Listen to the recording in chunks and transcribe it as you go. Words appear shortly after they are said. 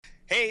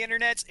Hey,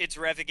 internets, it's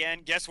Rev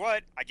again. Guess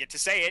what? I get to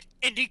say it.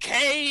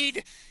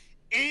 Indiecade!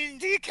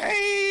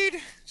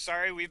 Indiecade!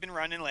 Sorry, we've been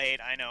running late.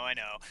 I know.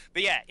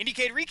 But yeah,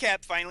 Indiecade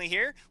recap finally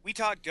here. We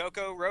talk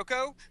Doko,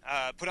 Roko.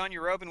 Put on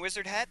your robe and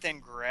wizard hat, then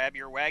grab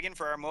your wagon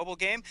for our mobile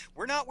game.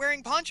 We're not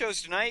wearing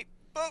ponchos tonight,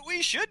 but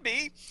we should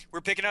be.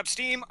 We're picking up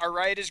steam. Our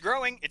Riot is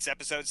growing. It's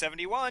episode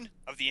 71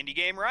 of the indie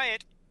game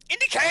Riot.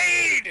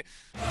 Indiecade!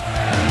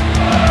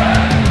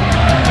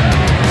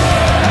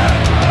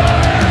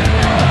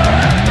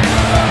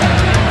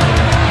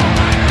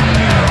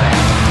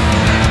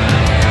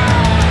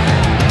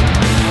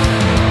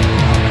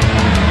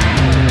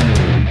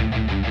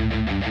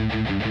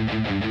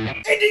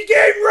 Indie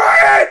Game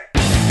Riot!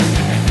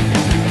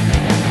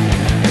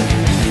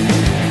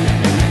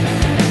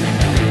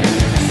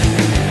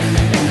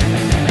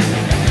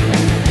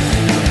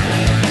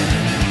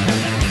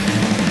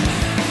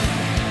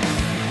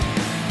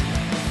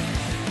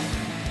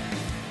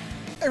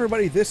 Hey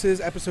everybody, this is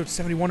episode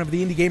 71 of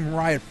the Indie Game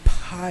Riot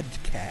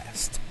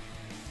podcast.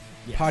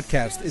 Yes.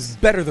 Podcast is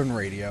better than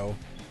radio.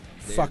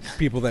 Fuck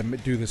people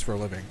that do this for a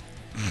living.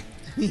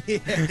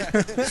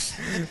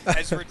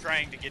 As we're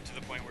trying to get to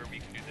the point where we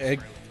can do this for a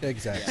living.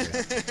 Exactly.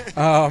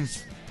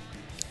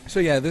 So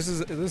yeah, this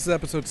is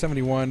episode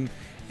 71,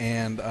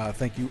 and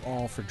thank you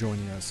all for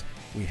joining us.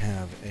 We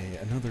have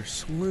another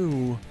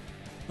slew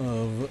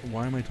of...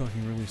 Why am I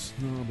talking really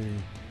snobby?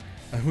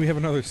 We have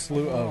another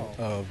slew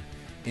of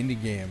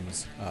indie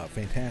games,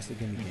 fantastic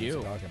indie games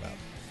to talk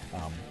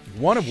about.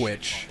 One of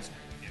which,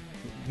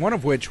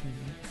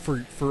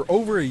 for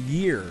over a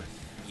year,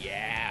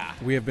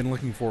 we have been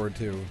looking forward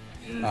to,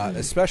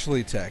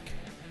 especially Tech.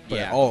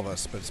 But all of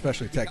us, but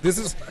especially Tech. This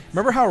is,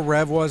 remember how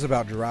Rev was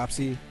about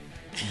Dropsy?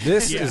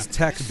 This is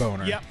Tech's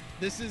boner. Yep.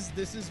 This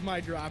is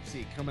my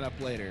Dropsy coming up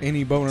later.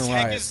 Any boner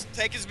Riot.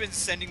 Tech has been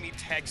sending me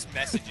text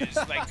messages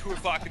like 2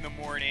 o'clock in the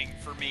morning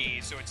for me,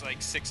 so it's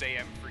like 6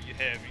 a.m. for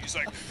him. He's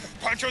like,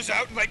 Poncho's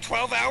out in like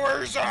 12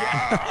 hours.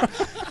 Ah!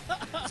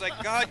 It's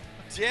like, God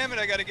damn it,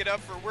 I gotta get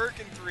up for work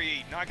in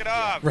 3. Knock it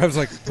off. Rev's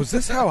like, was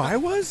this how I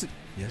was?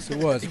 Yes, it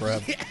was,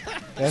 Rev.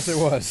 Yes, it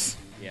was.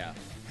 Yeah.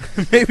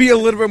 Maybe a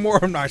little bit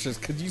more obnoxious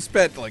because you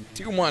spent like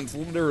 2 months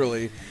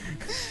literally.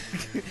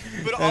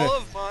 But all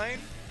of mine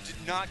did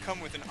not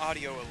come with an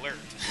audio alert.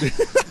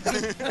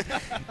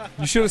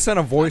 You should have sent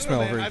a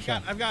voicemail for each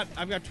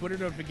I've got Twitter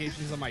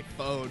notifications on my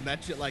phone.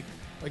 That shit, like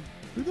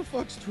who the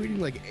fuck's tweeting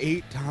like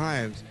 8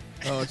 times?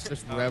 Oh, it's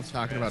just Rev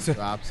talking about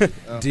drops.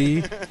 Oh.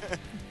 D,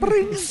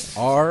 bring,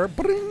 R,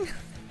 bring.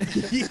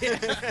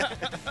 Yeah.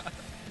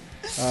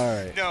 All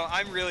right. No,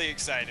 I'm really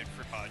excited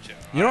for Poncho.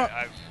 You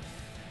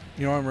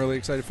know what I'm really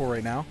excited for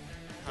right now?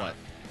 What?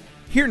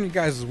 Hearing you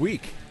guys'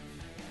 week.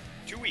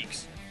 2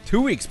 weeks.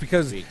 2 weeks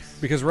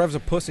because Rev's a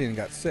pussy and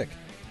got sick.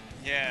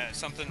 Yeah,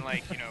 something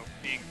like,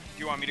 being... Do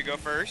you want me to go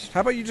first?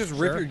 How about you just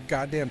rip your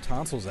goddamn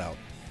tonsils out?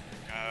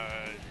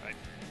 I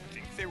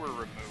think they were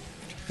removed.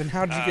 Then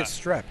how did you get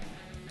strep?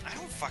 I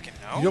don't fucking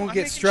know. You don't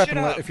get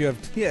strep if you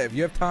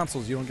have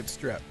tonsils. You don't get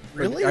strep.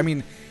 Really? I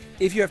mean,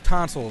 if you have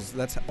tonsils,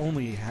 that's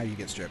only how you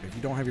get strep. If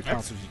you don't have your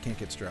tonsils, you can't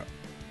get strep.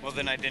 Well,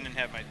 then I didn't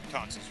have my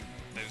tonsils.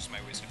 Those are my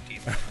wisdom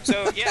teeth.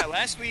 So yeah,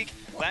 last week,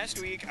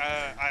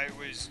 I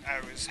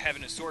was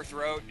having a sore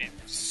throat. It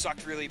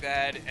sucked really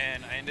bad,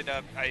 and I ended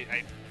up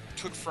I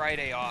took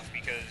Friday off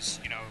because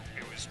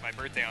it was my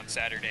birthday on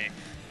Saturday,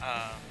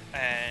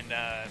 and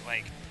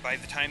like by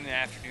the time the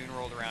afternoon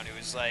rolled around, it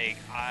was like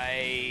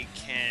I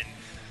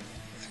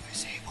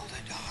was able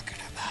to talk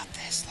at about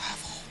this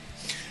level,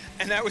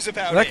 and that was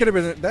about that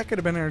it. That could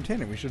have been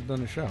entertaining. We should have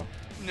done a show.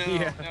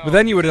 No, but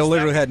then you would have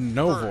literally had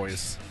no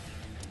voice.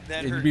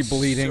 That you'd be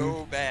bleeding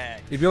so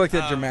bad. You'd be like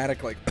that dramatic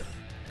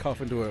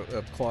cough into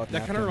a cloth.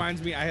 That kind of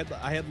reminds me. I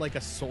had like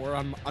a sore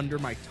under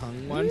my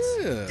tongue once.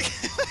 Yeah.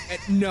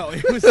 No,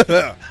 it was.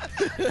 It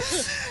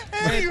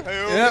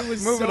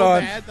was so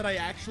bad that I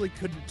actually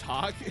couldn't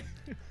talk.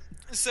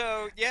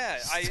 So yeah,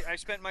 I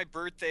spent my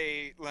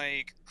birthday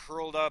like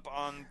curled up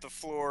on the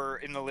floor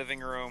in the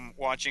living room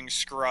watching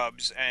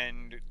Scrubs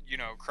and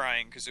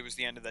crying because it was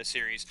the end of that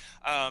series.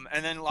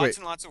 And then lots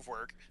and lots of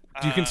work.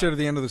 Do you consider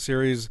the end of the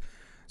series?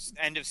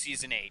 End of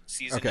season 8.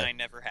 Season 9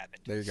 never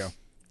happened. There you go.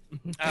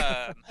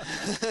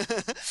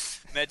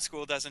 Med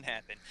school doesn't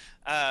happen.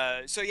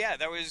 So yeah,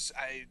 that was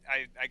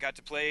I got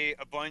to play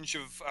a bunch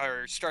of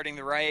starting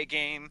the Riot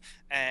game,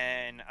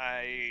 and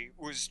I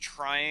was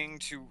trying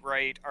to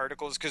write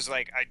articles because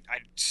I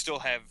still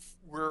have.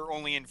 We're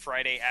only in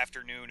Friday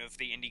afternoon of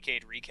the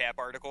Indiecade recap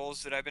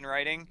articles that I've been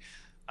writing,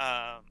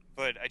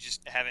 but I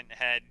just haven't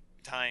had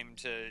time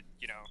to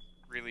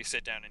really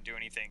sit down and do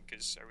anything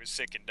because I was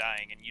sick and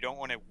dying, and you don't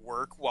want to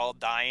work while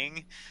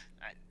dying.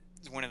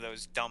 It's one of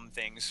those dumb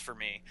things for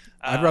me.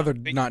 I'd rather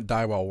not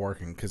die while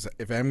working because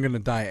if I'm going to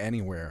die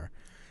anywhere,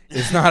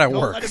 it's not at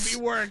work. Let it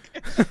be work.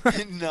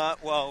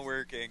 Not while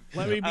working.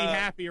 Let me be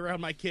happy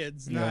around my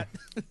kids. Not.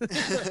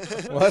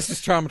 Well, that's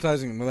just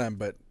traumatizing to them,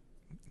 but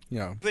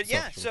But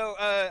yeah, so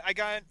I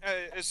got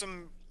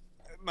some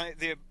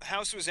the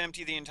house was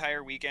empty the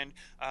entire weekend.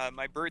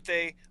 My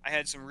birthday, I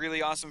had some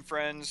really awesome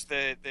friends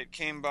that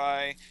came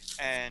by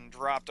and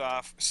dropped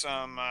off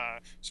some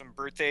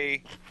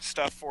birthday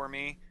stuff for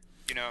me.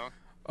 You know,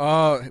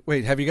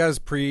 Wait, have you guys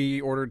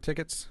pre-ordered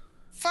tickets?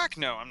 fuck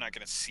no, I'm not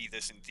gonna see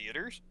this in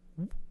theaters.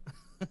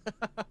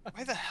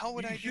 Why the hell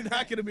would I do You're that?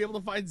 not going to be able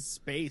to find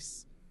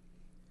space.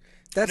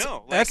 I'm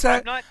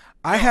not.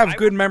 I No, have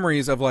good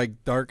memories of like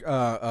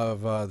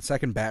the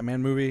second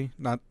Batman movie,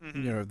 not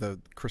Mhm. the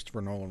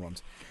Christopher Nolan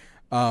ones,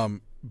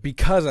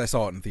 because I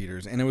saw it in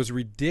theaters and it was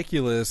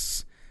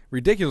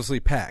ridiculously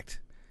packed.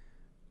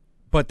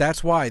 But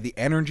that's why the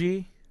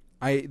energy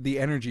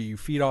you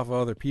feed off of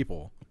other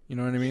people. You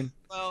know what I mean?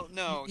 Well,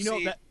 no. You know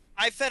See, that-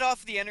 I fed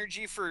off the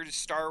energy for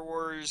Star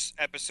Wars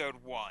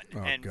Episode 1, Oh,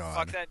 and God.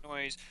 fuck that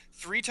noise.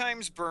 3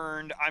 times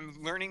burned.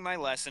 I'm learning my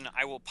lesson.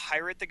 I will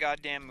pirate the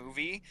goddamn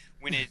movie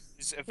when it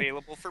is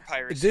available for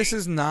piracy. This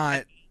is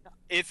not.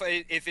 if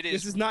it is.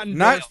 This is not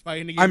Not- endorsed by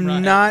any I'm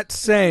Riot. not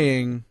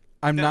saying.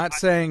 I'm No, not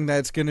saying that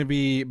it's going to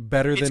be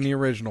better It's- than the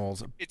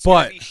originals, It's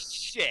but gonna be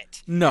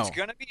shit. No. It's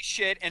gonna be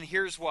shit, and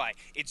here's why.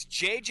 It's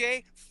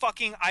JJ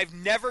fucking. I've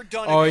never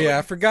done. Oh, a yeah, I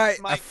movie forgot-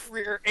 with my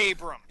career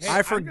Abrams. Hey, I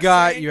I'm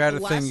forgot just saying, you had the a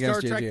last thing against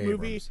Star Trek J.J.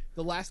 movie. Abrams.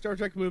 The last Star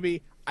Trek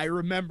movie, I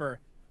remember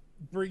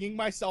bringing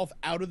myself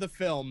out of the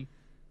film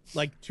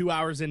like 2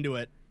 hours into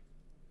it,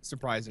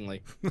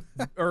 surprisingly,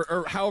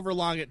 or however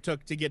long it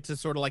took to get to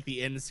sort of like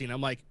the end scene. I'm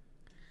like,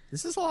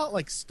 this is a lot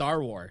like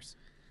Star Wars.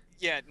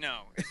 Yeah,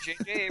 no.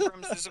 J.J.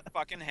 Abrams is a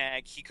fucking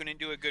hack. He couldn't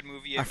do a good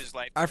movie if his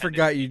life. I depended.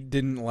 forgot you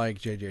didn't like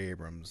J.J.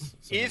 Abrams.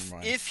 So If never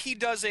mind. if he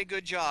does a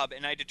good job,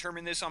 and I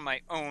determine this on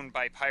my own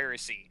by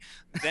piracy,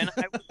 then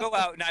I will go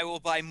out and I will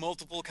buy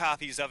multiple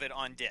copies of it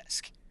on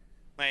disc.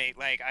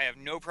 Like I have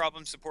no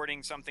problem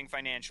supporting something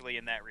financially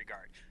in that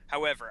regard.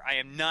 However, I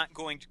am not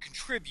going to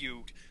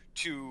contribute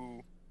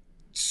to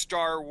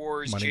Star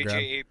Wars Money J.J. grab.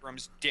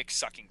 Abrams dick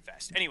sucking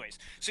fest. Anyways,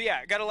 so yeah,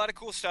 I got a lot of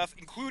cool stuff,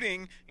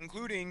 including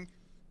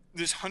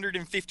this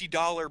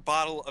 $150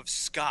 bottle of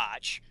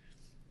scotch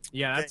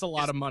Yeah, that's That a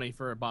lot is- of money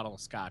for a bottle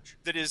of scotch.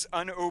 that is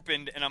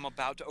unopened, and I'm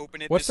about to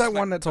open it. What's This is that my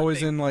one that's always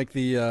birthday. in like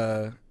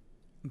the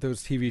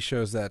those TV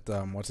shows that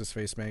what's his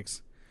face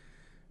makes?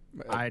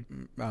 I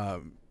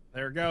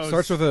there it goes.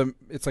 Starts with a.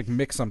 It's like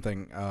mix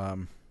something.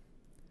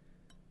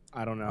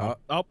 I don't know.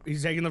 Oh,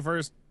 he's taking the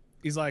first.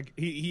 He's like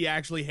he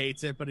actually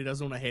hates it, but he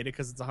doesn't want to hate it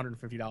because it's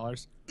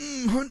 $150.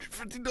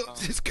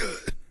 $150 is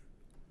good.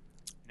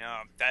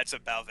 No, that's a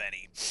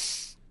Balvenie.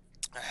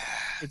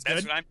 It's That's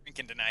good? what I'm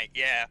drinking tonight.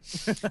 Yeah.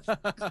 You're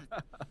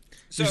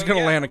just gonna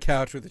yeah, lay on a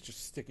couch with it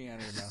just sticking out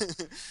of your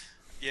mouth.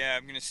 Yeah,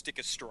 I'm gonna stick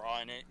a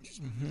straw in it.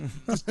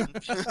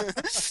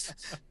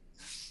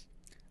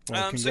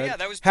 Well, So yeah,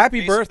 that was happy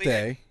basically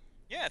birthday,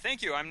 Yeah,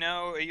 thank you. I'm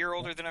now a year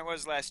older than I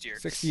was last year.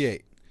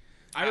 68.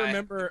 I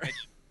remember.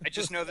 I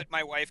just know that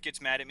my wife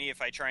gets mad at me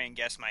if I try and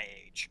guess my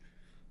age.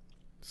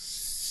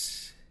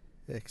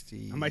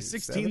 60. Am I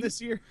 16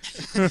 this year?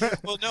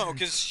 Well, no,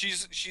 because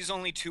she's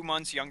only 2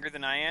 months younger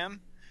than I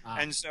am. Ah.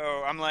 And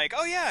so I'm like,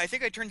 oh yeah, I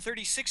think I turned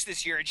 36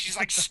 this year, and she's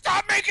like,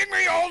 stop making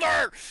me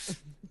older.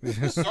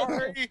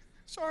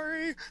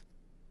 Sorry.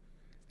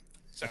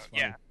 So That's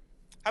funny. yeah,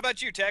 how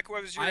about you, Tech?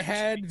 What was your? I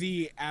had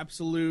the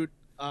absolute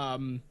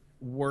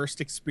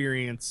worst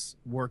experience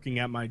working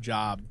at my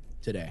job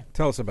today.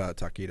 Tell us about it,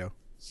 Taquito.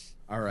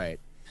 All right.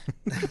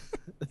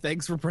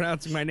 Thanks for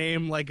pronouncing my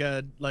name like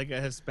a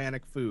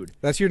Hispanic food.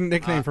 That's your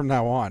nickname from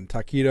now on,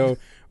 Taquito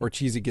or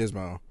Cheesy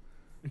Gizmo.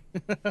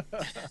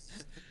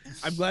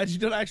 I'm glad you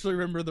don't actually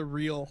remember the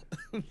real.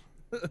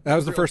 That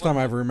was the first time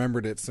I've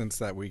remembered it since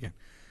that weekend.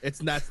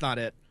 That's not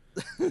it.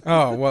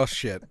 Oh, well,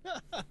 shit.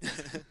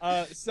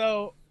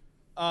 So,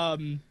 I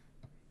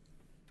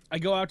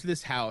go out to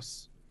this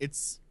house.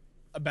 It's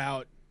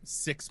about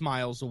 6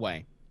 miles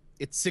away.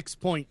 It's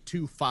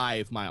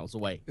 6.25 miles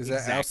away. Is that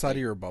Exactly. outside of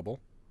your bubble?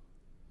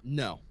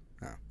 No.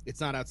 Oh.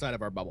 It's not outside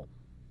of our bubble.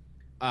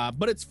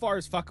 But it's far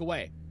as fuck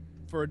away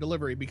for a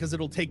delivery because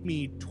it'll take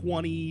me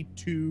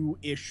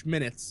 22-ish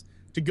minutes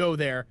to go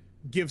there,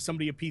 give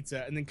somebody a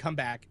pizza, and then come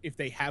back if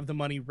they have the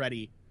money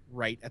ready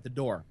right at the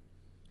door.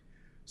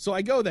 So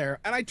I go there,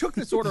 and I took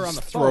this order on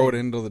the Just phone. throw it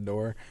into the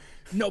door.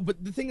 No,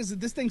 but the thing is that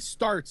this thing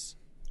starts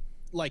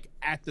like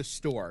at the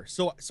store.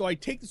 So I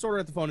take this order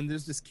at the phone, and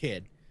there's this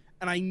kid,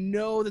 and I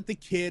know that the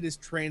kid is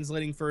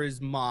translating for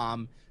his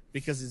mom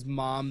because his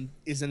mom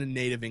isn't a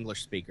native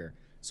English speaker.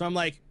 So I'm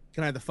like,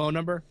 "Can I have the phone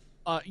number?"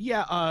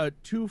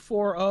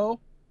 240.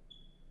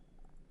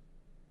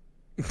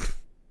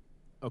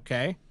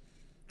 Okay.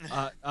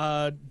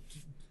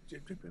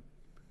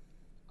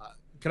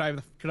 Could I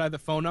have the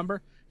phone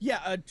number?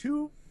 Yeah,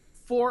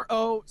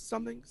 240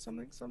 something.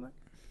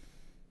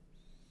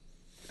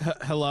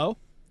 Hello?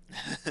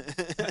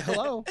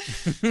 Hello?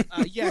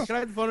 Yeah, can I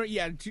have the phone number?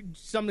 Yeah,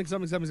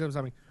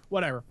 something.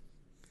 Whatever.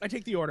 I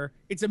take the order.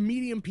 It's a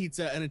medium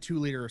pizza and a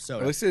 2-liter of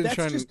soda. At least they didn't That's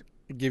try and just...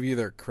 give you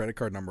their credit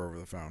card number over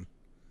the phone.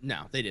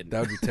 No, they didn't.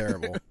 That would be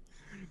terrible.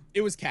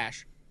 It was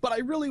cash. But I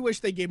really wish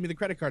they gave me the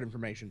credit card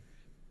information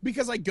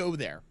because I go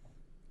there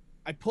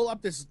I pull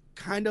up this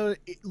kind of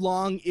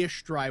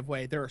long-ish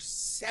driveway. There are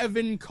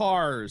 7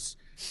 cars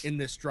in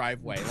this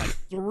driveway, like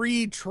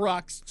 3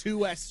 trucks, 2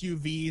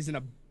 SUVs, and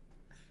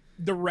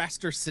the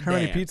rest are sedans. How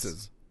many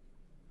pizzas?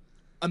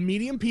 A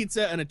medium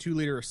pizza and a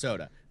 2-liter of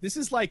soda. This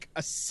is like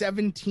a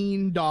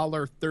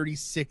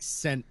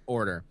 $17.36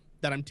 order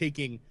that I'm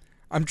taking.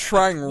 I'm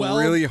trying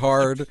really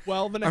hard.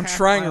 12 and a I'm half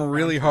trying mile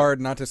really round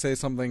hard not to say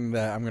something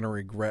that I'm going to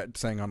regret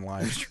saying on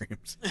live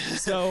streams.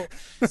 So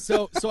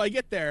I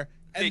get there,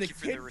 and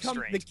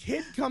the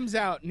kid comes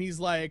out, and he's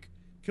like,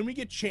 "Can we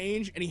get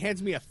change?" And he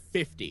hands me a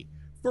 50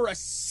 for a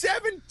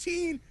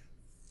 $17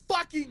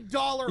 fucking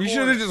dollar. You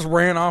should have just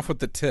ran off with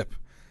the tip.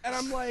 And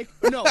I'm like,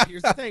 no.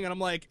 Here's the thing. And I'm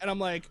like,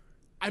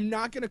 I'm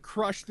not gonna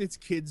crush this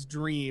kid's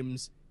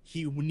dreams.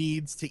 He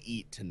needs to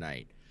eat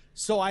tonight.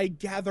 So I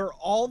gather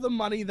all the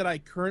money that I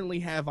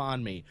currently have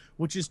on me,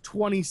 which is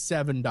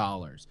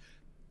 $27.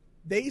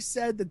 They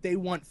said that they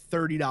want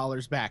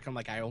 $30 back. I'm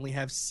like, I only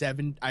have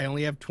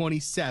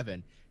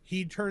 27.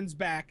 He turns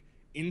back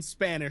in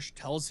Spanish,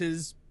 tells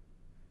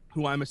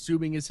who I'm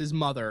assuming is his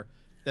mother,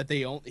 that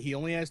he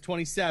only has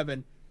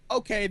 27.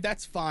 Okay,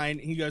 that's fine.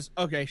 He goes,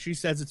 okay, she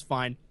says it's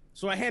fine.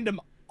 So I hand him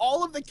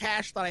all of the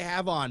cash that I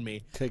have on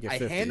me. Take it. I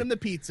 50. hand him the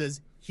pizzas.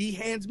 He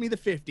hands me the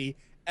 50,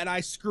 and I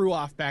screw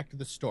off back to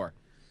the store.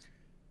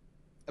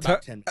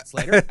 About 10 minutes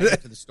later, I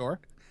get to the store.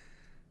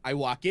 I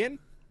walk in.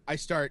 I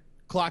start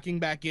clocking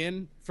back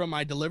in from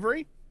my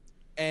delivery,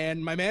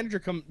 and my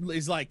manager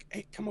is like,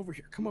 "Hey, come over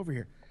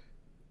here."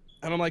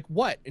 And I'm like,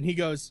 "What?" And he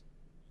goes,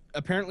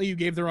 "Apparently you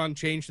gave the wrong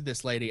change to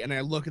this lady." And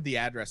I look at the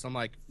address. I'm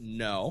like,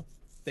 "No,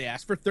 they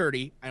asked for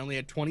 30. I only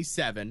had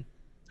 27,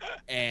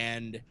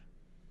 and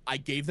I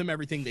gave them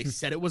everything. They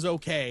said it was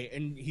okay."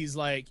 And he's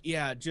like,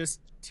 "Yeah,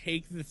 just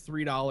take the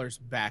 $3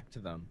 back to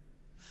them."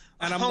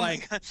 And I'm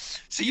like,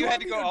 so you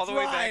had to go all the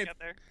way back out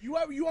there? You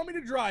want me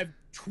to drive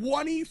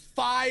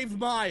 25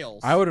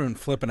 miles? I would have been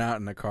flipping out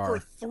in the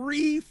car. For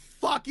 $3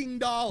 fucking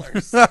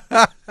dollars. No,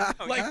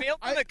 like, you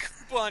mailed them a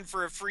coupon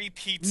for a free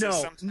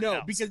pizza.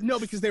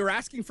 Because they were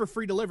asking for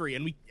free delivery,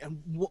 and we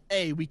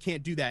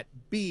can't do that.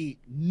 B,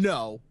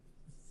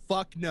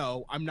 fuck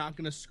no, I'm not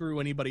gonna screw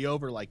anybody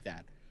over like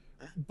that.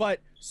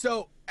 But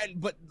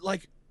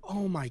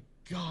oh my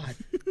God,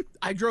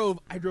 I drove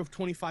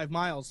 25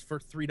 miles for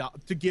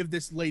 $3 to give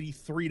this lady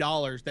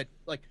 $3. That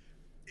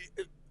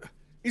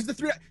is the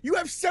 $3. You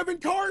have 7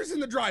 cars in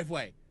the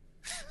driveway.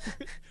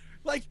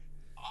 Like,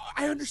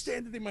 I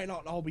understand that they might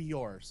not all be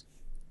yours,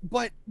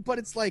 but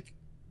it's like,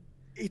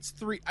 it's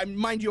 $3.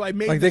 Mind you, I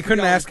made they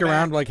couldn't ask back.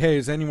 around like, hey,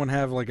 does anyone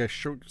have like a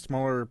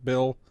smaller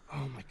bill?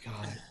 Oh my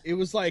God, it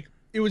was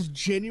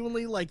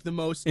genuinely like the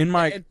most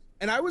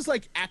and I was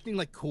like acting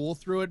like cool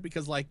through it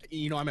because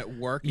I'm at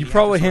work. You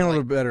probably handled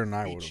it better than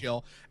I would.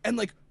 Chill. And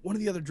like one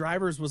of the other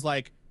drivers was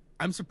like,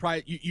 "I'm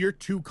surprised you're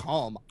too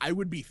calm. I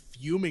would be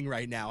fuming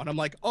right now." And I'm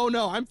like, "Oh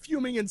no, I'm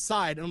fuming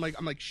inside." And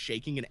I'm like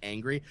shaking and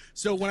angry.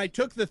 So when I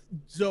took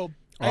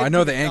I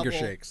know the anger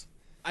shakes.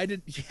 I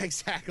did, yeah,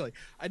 exactly.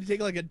 I had to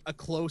take like a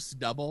close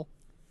double.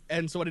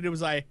 And so what I did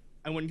was I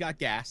went and got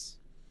gas,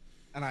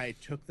 and I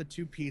took the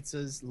 2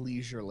 pizzas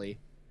leisurely,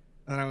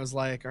 and I was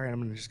like, all right,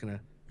 I'm just gonna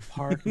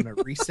park. I'm gonna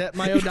reset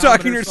my odometer.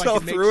 Talking so yourself I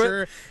can make through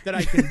sure that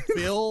I can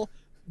bill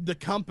the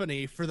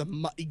company for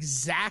the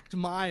exact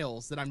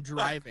miles that I'm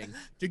driving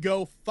to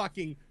go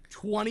fucking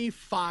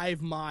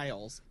 25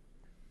 miles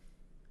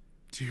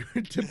to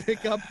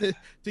pick up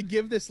to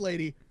give this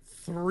lady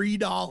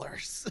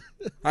 $3.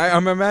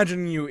 I'm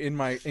imagining you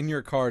in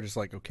your car, just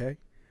like, okay,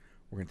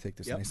 we're gonna take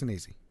this nice and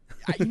easy.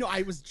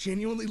 I was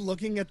genuinely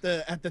looking at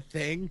the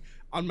thing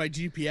on my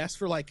GPS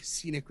for like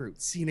scenic route.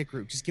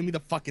 Just give me the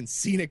fucking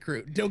scenic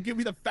route. Don't give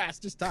me the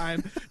fastest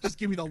time. Just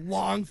give me the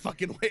long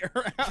fucking way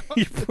around.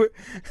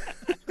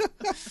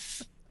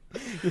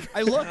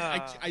 I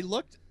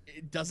looked.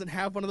 It doesn't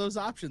have one of those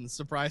options,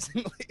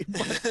 surprisingly.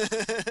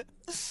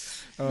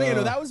 But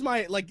that was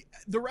my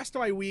the rest of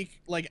my week.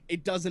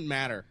 It doesn't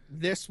matter.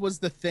 This was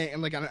the thing.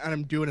 And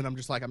I'm doing it. I'm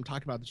just like, I'm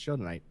talking about the show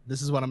tonight.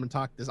 This is what I'm gonna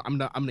talk. I'm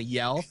gonna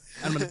yell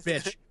and I'm gonna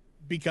bitch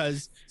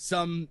because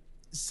some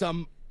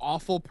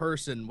awful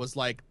person was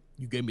like,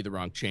 "You gave me the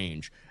wrong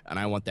change, and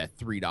I want that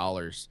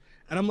 $3."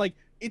 And I'm like,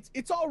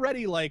 it's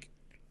already like,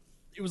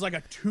 it was like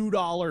a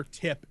 $2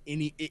 tip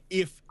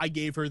if I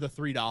gave her the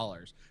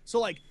 $3. So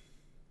like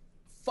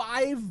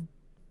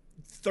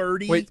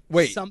 $5.30.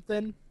 Wait.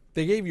 Something.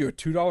 They gave you a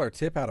 $2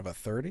 tip out of a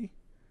 30?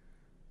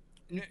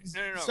 No.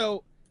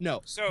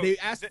 So they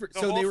asked for.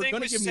 So they were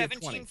going to give me a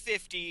 20.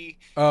 $17.50.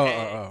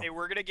 Oh. They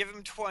were going to give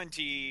him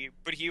 20,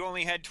 but he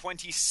only had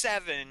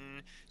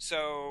 27,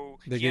 so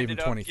they he gave him ended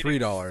up getting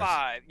 $23.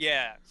 $5.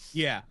 Yeah.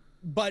 Yeah,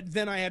 but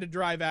then I had to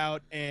drive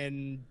out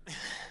and.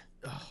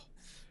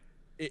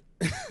 It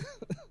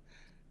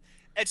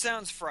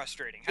sounds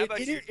frustrating. How about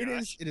you,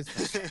 Josh? It is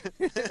frustrating.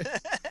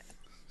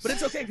 But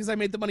it's okay because I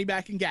made the money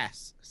back in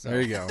gas. So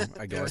there you go.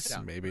 I guess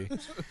maybe.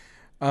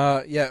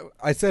 Yeah,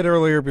 I said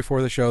earlier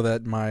before the show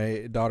that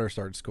my daughter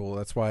started school.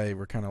 That's why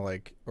we're kind of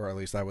or at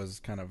least I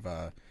was kind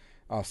of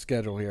off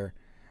schedule here.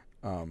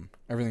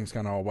 Everything's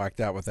kind of all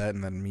whacked out with that,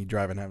 and then me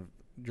driving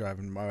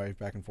driving my wife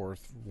back and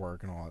forth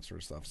work and all that sort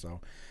of stuff.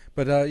 So,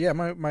 but yeah,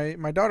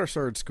 my daughter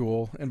started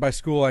school, and by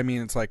school I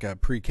mean it's like a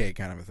pre-K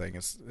kind of a thing.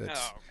 It's okay.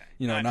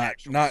 you know,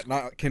 Not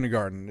not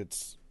kindergarten.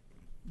 It's,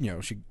 you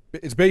know,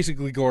 it's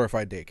basically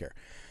glorified daycare,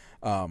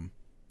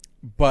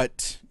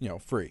 but you know,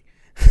 free.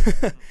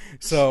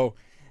 So,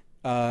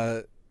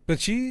 but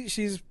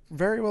she's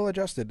very well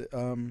adjusted.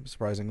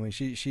 Surprisingly,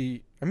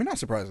 I mean, not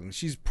surprisingly,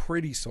 she's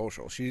pretty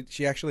social.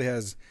 She actually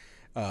has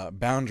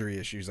boundary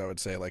issues, I would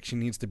say. Like, she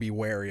needs to be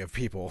wary of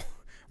people,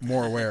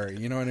 more wary.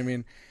 You know what I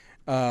mean?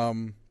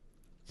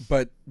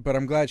 But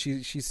I'm glad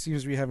she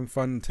seems to be having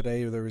fun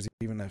today. There was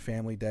even a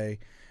family day,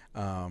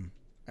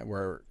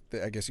 where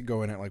I guess you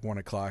go in at like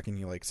 1:00 and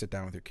you like sit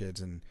down with your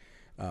kids and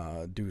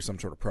do some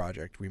sort of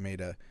project.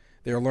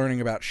 They were learning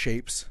about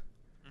shapes.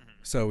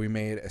 So we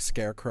made a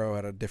scarecrow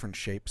out of different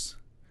shapes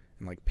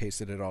and like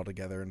pasted it all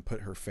together and put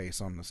her face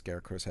on the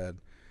scarecrow's head,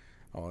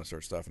 all that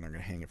sort of stuff, and they're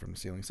going to hang it from the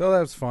ceiling. So that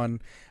was fun.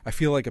 I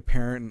feel like a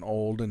parent and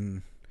old,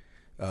 and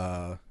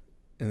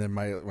then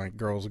my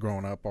girl's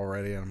growing up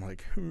already, and I'm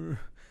like, you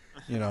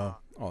know,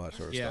 all that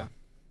sort of stuff.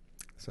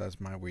 So that's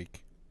my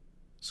week.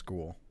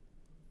 School.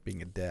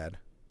 Being a dad.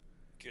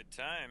 Good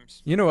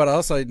times. You know what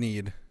else I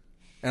need?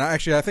 And I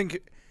think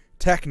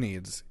tech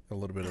needs a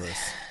little bit of this.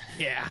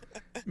 Yeah.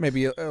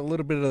 Maybe a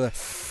little bit of the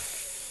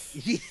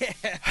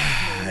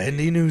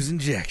indie news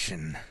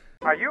injection.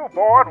 Are you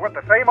bored with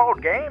the same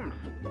old games?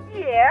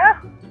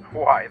 Yeah.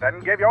 Why, then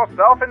give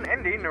yourself an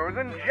indie news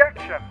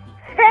injection.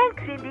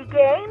 Thanks, Indie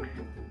Games.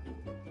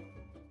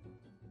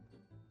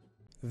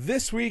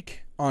 This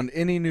week on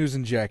Indie News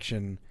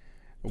Injection,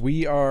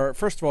 we are,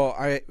 first of all,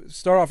 I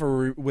start off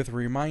with a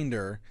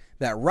reminder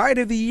that Riot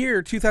of the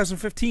Year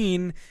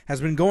 2015 has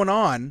been going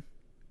on.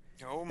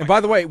 Oh my And by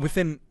the way,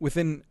 within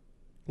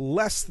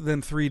less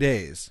than 3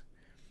 days,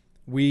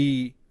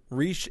 we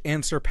reached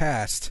and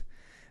surpassed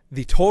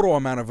the total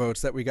amount of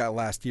votes that we got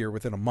last year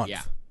within a month.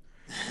 Yeah.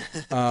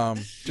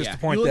 To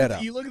point that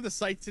out. You look at the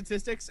site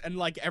statistics, and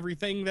like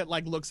everything that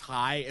like looks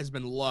high has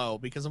been low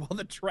because of all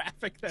the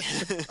traffic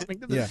that's been coming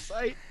to the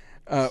site.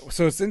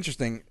 So it's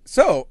interesting.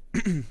 So,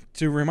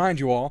 to remind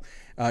you all,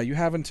 you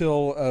have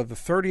until the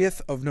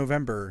 30th of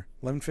November,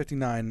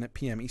 11:59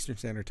 p.m. Eastern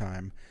Standard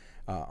Time,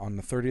 on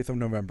the 30th of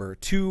November,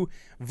 to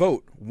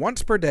vote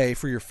once per day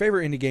for your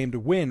favorite indie game to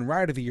win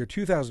Riot of the Year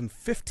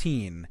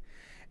 2015.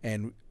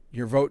 And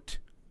your vote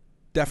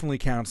definitely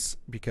counts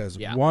because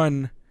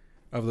one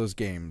of those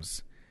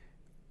games,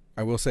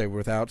 I will say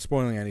without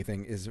spoiling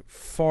anything, is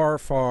far,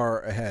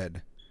 far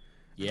ahead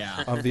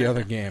of the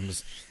other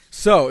games.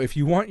 So if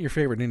you want your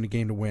favorite indie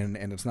game to win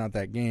and it's not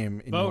that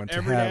game, and vote you want to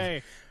every have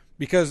day.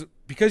 because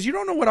you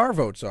don't know what our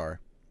votes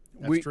are.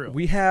 That's true.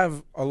 We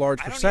have a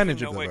large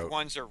percentage of of the which vote.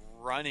 Ones are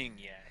running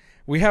yet.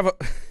 We have a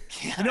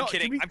I'm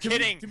kidding. I'm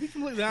kidding. To be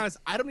completely honest,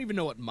 I don't even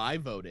know what my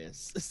vote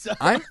is. So.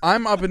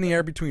 I'm up in the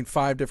air between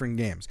 5 different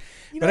games.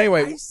 But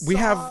anyway, we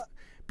have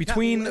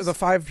between the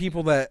 5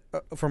 people that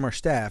from our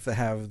staff that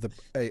have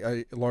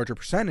a larger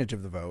percentage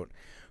of the vote.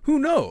 Who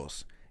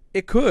knows?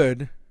 It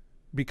could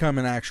become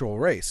an actual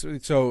race.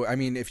 So, I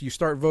mean, if you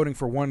start voting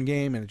for one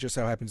game and it just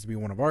so happens to be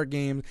one of our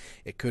games,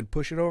 it could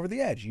push it over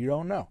the edge. You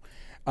don't know.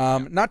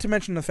 Not to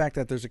mention the fact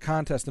that there's a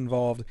contest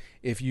involved.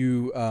 If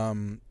you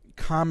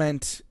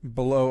comment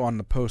below on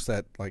the post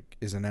that like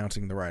is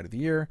announcing the Riot of the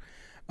Year,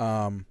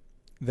 then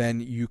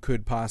you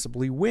could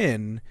possibly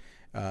win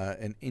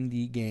an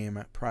indie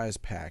game prize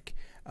pack.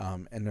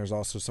 And there's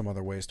also some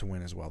other ways to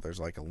win as well. There's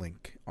like a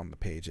link on the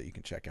page that you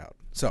can check out.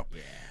 So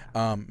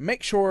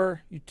make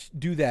sure you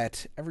do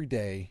that every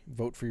day.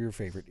 Vote for your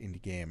favorite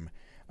indie game.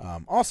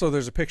 Also,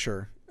 there's a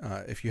picture,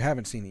 if you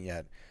haven't seen it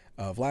yet,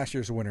 of last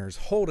year's winners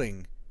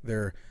holding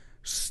their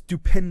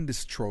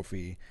stupendous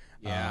trophy.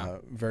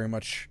 Very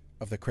much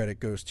of the credit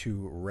goes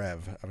to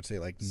Rev. I would say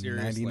like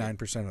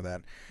 99% of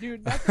that.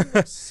 Dude, that thing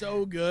looks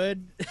so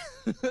good.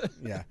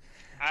 Yeah.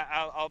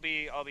 I'll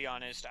be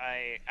honest.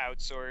 I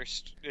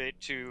outsourced it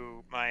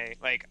to my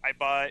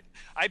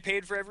I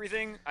paid for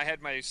everything. I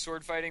had my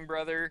sword fighting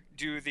brother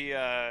do the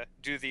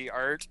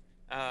art,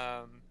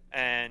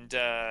 and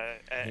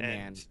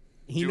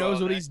he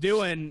knows what he's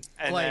doing.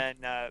 And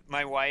then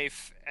my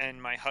wife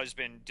and my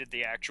husband did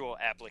the actual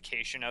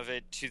application of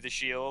it to the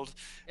shield.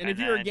 And if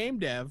you're a game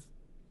dev,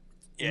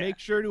 make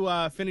sure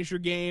to finish your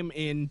game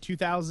in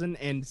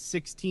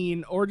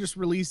 2016, or just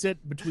release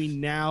it between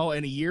now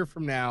and a year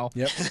from now.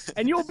 Yep.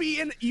 And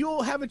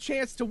you'll have a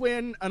chance to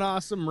win an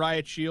awesome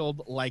Riot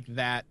Shield like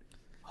that.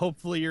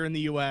 Hopefully you're in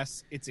the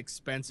US. It's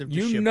expensive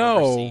to ship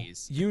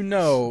overseas. Even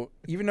though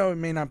it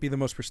may not be the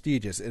most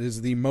prestigious, it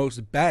is the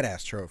most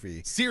badass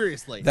trophy.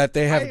 Seriously. That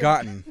they have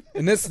gotten.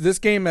 And this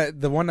game,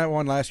 the one that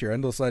won last year,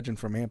 Endless Legend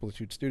from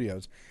Amplitude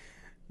Studios,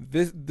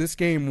 this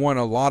game won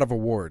a lot of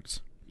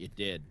awards. It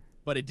did.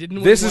 But it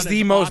didn't. This is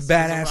the most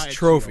badass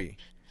trophy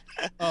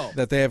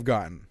that they have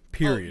gotten.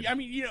 Period. I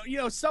mean, you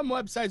know, some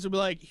websites will be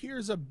like,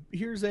 here's a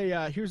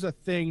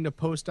thing to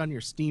post on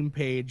your Steam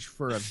page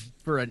for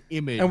an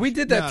image. And we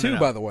did that too,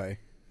 by the way.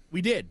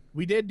 We did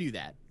do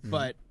that.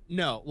 But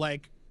no,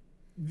 like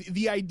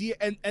the idea,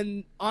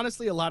 and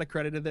honestly, a lot of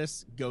credit of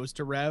this goes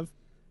to Rev.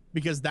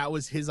 because that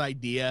was his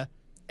idea,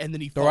 and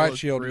then he The Riot followed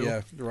Shield, through.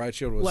 yeah, the Riot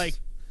Shield was Like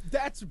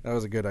that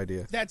was a good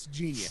idea. That's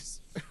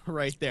genius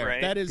right there.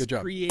 Right. That is Good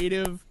job.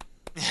 creative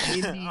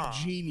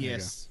indie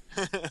genius.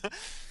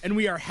 And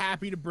we are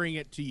happy to bring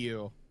it to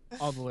you,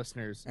 all the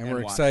listeners. And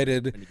we're watch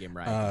excited. Indie Game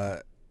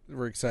Riot.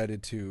 We're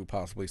excited to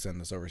possibly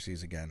send this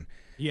overseas again.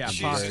 Yeah,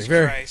 Jesus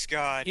very- Christ,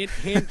 God.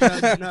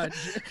 Nudge, nudge.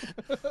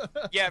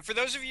 Yeah, for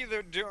those of you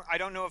that I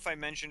don't know if I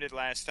mentioned it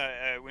last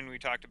when we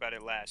talked about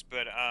it last,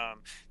 but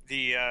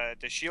the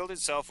shield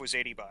itself was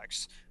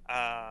 $80.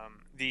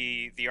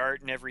 The art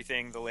and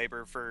everything, the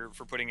labor for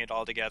putting it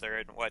all together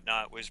and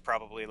whatnot was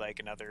probably like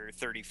another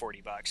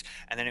 $30-$40,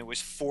 and then it was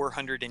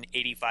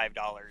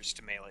 $485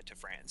 to mail it to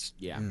France.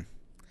 Yeah.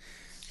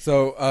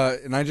 So,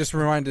 and I just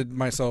reminded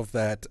myself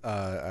that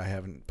I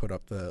haven't put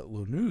up the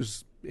little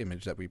news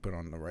image that we put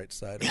on the right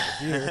side over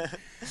here.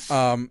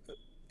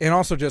 And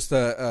also just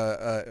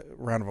a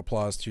round of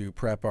applause to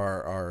Prep,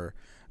 our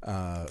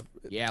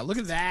Yeah, look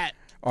at that.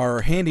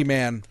 our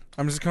handyman.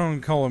 I'm just going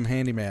to call him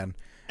handyman.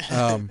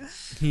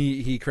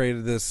 He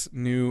created this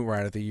new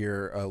Riot of the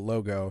Year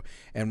logo,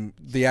 and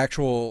the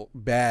actual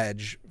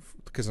badge,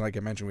 because like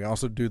I mentioned, we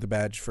also do the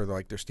badge for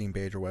their Steam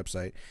page or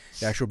website.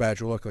 The actual badge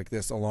will look like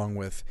this, along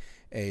with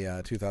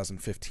a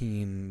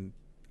 2015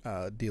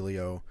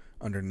 dealio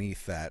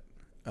underneath that,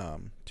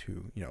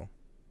 to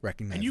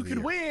recognize. And you the could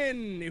year.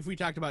 win if we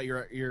talked about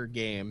your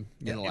game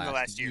in the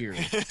last year.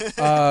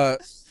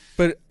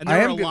 But And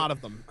there are a lot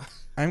of them.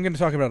 I'm going to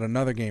talk about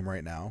another game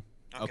right now.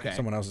 Okay.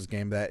 Someone else's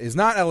game that is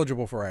not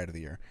eligible for Riot of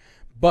the Year,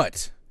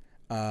 but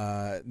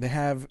they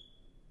have.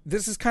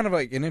 This is kind of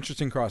like an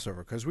interesting crossover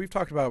because we've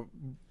talked about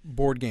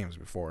board games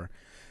before,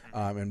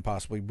 and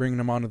possibly bringing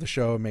them onto the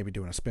show, and maybe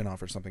doing a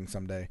spin-off or something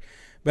someday.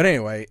 But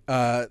anyway,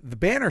 the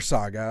Banner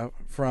Saga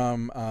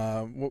from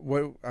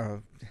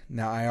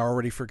now I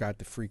already forgot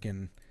the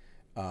freaking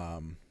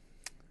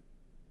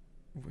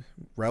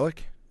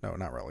Relic. No,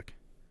 not Relic.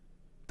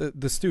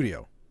 The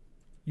studio.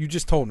 You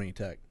just told me,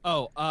 Tech.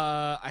 Oh,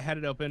 I had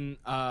it open.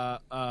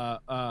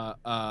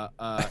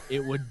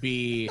 It would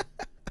be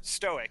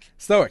Stoic.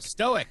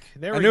 Stoic.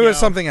 There we go. I knew it was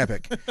something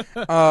epic.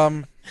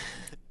 The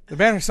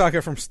Banner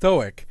Saga from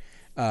Stoic,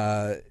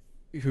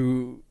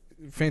 who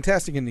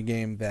fantastic indie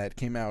game that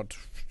came out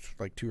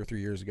like 2 or 3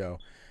 years ago,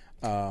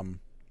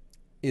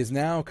 is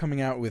now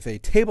coming out with a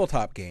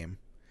tabletop game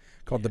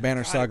called the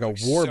Banner Saga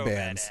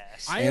Warbands.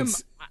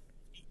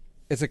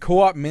 It's a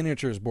co-op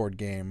miniatures board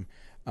game.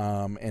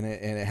 And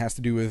it has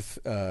to do with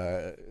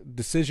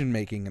decision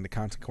making and the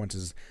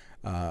consequences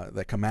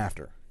that come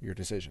after your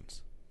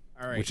decisions.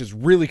 All right. Which is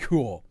really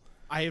cool.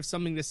 I have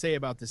something to say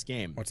about this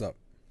game. What's up?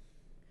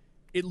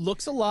 It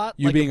looks a lot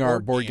You like being a our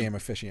board game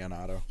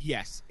aficionado.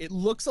 Yes. It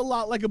looks a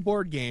lot like a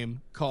board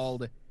game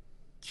called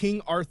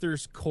King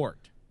Arthur's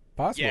Court.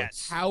 Possibly.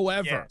 Yes.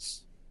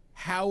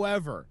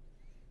 However,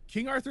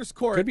 King Arthur's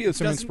Court Could be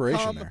some doesn't inspiration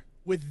come there.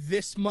 with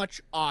this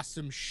much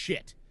awesome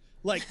shit.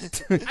 Like,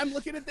 I'm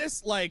looking at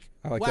this like,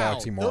 I like the wow,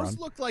 oxymoron. those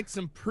look like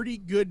some pretty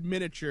good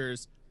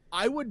miniatures.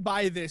 I would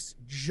buy this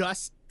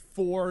just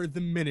for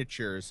the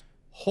miniatures.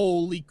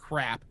 Holy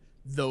crap,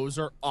 those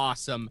are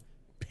awesome.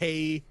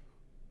 Pay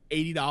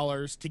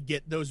 $80 to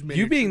get those miniatures.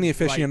 You being the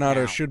aficionado right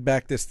now. should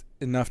back this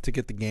enough to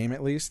get the game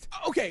at least.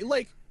 Okay,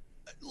 like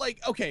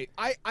okay,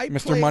 I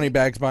Mr. play,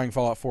 Moneybags buying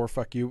Fallout 4,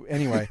 fuck you.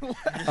 Anyway,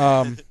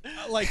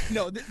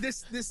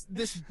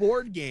 this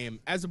board game,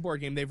 as a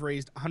board game, they've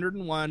raised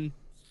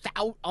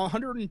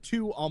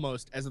 102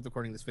 almost as of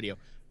recording this video,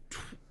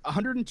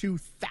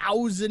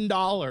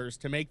 $102,000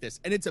 to make this,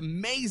 and it's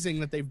amazing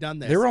that they've done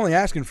this. they were only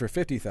asking for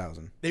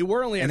 $50,000, They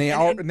were only, and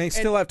they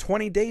still have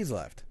 20 days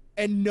left.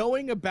 And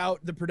knowing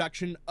about the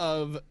production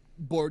of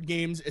board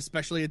games,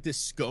 especially at this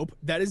scope,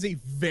 that is a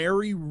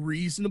very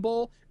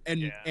reasonable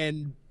and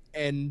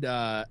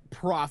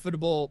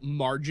profitable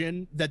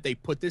margin that they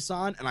put this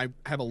on, and I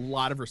have a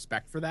lot of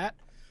respect for that.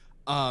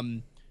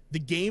 The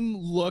game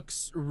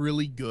looks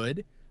really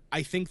good.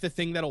 I think the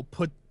thing that'll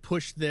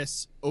push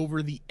this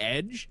over the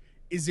edge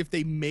is if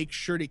they make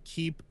sure to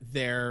keep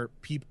their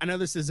people. I know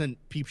this isn't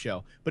Peep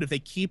Show, but if they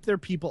keep their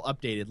people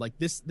updated, like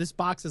this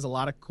box has a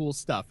lot of cool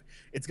stuff.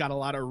 It's got a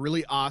lot of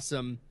really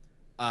awesome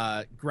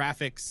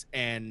graphics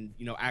and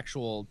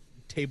actual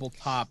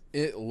tabletop.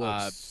 It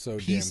looks so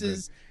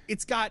pieces. damn good.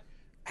 It's got.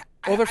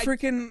 Well,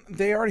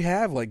 they already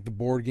have like the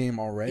board game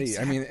already.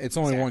 Exactly, I mean, it's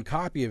only one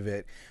copy of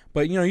it,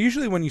 but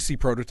usually when you see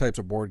prototypes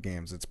of board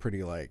games, it's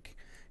pretty like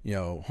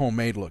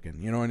homemade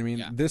looking. You know what I mean?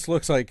 Yeah. This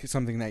looks like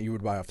something that you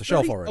would buy off the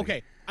shelf already.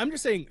 Okay, I'm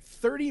just saying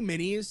 30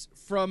 minis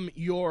from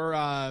your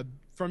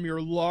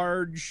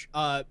large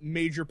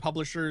major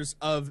publishers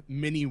of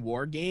mini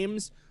war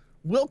games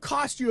will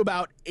cost you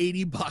about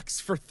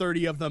 $80 for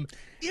 30 of them,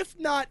 if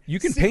not. You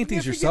can paint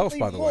these yourself,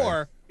 by the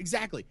way.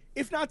 Exactly,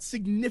 if not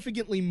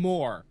significantly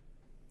more,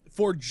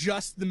 for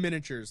just the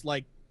miniatures.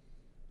 Like,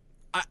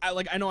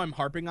 I know I'm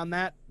harping on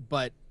that,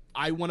 but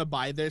I want to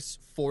buy this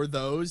for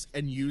those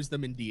and use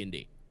them in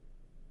D&D.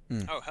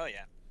 Oh, hell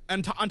yeah.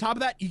 And on top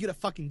of that, you get a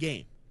fucking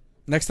game.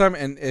 Next time,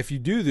 and if you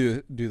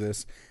do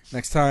this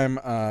next time,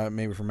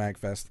 maybe for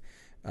MagFest,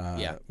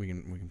 we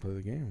can play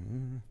the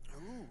game.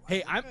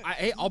 Hey,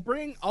 I'll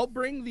bring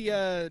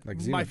the Like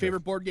my Xenogears. favorite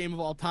board game of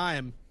all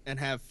time and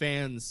have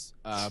fans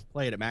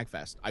play it at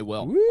MagFest. I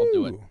will. Woo! I'll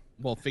do it.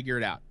 We'll figure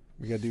it out.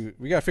 We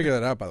gotta figure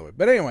that out, by the way.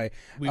 But anyway,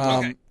 We will.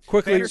 Okay.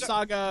 quickly, Banner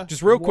Saga,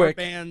 just real War quick,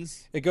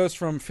 Bands. it goes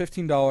from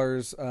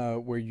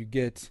 $15 where you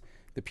get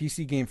the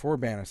PC game for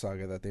Banner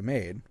Saga that they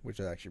made, which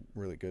is actually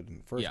really good in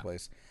the first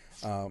place,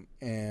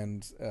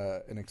 and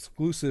an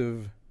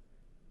exclusive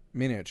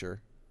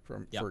miniature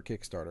for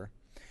Kickstarter,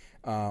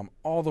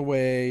 all the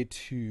way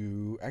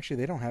to actually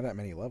they don't have that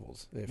many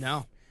levels.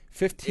 No.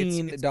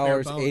 $15, It's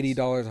bare bones. $80,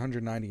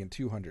 $190, and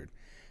 $200.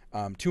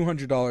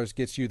 $200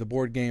 gets you the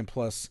board game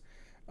plus,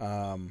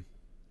 and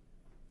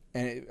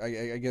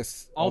I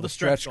guess all the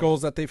stretch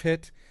goals that they've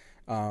hit,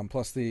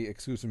 plus the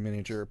exclusive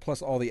miniature,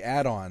 plus all the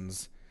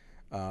add-ons,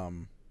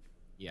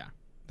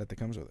 that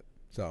comes with it.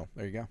 So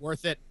there you go.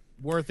 Worth it.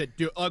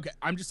 Okay,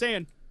 I'm just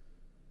saying.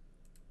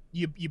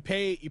 You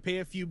pay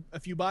a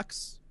few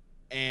bucks,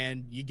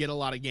 and you get a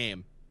lot of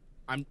game.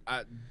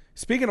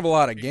 Speaking of a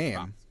lot of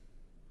game,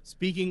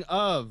 Speaking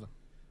of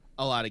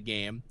a lot of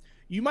game,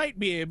 you might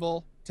be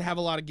able to have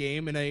a lot of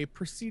game in a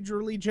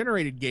procedurally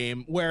generated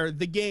game where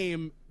the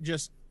game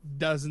just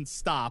doesn't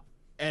stop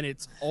and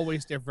it's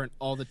always different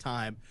all the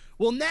time.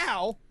 Well,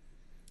 now,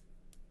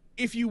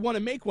 if you want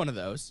to make one of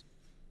those,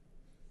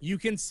 you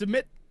can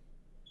submit.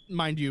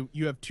 Mind you,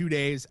 you have 2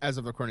 days as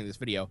of recording this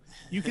video.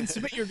 You can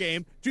submit your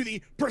game to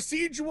the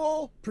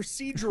procedural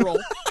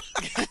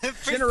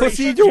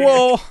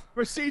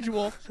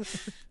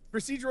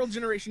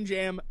Generation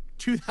Jam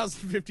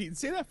 2015.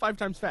 Say that 5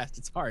 times fast.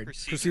 It's hard.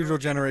 Procedural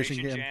Generation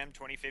Jam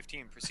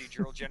 2015.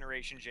 Procedural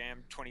Generation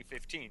Jam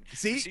 2015.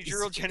 See?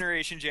 Procedural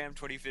Generation Jam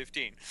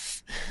 2015.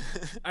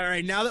 All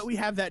right, now that we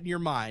have that in your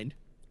mind,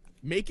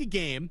 make a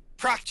game,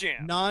 Proc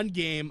Jam.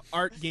 non-game,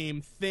 art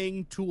game,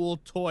 thing, tool,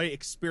 toy,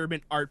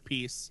 experiment, art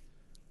piece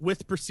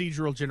with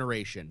procedural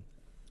generation.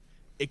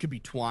 It could be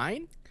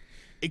Twine.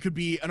 It could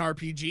be an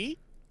RPG.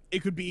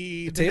 It could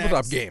be a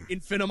tabletop game.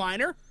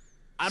 Infiniminer.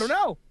 I don't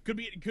know. Could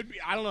be.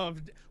 I don't know.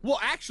 Well,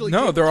 actually,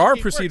 no, there are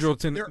tabletop game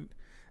procedural.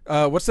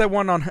 works. What's that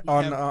one on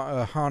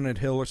Haunted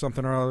Hill or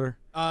something or other?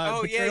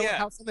 Betrayal at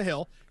House on the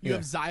Hill. You Yeah.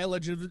 have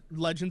Xia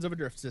Legends of a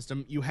Drift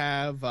System. You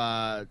have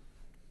a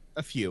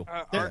few.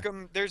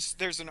 Arkham.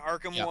 There's an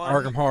Arkham one.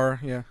 Arkham Horror,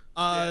 yeah.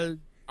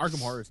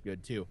 Arkham Horror is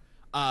good too.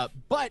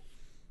 But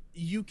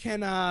you can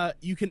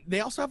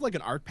they also have like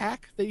an art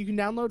pack that you can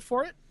download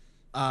for it.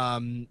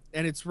 And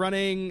it's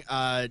running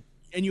and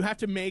you have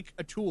to make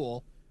a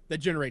tool that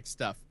generates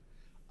stuff.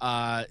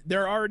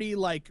 There are already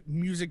like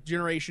music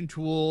generation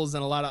tools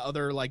and a lot of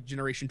other like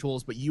generation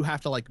tools, but you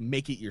have to like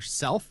make it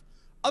yourself.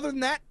 Other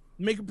than that,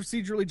 make a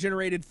procedurally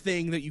generated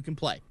thing that you can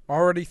play.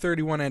 Already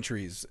 31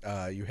 entries.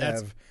 You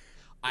have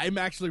I'm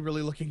actually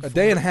really looking a forward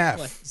day and a to half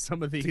play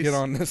some of these to get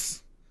on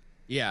this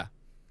Yeah.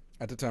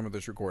 at the time of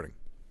this recording.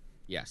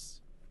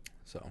 Yes.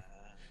 So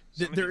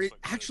There is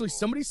actually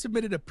somebody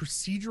submitted a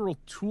procedural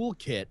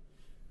toolkit.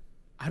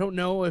 I don't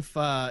know if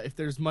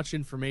there's much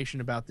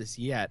information about this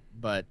yet,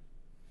 but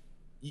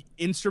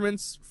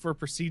instruments for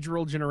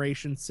procedural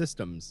generation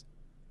systems.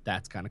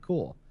 That's kind of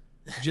cool.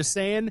 Just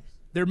saying,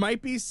 there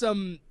might be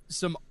some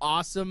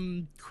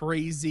awesome,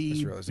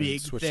 crazy,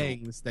 big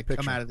things that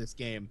come out of this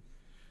game.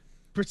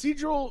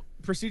 Procedural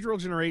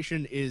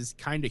generation is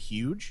kind of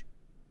huge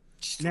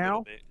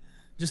now.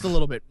 Just a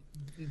little bit.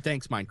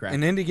 Thanks, Minecraft.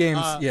 in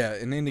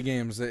indie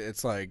games,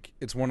 it's like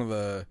it's one of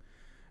the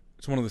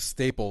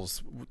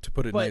staples, to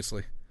put it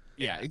nicely.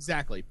 Yeah,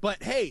 exactly.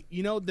 But hey,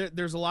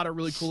 there's a lot of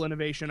really cool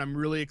innovation. I'm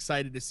really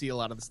excited to see a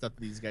lot of the stuff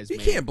that these guys You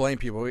made. can't blame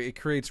people. It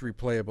creates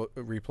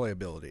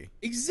replayability.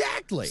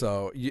 Exactly.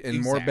 So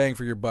more bang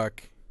for your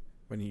buck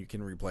when you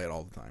can replay it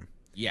all the time.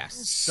 Yes.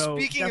 So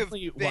Speaking of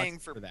definitely bang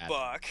watch for that.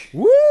 buck.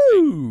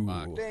 Woo!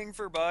 Bang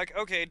for buck.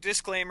 Okay,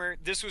 disclaimer.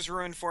 This was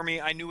ruined for me.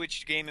 I knew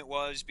which game it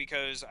was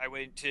because I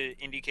went to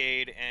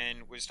IndieCade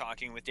and was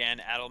talking with Dan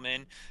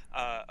Adelman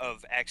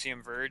of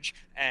Axiom Verge,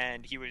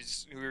 and we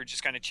were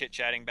just kind of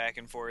chit-chatting back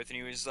and forth, and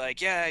he was like,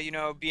 yeah,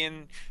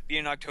 being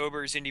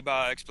October's Indie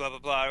Box, blah, blah,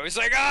 blah. I was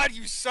like, God,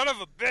 you son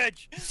of a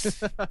bitch!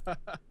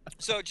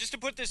 So just to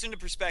put this into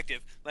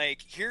perspective, like,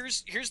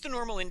 here's the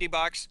normal Indie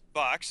Box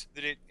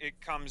that it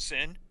comes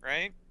in,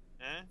 right?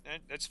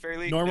 That's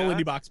fairly Normal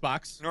Indie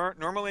Box.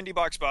 Normal Indie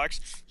Box.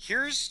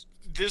 Here's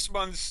this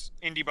month's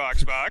Indie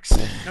Box.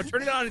 Now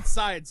turn it on its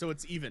side so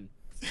it's even.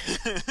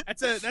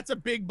 That's a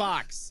big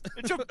box.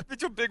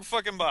 It's a big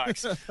fucking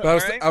box.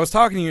 But I was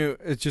talking to you.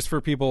 It's just for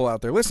people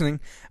out there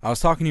listening. I was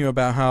talking to you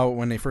about how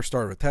when they first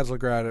started with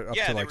Teslagrad up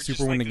to like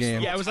Super Win the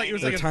Game. Yeah, it was like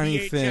a tiny,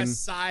 VHS thin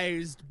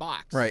sized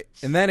box. Right,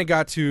 and then it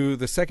got to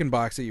the second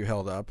box that you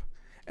held up,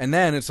 and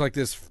then it's like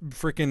this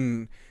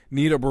freaking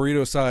Nita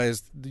burrito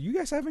sized. Do you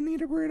guys have a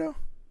Nita burrito?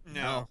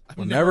 No.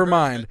 Well, never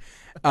mind.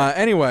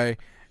 Anyway,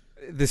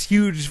 this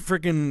huge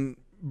freaking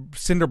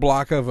cinder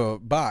block of a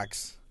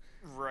box.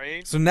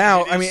 Right. So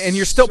now, and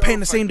you're still paying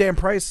the same damn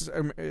price.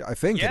 I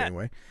think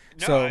anyway.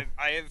 No, So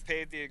I have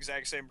paid the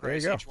exact same There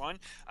you price go. each one.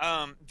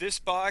 This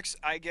box,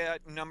 I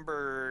get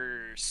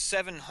number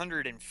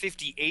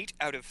 758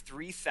 out of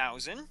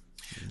 3,000.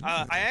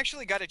 I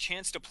actually got a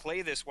chance to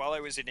play this while I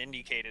was at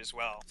IndieCade as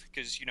well,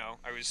 because,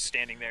 I was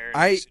standing there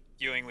and was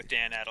viewing with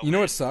Dan Adelman. You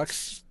know what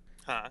sucks?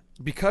 Huh?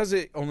 Because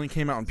it only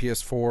came out on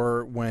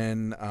PS4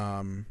 when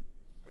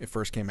it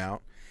first came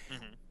out,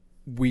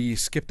 we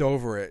skipped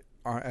over it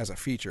as a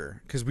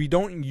feature because we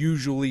don't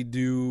usually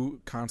do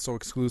console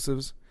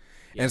exclusives.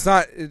 Yeah.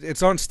 And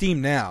it's on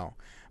Steam now,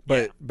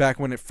 but back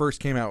when it first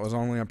came out, it was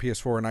only on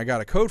PS4, and I got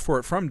a code for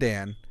it from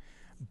Dan,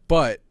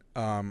 but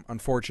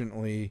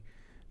unfortunately,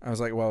 I was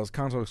like, well, it's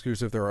console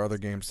exclusive. There are other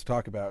games to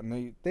talk about,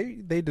 and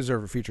they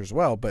deserve a feature as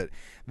well. But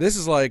this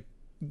is like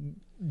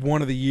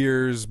one of the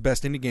year's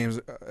best indie games,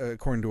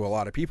 according to a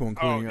lot of people,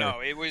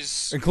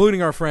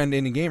 including our friend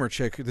Indie Gamer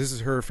Chick. This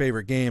is her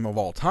favorite game of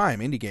all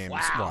time, indie games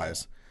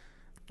wise.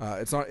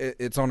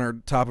 It's on her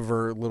top of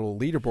her little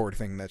leaderboard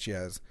thing that she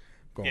has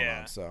going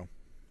on. So.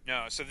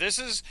 No, so this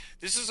is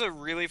a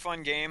really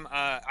fun game.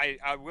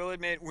 I will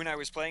admit, when I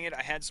was playing it,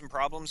 I had some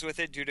problems with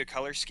it due to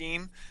color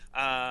scheme.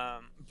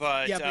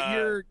 But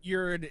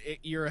you're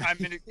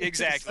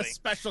exactly a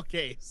special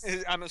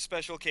case. I'm a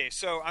special case.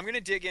 So I'm gonna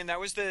dig in. That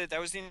was the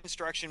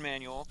instruction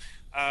manual.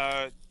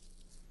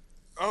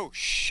 Oh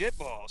shit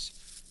balls,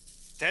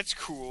 that's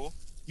cool.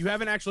 You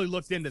haven't actually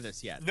looked into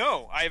this yet.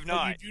 No, I have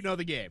not. But you do know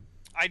the game.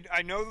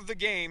 I know the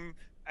game.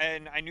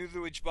 And I knew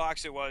which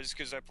box it was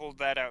because I pulled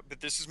that out.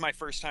 But this is my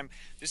first time.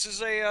 This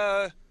is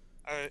a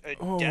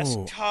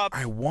desktop.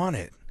 I want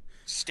it.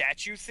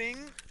 Statue thing.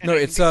 No,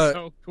 it's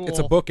a cool. It's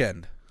a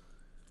bookend.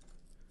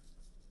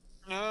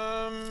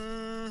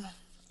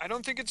 I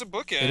don't think it's a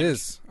bookend. It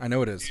is. I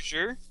know it is. You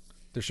sure?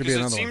 There should be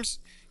another one.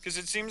 Because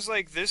it seems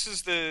like this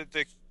is the.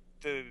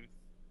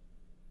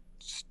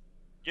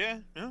 Yeah.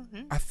 No.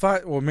 Yeah. I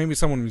thought. Well, maybe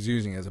someone was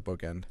using it as a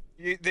bookend.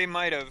 They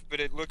might have, but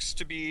it looks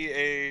to be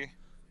a.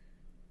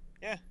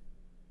 Yeah.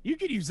 You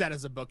could use that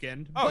as a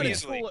bookend. Oh, but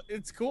easily.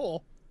 It's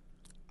cool.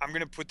 I'm going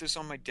to put this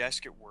on my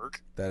desk at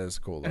work. That is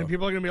cool, though. And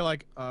people are going to be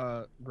like,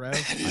 Rev?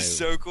 That is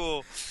so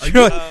cool.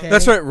 Okay?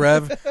 That's right,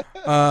 Rev.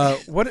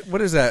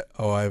 What is that?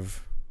 Oh,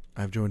 I've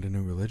joined a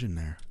new religion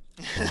there.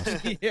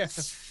 Awesome. Yeah.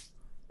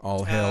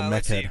 All hail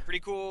let's see. Mechhead. Pretty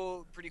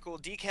cool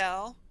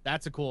decal.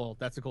 That's a cool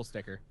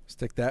sticker.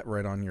 Stick that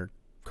right on your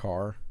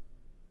car.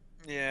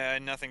 Yeah,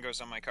 nothing goes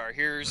on my car.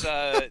 Here's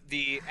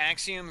the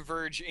Axiom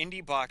Verge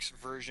Indie Box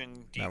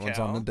version decal. That one's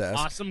on the desk.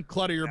 Awesome.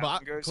 Clutter your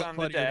box. Goes on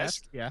the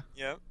desk. Yeah.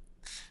 Yep.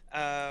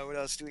 What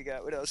else do we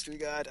got? The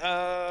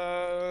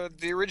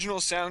original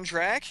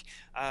soundtrack.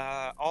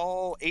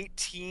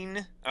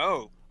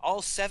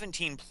 All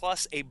 17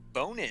 plus a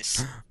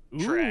bonus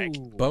track.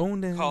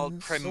 Bonus. Called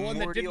The one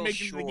that didn't Primordial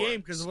make it into the game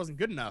because it Shores. wasn't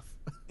good enough.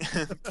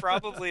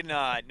 Probably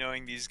not,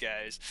 knowing these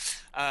guys.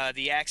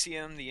 The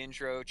Axiom, the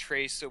intro,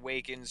 Trace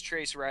Awakens,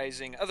 Trace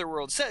Rising,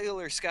 Otherworld,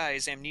 Cellular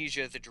Skies,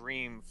 Amnesia, The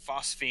Dream,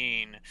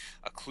 Phosphine,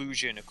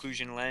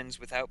 Occlusion Lens,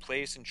 Without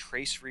Place, and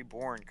Trace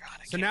Reborn. God,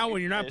 I So can't now wait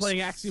when you're for not this.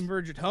 playing Axiom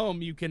Verge at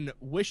home, you can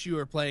wish you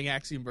were playing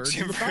Axiom Verge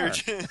in the car.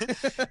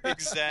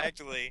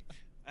 Exactly.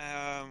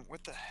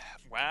 What the?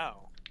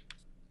 Wow.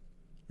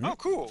 Oh,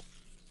 cool.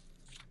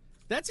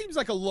 That seems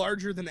like a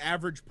larger than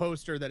average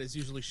poster that is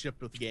usually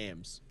shipped with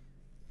games.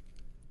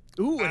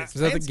 Ooh, and it's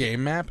Is that the fancy.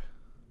 game map?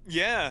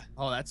 Yeah.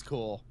 Oh, that's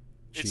cool.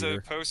 It's Cheater.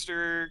 a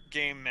poster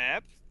game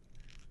map.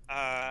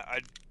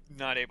 I'm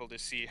not able to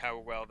see how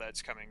well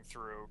that's coming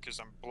through because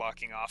I'm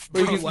blocking off.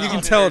 Well, both you can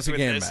monitors tell it's a with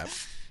game this. map.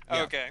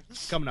 Yeah. Okay.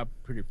 It's coming up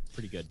pretty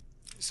good.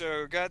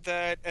 So got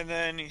that, and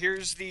then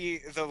here's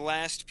the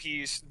last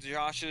piece,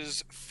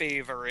 Josh's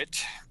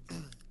favorite.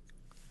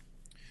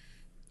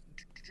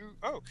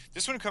 Oh,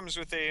 this one comes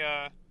with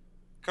the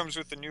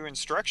new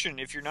instruction.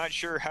 If you're not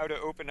sure how to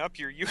open up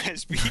your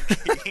USB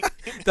key,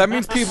 That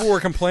means people were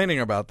complaining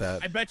about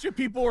that. I bet you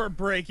people were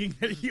breaking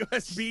the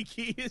USB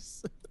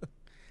keys.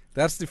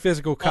 That's the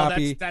physical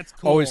copy. That's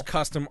cool. Always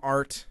custom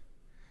art.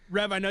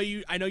 Rev, I know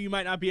you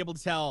might not be able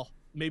to tell.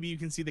 Maybe you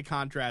can see the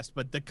contrast,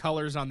 but the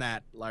colors on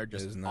that are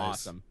just Is nice.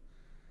 awesome.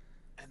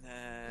 and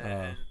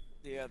then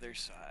the other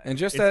side. And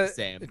just It's as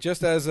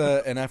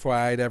the same. an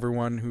FYI to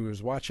everyone who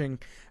is watching,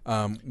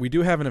 we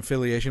do have an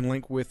affiliation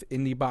link with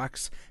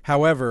IndieBox.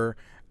 However,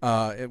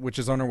 which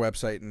is on our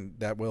website, and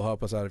that will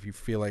help us out if you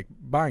feel like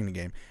buying the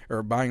game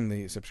or buying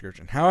the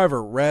subscription.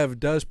 However, Rev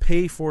does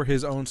pay for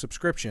his own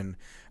subscription.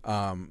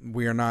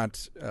 We are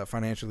not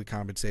financially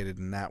compensated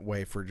in that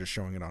way for just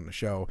showing it on the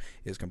show.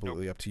 It is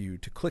completely up to you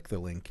to click the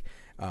link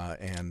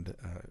and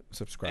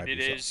subscribe. And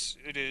yourself.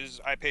 it is.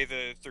 I pay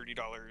the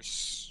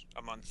 $30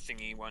 a month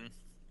thingy one.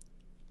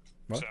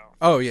 What? So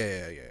Oh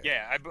yeah.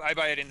 yeah, I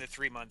buy it in the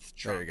 3-month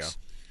chunks. There you go.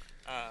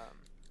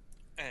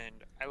 And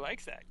I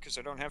like that because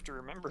I don't have to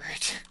remember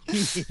it.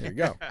 There you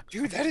go.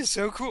 Dude, that is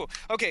so cool.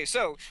 Okay,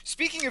 so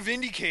speaking of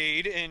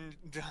Indiecade and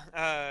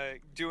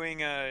doing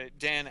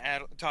Dan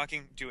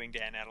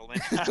Adelman.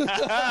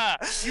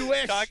 You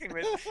wish. Talking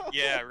with,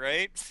 yeah,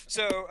 right?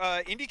 So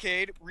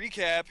Indiecade,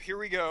 recap, here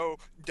we go,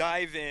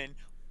 dive in.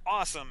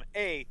 Awesome.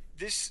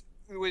 This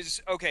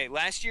was, okay,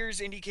 last year's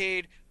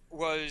Indiecade,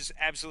 was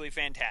absolutely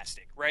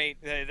fantastic, right?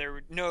 There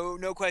were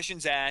no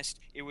questions asked.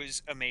 It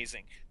was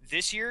amazing.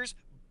 This year's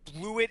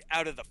blew it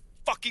out of the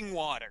fucking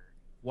water.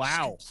 Just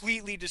Wow.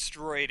 completely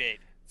destroyed it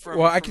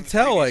Well, I from could the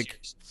tell,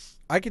 previous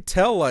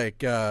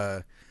like,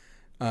 years.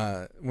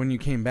 when you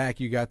came back,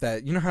 you got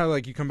that. You know how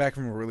like you come back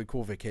from a really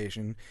cool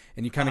vacation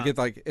and you kind of get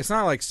like it's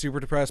not like super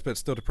depressed, but it's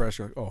still depressed.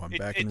 You're like, oh, I'm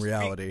back in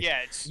reality.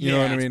 Yeah, it's You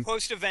know what I mean?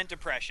 Post-event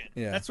depression.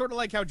 Yeah, That's sort of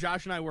like how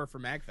Josh and I were for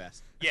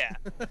MagFest. Yeah,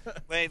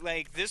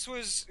 like this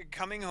was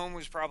coming home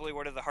was probably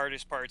one of the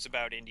hardest parts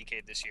about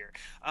IndieCade this year.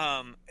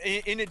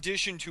 In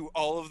addition to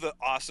all of the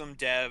awesome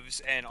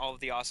devs and all of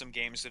the awesome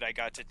games that I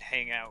got to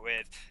hang out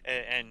with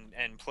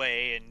and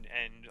play and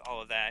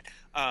all of that,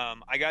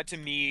 I got to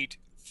meet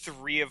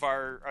three of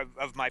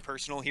my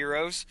personal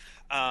heroes.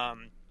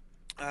 I'm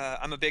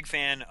a big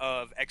fan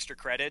of extra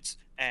credits,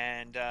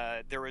 and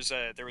there was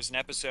an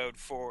episode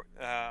for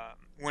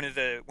one of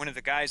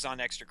the guys on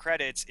extra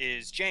credits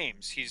is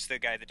James. He's the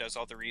guy that does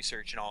all the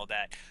research and all of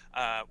that.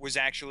 Was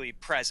actually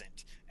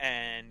present,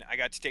 and I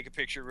got to take a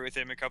picture with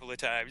him a couple of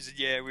times.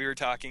 Yeah, we were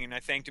talking, and I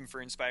thanked him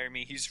for inspiring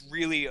me. He's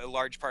really a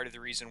large part of the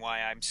reason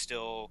why I'm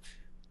still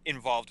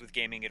involved with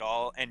gaming at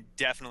all, and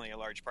definitely a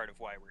large part of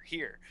why we're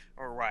here,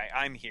 or why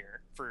I'm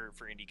here for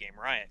Indie Game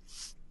Riot.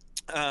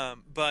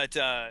 But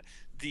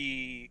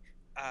the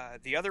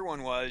other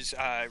one was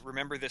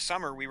remember this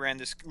summer we ran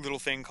this little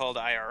thing called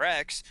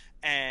IRX,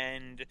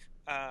 and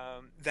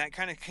that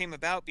kind of came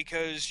about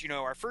because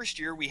our first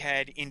year we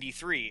had Indie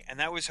 3, and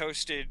that was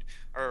hosted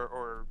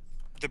or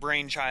the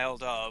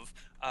brainchild of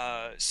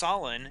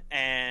Solon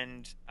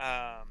and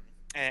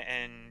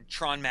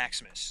Tron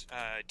Maximus,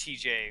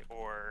 TJ,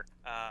 or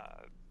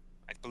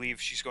I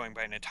believe she's going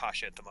by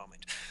Natasha at the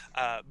moment.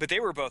 But they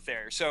were both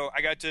there. So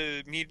I got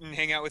to meet and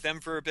hang out with them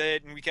for a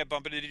bit, and we kept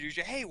bumping into each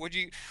other. Hey,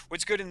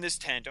 what's good in this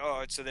tent?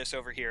 Oh, it's this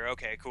over here.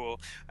 Okay, cool.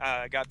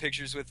 Got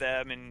pictures with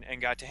them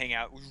and got to hang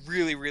out. It was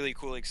really, really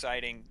cool,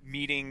 exciting,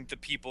 meeting the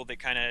people that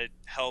kind of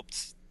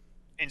helped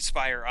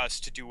inspire us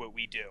to do what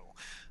we do.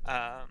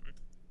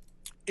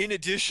 In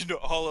addition to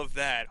all of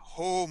that,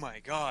 oh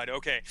my God.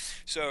 Okay,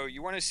 so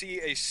you want to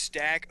see a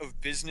stack of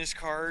business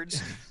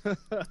cards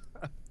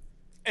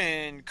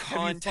and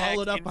contact Have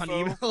you followed up info? on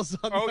emails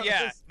on Oh those?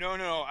 yeah,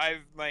 no.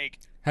 I've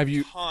have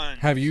you tons.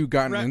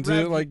 gotten Rev,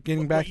 into like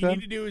getting back what you then?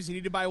 need to do is you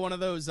need to buy one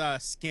of those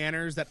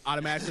scanners that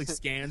automatically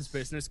scans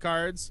business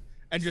cards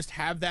and just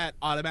have that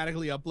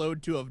automatically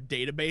upload to a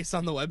database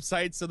on the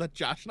website so that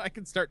Josh and I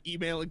can start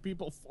emailing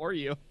people for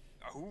you.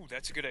 Oh,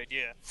 that's a good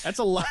idea. That's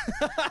a lot.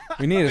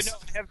 We need But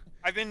no,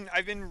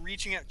 I've been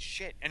reaching out.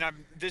 Shit, and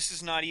this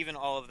is not even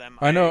all of them.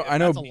 I know.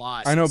 That's a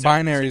lot. I know. So-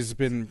 Binary's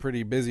been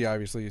pretty busy,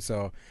 obviously.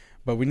 So,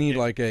 but we need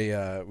like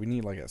an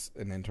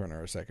intern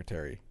or a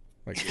secretary.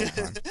 Like full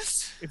time.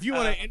 If you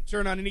want to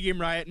intern on Indie Game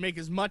Riot and make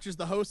as much as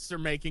the hosts are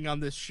making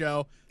on this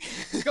show,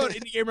 go to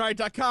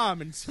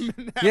indiegameriot.com and submit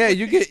an Yeah,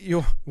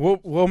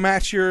 we'll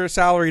match your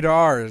salary to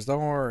ours.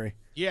 Don't worry.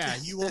 Yeah,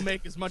 you will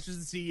make as much as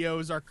the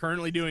CEOs are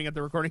currently doing at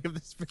the recording of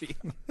this video.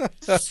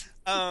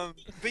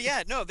 But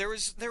yeah, no, there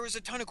was a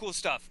ton of cool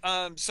stuff.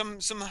 Some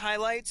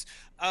highlights.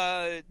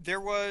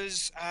 There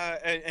was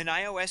an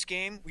iOS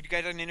game. We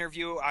got an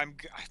interview.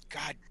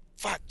 God,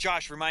 fuck,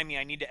 Josh, remind me.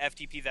 I need to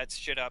FTP that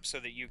shit up so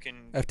that you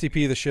can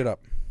FTP the shit up.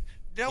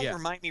 Don't Yeah.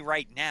 remind me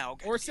right now.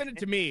 Or send it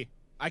to me.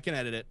 I can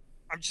edit it.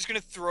 I'm just gonna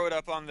throw it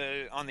up on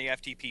the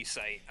FTP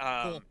site.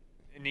 Cool.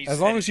 It needs As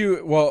long edit.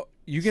 as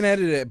you can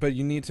edit it, but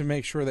you need to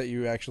make sure that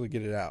you actually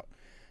get it out.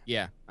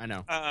 Yeah, I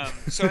know.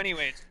 So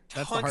anyways, That's the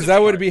tons hard Because of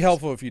that would part. be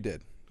helpful if you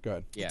did. Go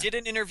ahead. Yeah. Did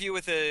an interview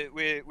with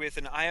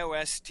an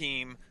iOS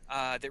team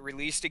that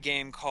released a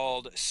game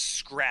called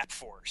Scrap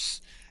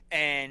Force,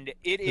 and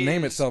The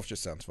name itself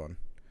just sounds fun.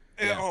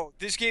 Yeah. Oh,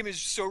 this game is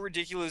so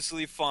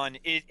ridiculously fun.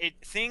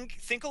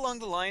 Think along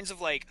the lines of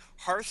like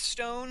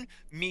Hearthstone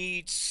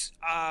meets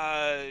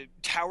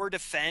tower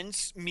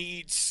defense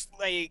meets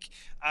like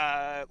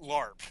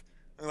LARP,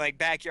 like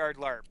backyard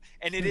LARP,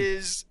 and it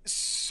is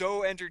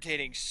so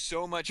entertaining,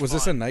 so much Was fun.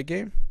 this a night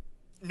game?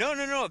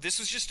 No. This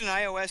was just an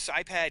iOS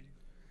iPad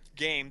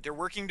game. They're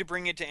working to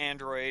bring it to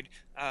Android,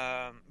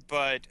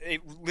 but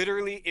it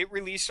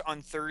released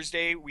on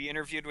Thursday. We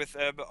interviewed with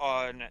them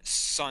on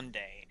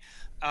Sunday,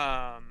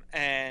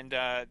 and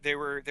they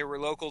were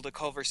local to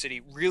Culver City.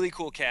 Really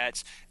cool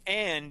cats,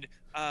 and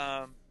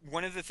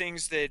one of the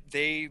things that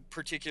they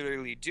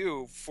particularly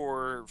do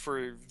for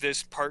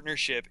this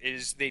partnership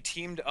is they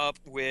teamed up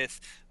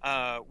with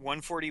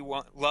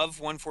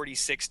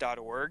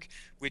 146.org,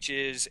 which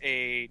is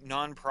a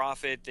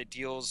nonprofit that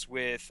deals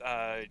with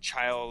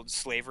child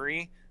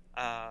slavery,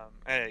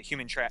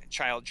 human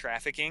child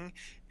trafficking,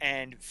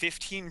 and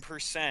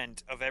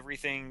 15% of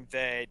everything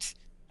that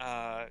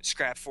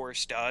Scrap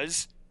Force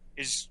does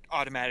is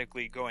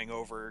automatically going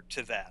over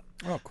to them.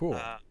 Oh, cool.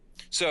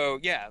 So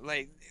yeah,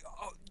 like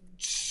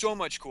so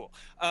much cool.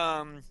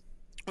 What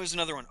was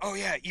another one? Oh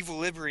yeah,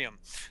 Equilibrium.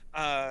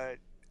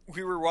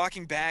 We were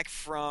walking back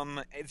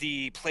from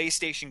the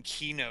PlayStation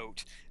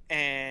keynote,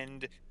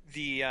 and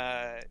the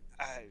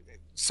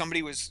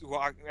somebody was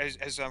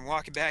as I'm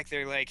walking back,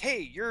 they're like, "Hey,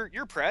 you're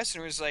press,"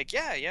 and I was like,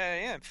 "Yeah, I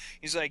am."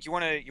 He's like, "You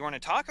wanna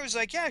talk?" I was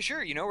like, "Yeah,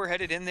 sure. We're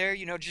headed in there.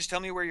 Just tell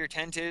me where your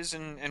tent is,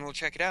 and we'll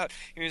check it out."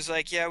 He was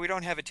like, "Yeah, we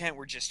don't have a tent.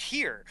 We're just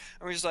here."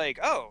 I was like,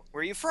 "Oh,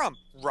 where are you from?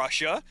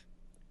 Russia?"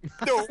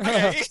 No,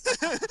 okay.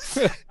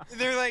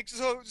 They're like,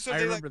 so I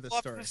they like remember this pull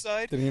off to story. the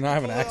side. Did he not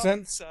have an pull it off to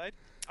accent? the side.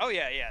 Oh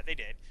yeah, they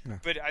did. Yeah.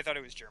 But I thought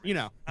it was German. You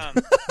know.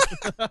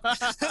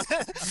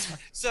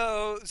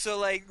 So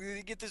like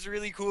we get this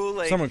really cool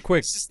like Someone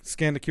quick,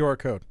 scan the QR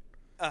code.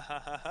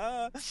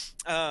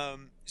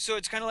 So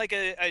it's kind of like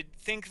I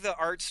think the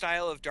art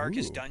style of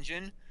Darkest Ooh.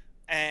 Dungeon,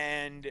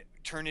 and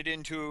turn it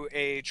into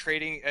a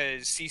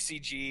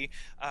CCG.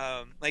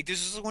 Like this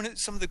is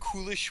some of the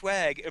coolest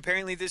swag.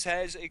 Apparently, this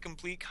has a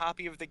complete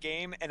copy of the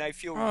game, and I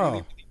feel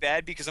really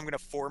bad because I'm going to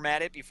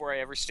format it before I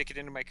ever stick it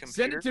into my computer.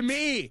 Send it to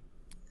me.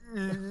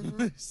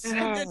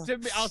 Send it to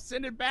me. I'll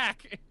send it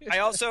back. I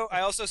also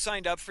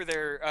signed up for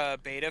their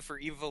beta for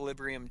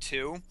Equilibrium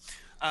 2.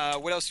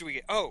 What else do we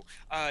get? Oh,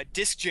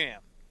 Disc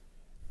Jam.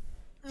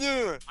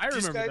 I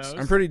remember those.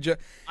 I'm pretty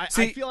I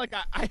feel like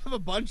I have a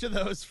bunch of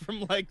those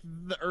from like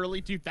the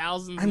early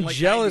 2000s. I'm like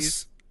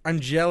jealous. 90s. I'm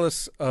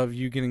jealous of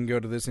you getting to go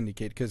to this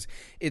Indiecade because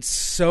it's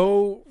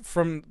so,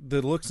 from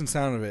the looks and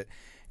sound of it,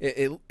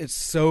 it's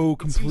so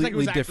It seems like it completely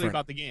was actually different.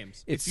 about the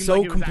games. It's seemed so like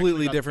it was actually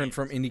completely about the different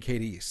from games.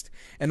 Indiecade East,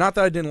 and not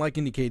that I didn't like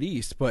Indiecade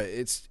East, but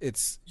it's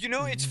It's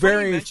funny you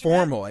very mention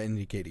formal at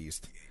Indiecade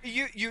East.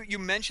 You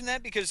mentioned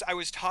that because I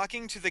was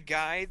talking to the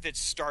guy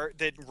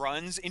that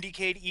runs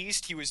Indiecade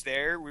East. He was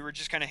there. We were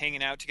just kind of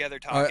hanging out together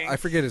talking. I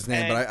forget his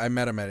name, And- but I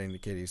met him at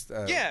Indiecade East.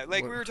 Yeah,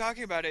 like we were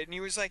talking about it, and he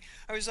was like,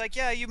 I was like,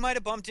 yeah, you might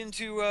have bumped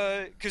into,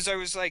 because I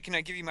was like, can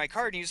I give you my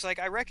card? And he was like,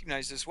 I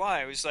recognize this.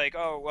 Why? I was like,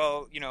 oh,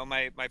 well,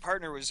 my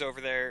partner was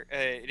over there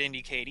at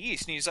Indiecade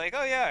East, and he's like,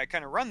 oh yeah, I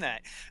kind of run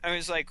that. I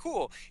was like,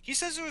 cool. He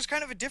says it was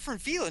kind of a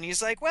different feel, and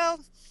he's like, well,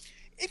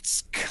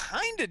 it's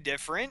kind of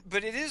different,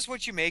 but it is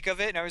what you make of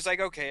it. And I was like,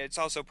 okay, it's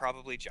also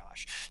probably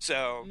Josh.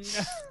 So,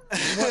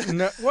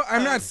 Well,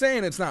 I'm not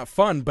saying it's not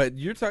fun, but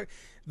you're talking.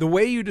 The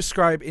way you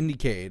describe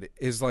Indiecade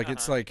is like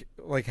it's like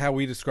how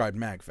we described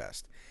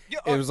MagFest. Yeah,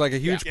 It was like a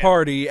huge yeah.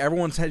 party.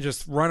 Everyone's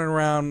just running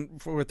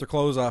around with their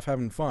clothes off,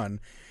 having fun.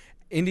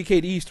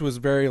 Indiecade East was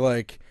very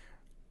like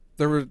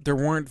there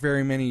weren't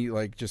very many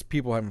like just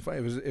people having fun.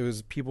 It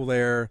was people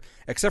there,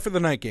 except for the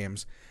night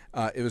games.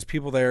 It was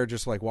people there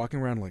just like walking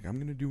around like, I'm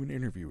going to do an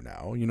interview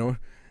now,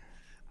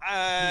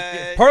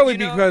 Partly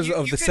because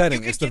of the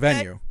setting, it's the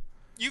venue.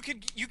 You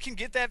can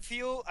get that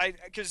feel,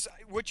 because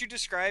what you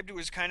described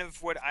was kind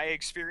of what I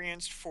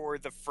experienced for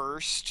the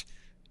first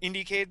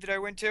Indiecade that I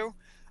went to.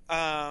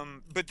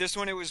 But this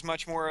one, it was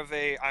much more of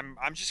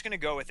I'm just gonna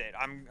go with it.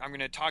 I'm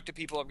gonna talk to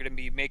people. I'm gonna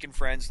be making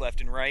friends left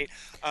and right.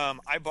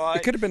 I bought.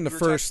 It could have been the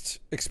first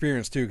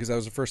experience too, because that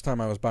was the first time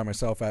I was by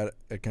myself at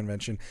a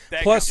convention.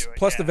 That Plus, could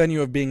do it, the yeah.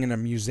 venue of being in a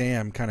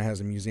museum kind of has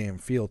a museum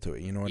feel to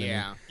it. You know what I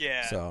mean?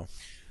 Yeah. So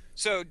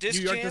So Disc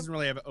New York Jam. doesn't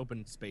really have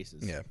open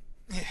spaces. yeah.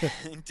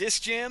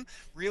 Disc Jam,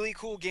 really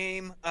cool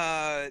game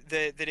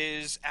that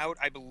is out.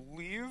 I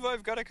believe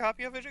I've got a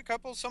copy of it, a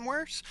couple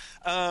somewheres.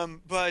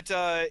 But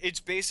it's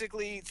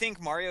basically,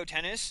 think Mario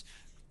Tennis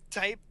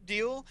type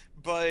deal,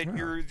 but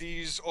you're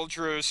these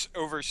ultra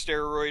over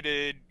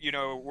steroided,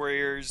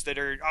 warriors that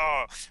are.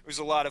 Oh, it was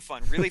a lot of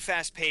fun. Really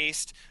fast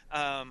paced.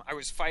 I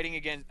was playing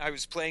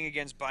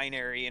against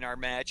Binary in our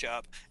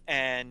matchup,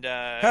 and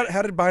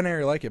How did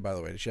Binary like it, by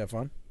the way? Did she have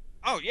fun?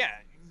 oh yeah,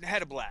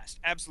 had a blast,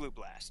 absolute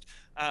blast.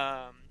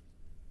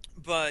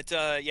 But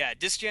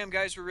Disc Jam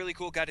guys were really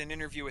cool. Got an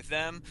interview with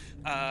them.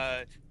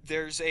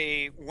 There's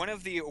one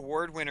of the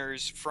award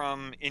winners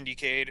from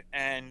Indiecade,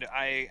 and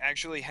I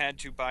actually had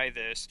to buy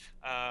this.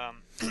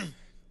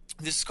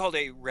 This is called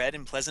a Red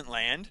and Pleasant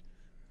Land,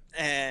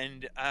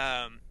 and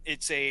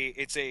it's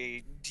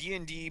a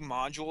D&D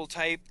module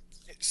type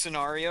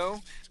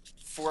scenario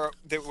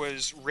that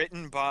was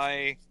written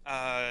by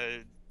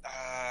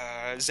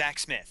Zach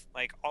Smith,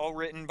 like all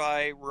written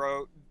by,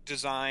 wrote,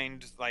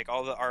 designed, like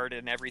all the art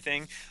and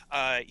everything.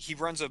 He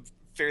runs a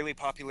fairly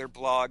popular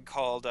blog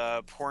called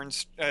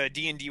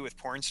D&D with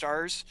Porn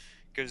Stars,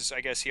 because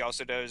I guess he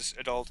also does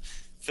adult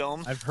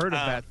film. I've heard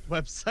of that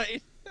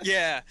website.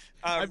 Yeah,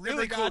 I've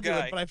really never cool gotten to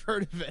guy. it, but I've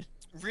heard of it.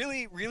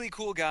 Really, really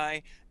cool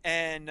guy,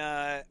 and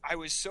I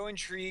was so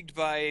intrigued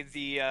by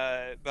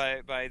the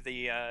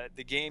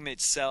game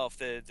itself,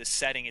 the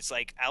setting. It's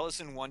like Alice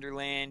in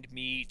Wonderland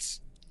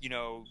meets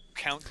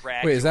Count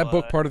Dracula. Wait, is that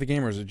book part of the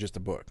game, or is it just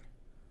a book?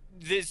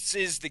 This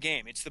is the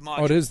game. It's the module.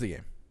 Oh, it is the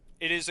game.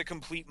 It is a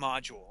complete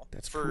module.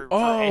 That's for cool.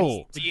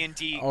 any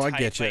D&D. Oh, I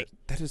get you. Like,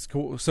 That is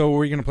cool. So,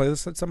 were you going to play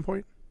this at some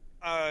point?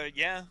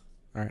 yeah.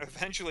 All right.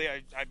 Eventually,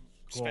 I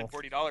spent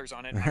Cool. $40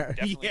 on it. I'm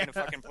definitely Yeah. gonna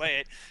fucking play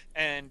it,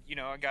 and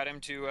I got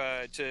him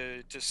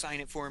to sign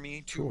it for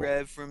me. To Cool.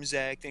 Rev from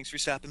Zach. Thanks for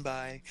stopping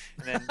by.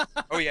 And then,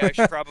 oh yeah, I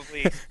should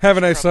probably Have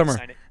a nice summer.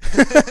 sign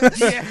it.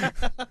 Yeah.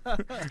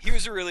 He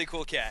was a really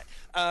cool cat.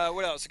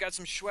 What else? I got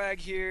some swag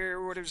here.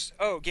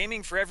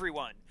 Gaming for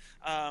Everyone.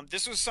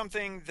 This was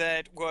something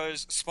that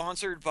was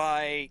sponsored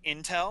by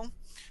Intel.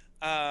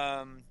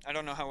 I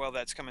don't know how well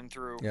that's coming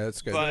through. Yeah,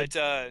 that's good. But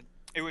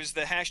it was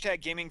the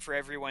hashtag Gaming for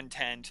Everyone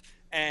tent,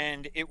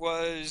 and it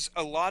was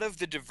a lot of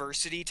the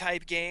diversity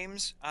type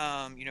games.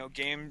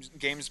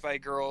 Games by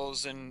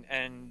girls and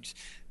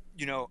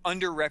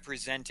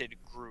underrepresented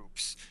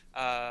groups.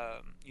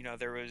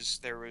 There was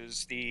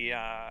the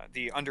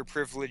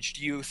underprivileged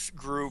youth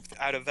group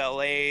out of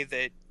LA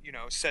that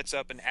sets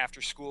up an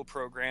after school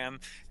program,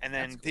 and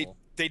then That's cool.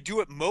 they do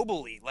it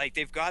mobilely. Like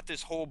they've got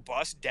this whole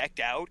bus decked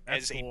out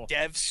That's as cool. a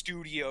dev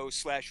studio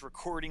 /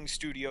 recording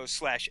studio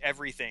 /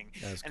 everything,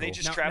 That's and they cool.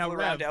 just Now, travel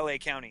around Rev. LA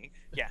County.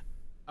 Yeah,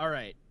 All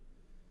right.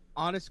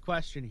 Honest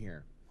question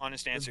here.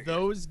 honest answer.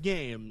 Those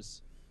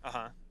games,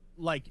 Uh-huh.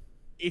 like,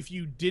 if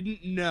you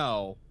didn't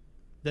know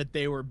that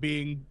they were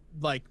being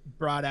like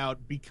brought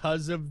out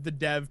because of the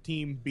dev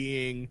team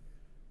being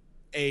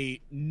a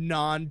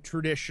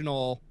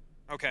non-traditional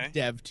Okay.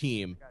 dev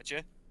team,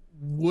 Gotcha.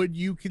 would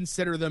you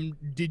consider them?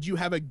 Did you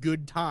have a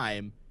good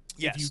time?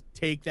 Yes. If you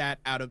take that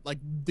out of like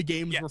the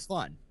games Yes. were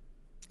fun.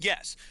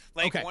 Yes,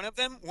 like Okay. one of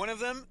them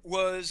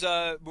was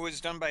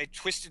done by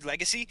Twisted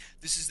Legacy.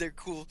 This is their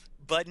cool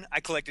button. I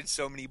collected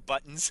so many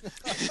buttons.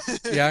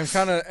 Yeah, I'm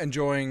kind of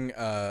enjoying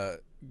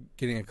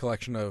getting a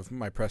collection of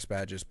my press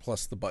badges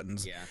plus the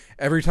buttons. Yeah.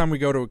 Every time we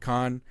go to a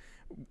con,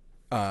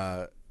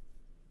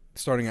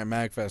 starting at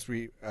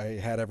MagFest, I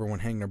had everyone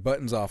hang their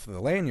buttons off of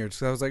the lanyards.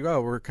 So I was like,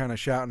 oh, we're kind of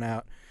shouting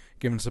out,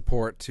 giving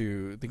support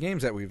to the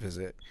games that we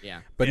visit.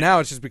 Yeah. But Yeah. now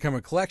it's just become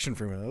a collection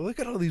for me. Like, look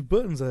at all these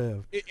buttons I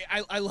have.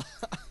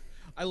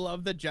 I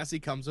love that Jesse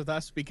comes with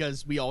us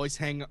because we always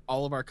hang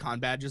all of our con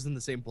badges in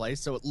the same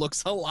place, so it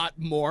looks a lot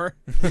more.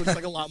 It looks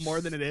like a lot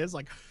more than it is.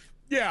 Like,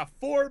 yeah,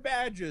 4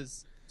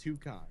 badges, 2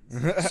 cons.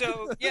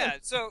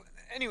 So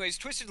anyways,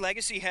 Twisted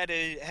Legacy had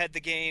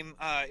the game.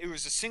 It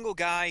was a single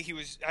guy. He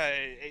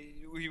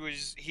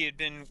had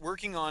been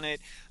working on it.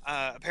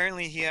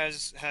 Apparently he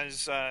has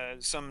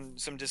some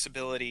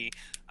disability.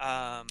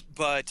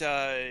 But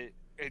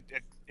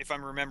if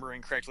I'm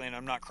remembering correctly, and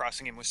I'm not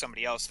crossing him with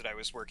somebody else that I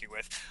was working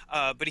with,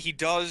 but he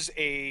calls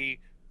it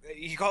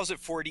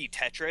 4D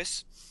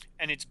Tetris,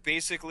 and it's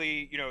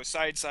basically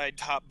side,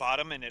 top,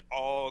 bottom, and it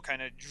all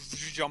kind of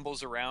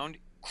jumbles around.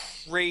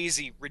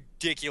 Crazy,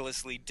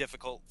 ridiculously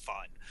difficult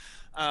fun.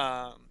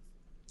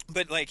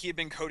 But like he had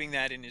been coding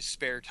that in his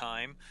spare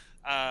time.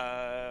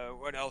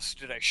 What else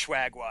did I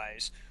swag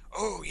wise?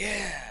 Oh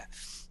yeah.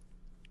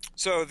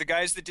 So the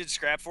guys that did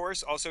Scrap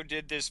Force also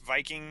did this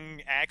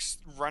Viking Axe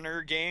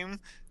Runner game,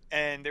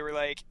 and they were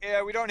like,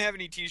 "Yeah, we don't have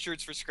any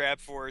T-shirts for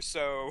Scrap Force,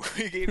 so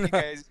we gave you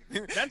guys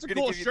That's a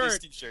gonna cool give you this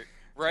shirt. T-shirt,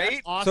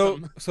 right?" That's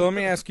awesome. So let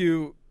me ask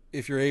you,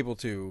 if you're able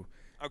to,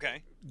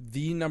 Okay.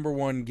 the number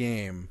one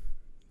game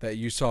that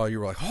you saw, you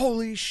were like,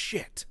 holy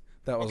shit,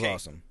 that was Okay.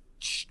 awesome.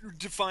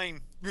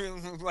 Define,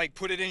 like,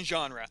 put it in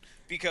genre,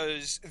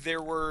 because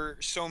there were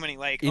so many,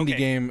 like, Indie okay.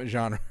 game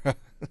genre.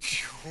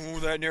 Oh,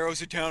 that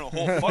narrows it down a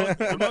whole bunch.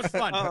 The most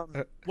fun.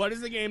 Um, What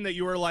is the game that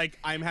you were like,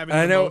 I'm having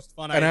I the know, most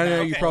fun and I I've know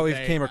had you all probably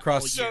day, came all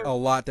across year? a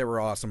lot that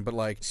were awesome, but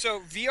like So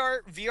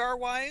VR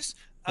wise,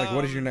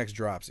 what is your next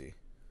dropsy?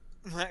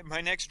 my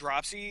next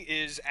dropsy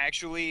is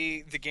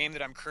actually the game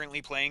that I'm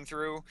currently playing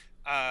through.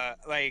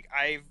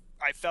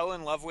 I fell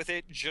in love with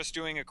it just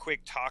doing a quick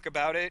talk to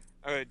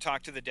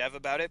the dev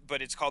about it,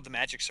 but it's called The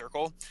Magic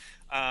Circle.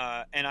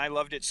 And I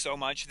loved it so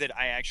much that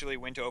I actually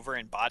went over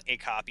and bought a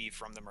copy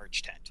from the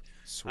merch tent.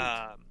 Sweet.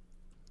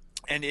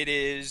 And it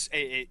is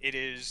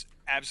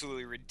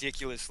absolutely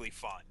ridiculously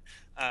fun.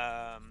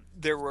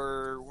 There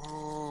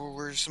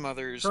were some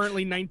others.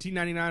 Currently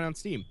 $19.99 on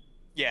Steam.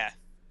 Yeah.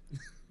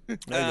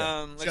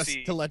 Let's Just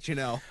see. to let you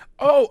know.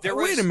 Oh, There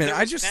wait was- a minute. there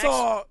I was just Max-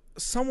 saw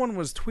someone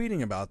was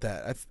tweeting about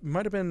that. It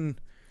might have been.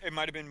 It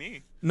might have been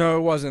me. No,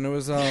 it wasn't. It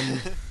was Joe.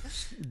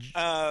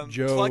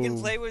 Plug and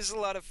Play was a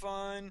lot of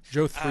fun.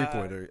 Joe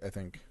Threepwood, I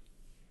think.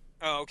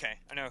 Oh, okay.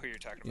 I know who you're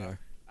talking Yeah.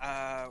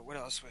 about. What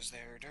else was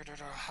there?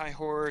 High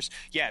Horse.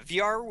 Yeah,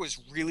 VR was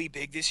really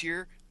big this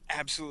year.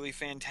 Absolutely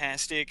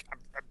fantastic.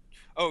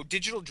 Oh,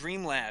 Digital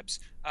Dream Labs.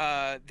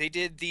 They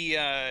did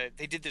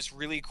this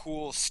really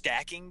cool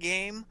stacking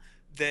game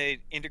that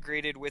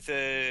integrated with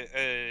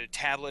a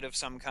tablet of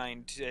some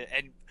kind,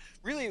 and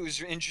really it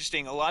was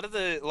interesting. A lot of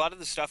the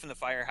stuff in the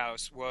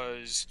Firehouse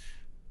was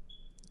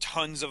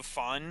tons of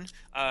fun.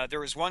 There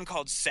was one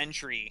called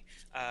Sentry.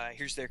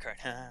 Here's their card.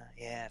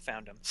 Yeah, I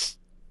found them.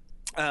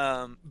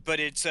 But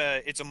it's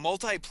a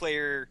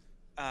multiplayer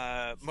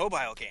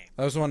mobile game.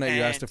 That was the one that you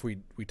And- asked if we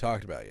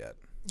talked about yet.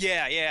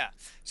 Yeah.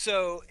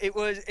 So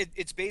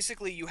it's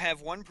basically you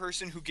have one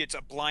person who gets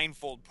a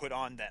blindfold put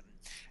on them,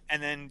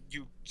 and then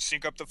you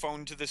sync up the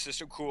phone to the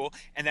system, cool,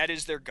 and that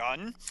is their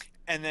gun,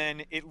 and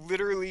then it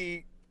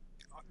literally,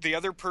 the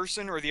other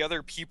person or the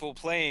other people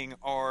playing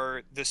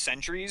are the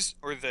sentries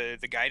or the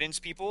guidance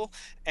people,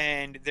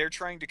 and they're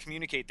trying to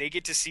communicate. They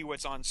get to see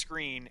what's on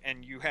screen,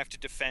 and you have to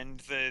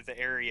defend the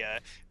area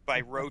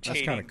by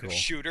rotating cool. the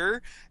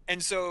shooter.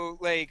 And so,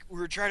 like, we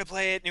were trying to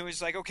play it, and it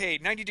was like, okay,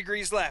 90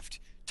 degrees left,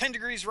 10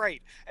 degrees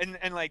right, and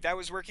like that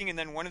was working, and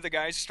then one of the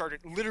guys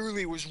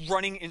was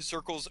running in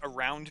circles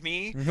around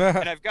me,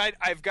 and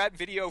I've got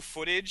video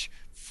footage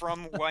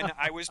from when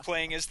I was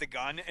playing as the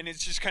gun, and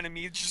it's just kind of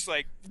me just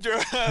like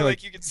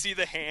like you can see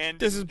the hand.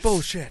 This is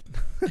bullshit.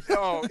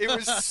 Oh, it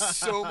was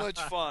so much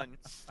fun.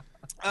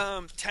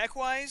 Tech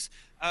wise,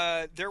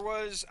 there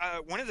was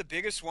one of the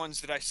biggest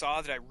ones that I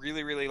saw that I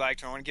really, really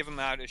liked, and I want to give them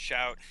out a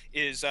shout,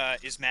 is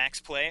Max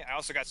Play. I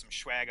also got some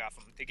swag off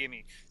them. They gave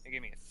me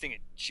a thing of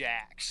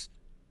Jacks.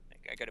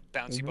 Like, I got a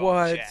bouncy ball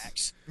of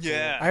Jacks.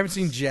 Yeah. I haven't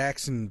seen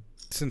Jacks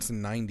since the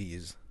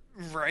 90s.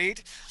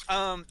 Right.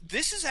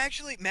 This is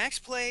actually, Max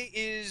Play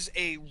is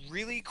a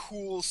really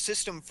cool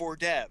system for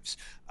devs.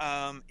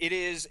 It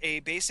is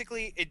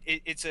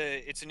it's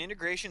an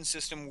integration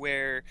system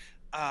where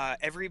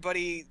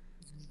everybody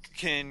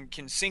can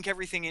sync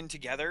everything in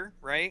together,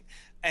 right?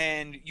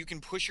 And you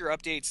can push your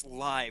updates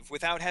live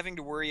without having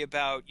to worry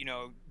about,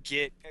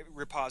 Git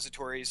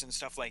repositories and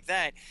stuff like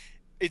that.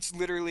 It's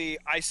literally,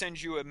 I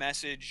send you a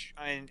message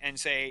and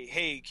say,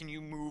 hey, can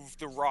you move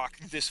the rock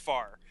this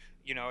far?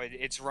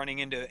 It's running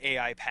into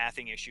AI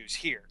pathing issues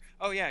here.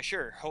 Oh yeah,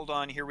 sure. Hold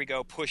on. Here we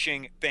go.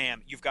 Pushing.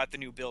 Bam. You've got the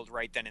new build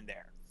right then and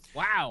there.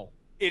 Wow.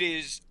 It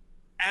is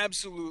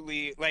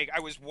absolutely, like, I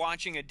was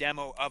watching a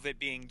demo of it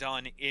being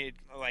done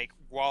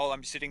while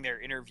I'm sitting there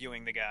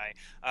interviewing the guy,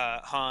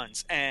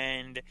 Hans,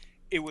 and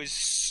it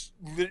was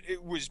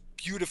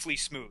beautifully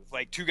smooth.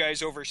 Like, two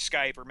guys over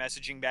Skype are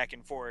messaging back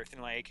and forth,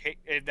 and like,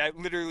 hey, that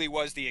literally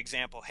was the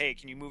example. Hey,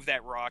 can you move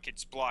that rock?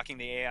 It's blocking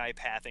the AI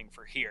pathing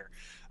for here.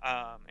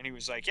 And he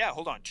was like, yeah,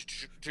 hold on.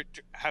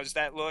 How's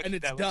that look? And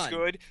it's that done. looks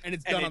good. And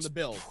it's done on the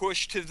build.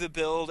 Push to the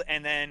build,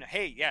 and then,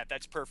 hey, yeah,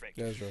 that's perfect.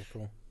 That was really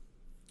cool.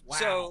 Wow.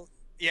 So,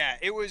 yeah,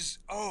 it was,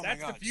 oh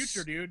That's my God. the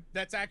future, dude.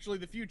 That's actually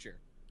the future.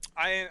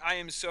 I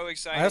am so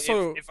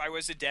excited. If I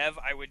was a dev,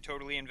 I would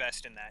totally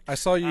invest in that. I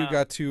saw you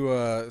got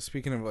to,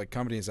 speaking of like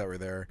companies that were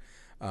there,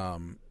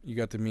 you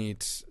got to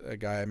meet a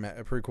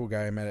pretty cool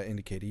guy I met at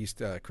Indicate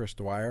East, Chris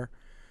Dwyer,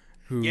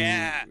 who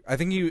I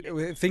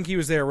think he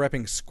was there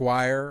repping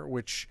Squire,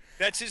 which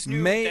that's his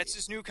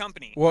new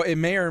company. Well, it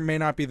may or may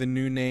not be the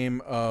new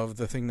name of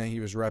the thing that he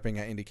was repping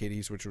at Indicate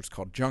East, which was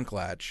called Junk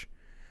Latch.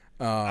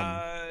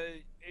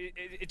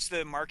 It's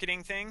the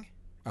marketing thing.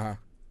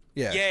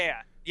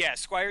 Yeah.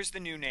 Squire's the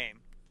new name.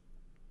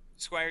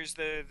 Squire's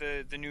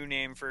the new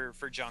name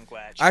for Junk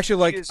Latch. I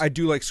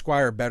do like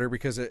Squire better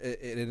because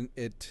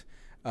it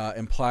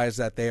implies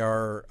that they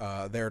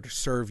are there to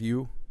serve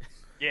you.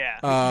 Yeah.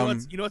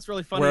 You know what's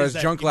really funny? Whereas is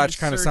that Junk Latch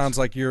kind of sounds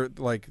like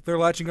they're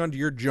latching onto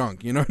your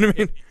junk. You know what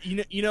I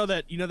mean? You know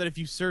that if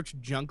you search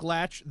Junk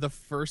Latch, the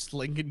first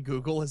link in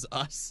Google is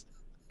us.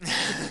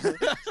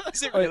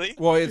 Is it really?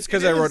 Well, it's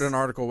because I wrote an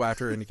article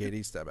after Indicate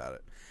East about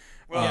it.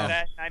 Well,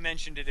 I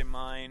mentioned it in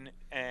mine,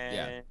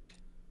 and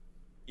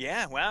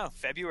yeah, wow,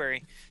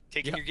 February,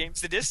 taking your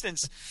games the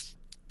distance.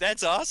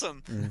 That's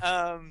awesome.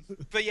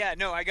 But yeah,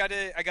 no, I got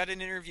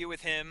an interview with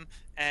him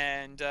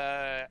and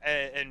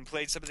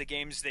played some of the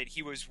games that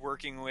he was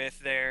working with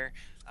there.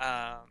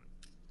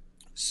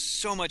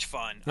 So much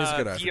fun. He's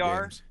good at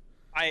VR. games.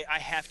 I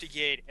have to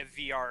get a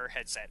VR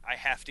headset. I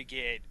have to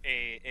get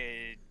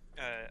a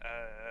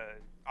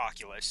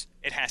Oculus.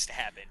 It has to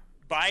happen.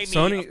 Buy me.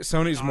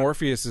 Sony's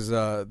Morpheus is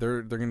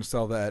they're going to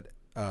sell that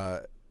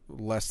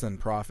less than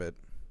profit.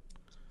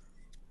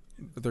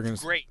 But they're going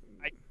to great.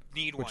 I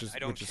need one. I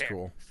don't which care. Is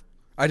cool.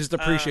 I just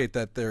appreciate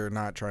that they're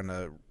not trying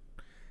to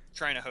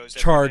hose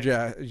charge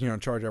everything.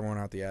 Charge everyone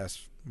out the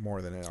ass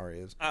more than it already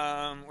is.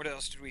 What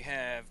else did we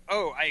have?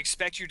 Oh, I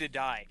Expect You to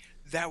Die.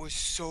 That was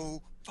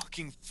so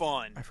fucking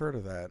fun. I've heard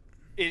of that.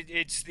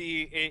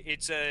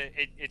 It's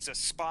a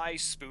spy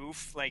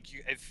spoof. Like,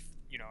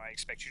 I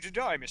Expect You to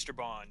Die, Mr.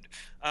 Bond.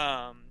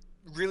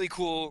 Really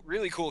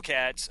cool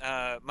cats.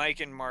 Mike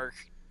and Mark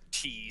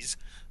tease.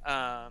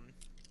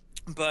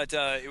 But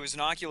it was an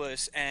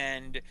Oculus,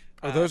 and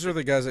those are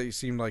the guys that you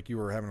seemed like you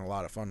were having a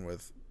lot of fun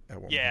with at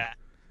one point. Yeah,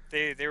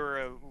 they were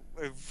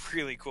a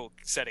really cool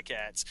set of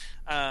cats.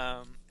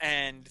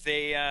 And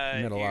they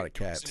met a lot of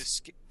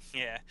cats.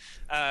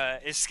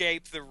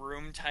 Escape the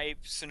room type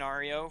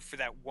scenario for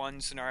that one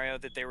scenario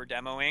that they were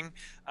demoing,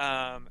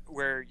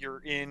 where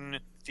you're in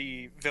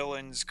the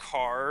villain's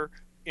car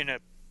in a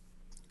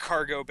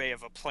cargo bay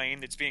of a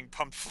plane that's being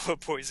pumped full of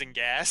poison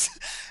gas,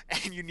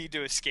 and you need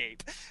to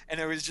escape. And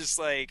it was just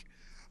like,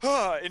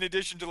 in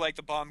addition to like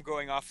the bomb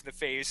going off in the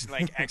face and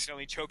like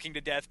accidentally choking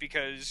to death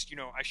because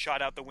I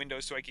shot out the window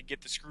so I could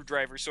get the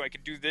screwdriver so I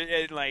could do that,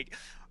 and like,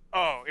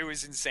 oh, it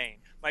was insane.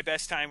 My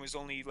best time was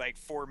only like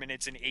 4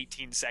 minutes and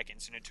 18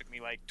 seconds, and it took me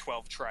like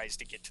 12 tries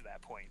to get to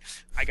that point.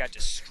 I got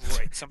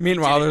destroyed.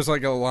 Meanwhile, there's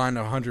like a line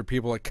of 100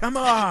 people like, come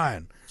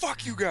on!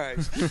 Fuck you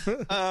guys!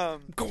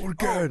 Go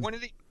again!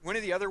 One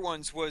of the other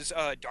ones was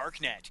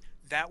Darknet.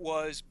 That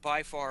was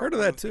by far... Heard of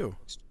that too.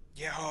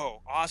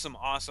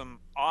 Awesome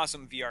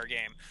VR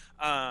game.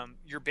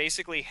 You're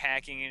basically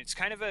hacking, and it's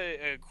kind of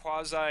a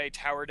quasi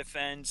tower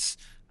defense.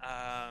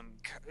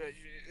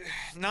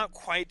 Not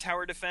quite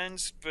tower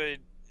defense, but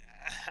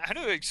how do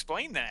I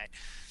explain that?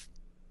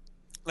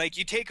 Like,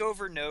 you take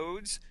over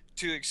nodes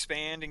to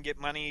expand and get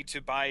money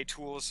to buy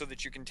tools so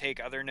that you can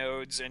take other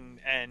nodes and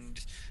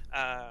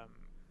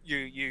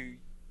you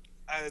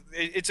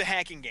it's a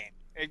hacking game.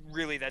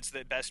 Really, that's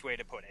the best way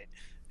to put it.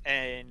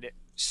 And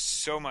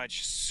so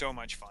much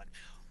fun.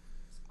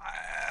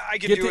 I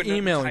could Get do to an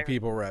emailing entire,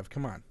 people, Rev.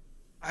 Come on.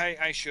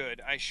 I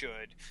should.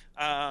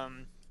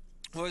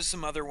 What was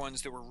some other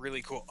ones that were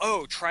really cool?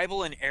 Oh,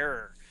 Tribal and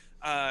Error.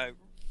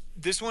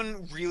 This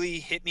one really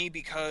hit me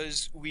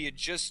because we had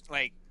just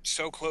like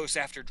so close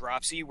after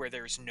Dropsy, where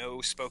there's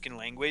no spoken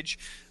language.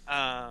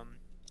 The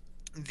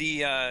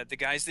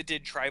guys that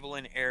did Tribal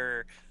and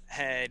Error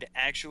had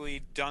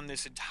actually done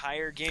this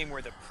entire game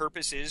where the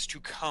purpose is to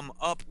come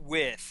up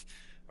with,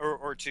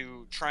 or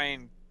to try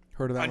and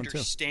Heard of that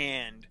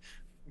understand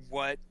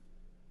what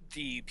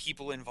the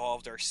people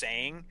involved are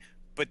saying,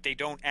 but they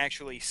don't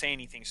actually say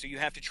anything. So you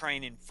have to try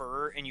and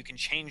infer, and you can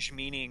change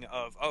meaning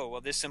of, oh,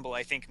 well, this symbol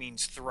I think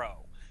means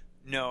throw.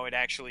 No, it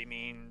actually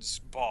means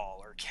ball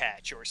or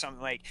catch or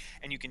something like,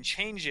 and you can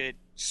change it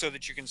so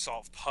that you can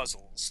solve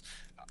puzzles.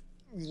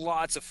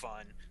 Lots of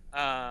fun.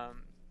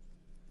 I'm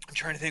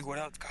trying to think what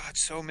else. God,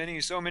 so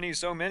many. Scrap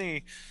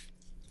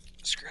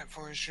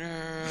for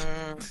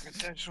sure. Got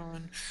that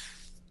one.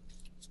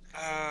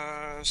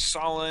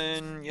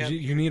 Solin. Yeah.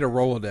 You need a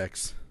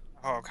Rolodex.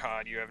 Oh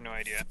God, you have no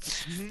idea.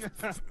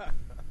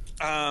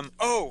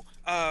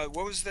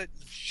 What was that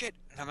shit?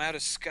 I'm out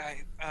of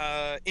sky.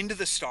 Into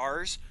the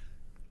Stars.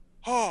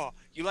 Oh,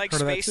 you like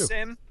Heard of that Space too.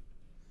 Sim?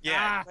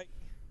 Yeah.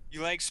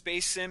 You like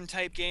Space Sim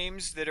type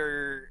games that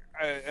are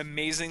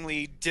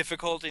amazingly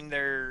difficult in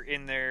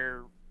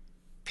their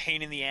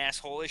pain in the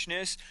ass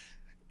holishness?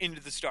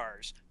 Into the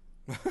Stars.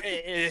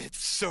 It's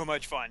so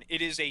much fun.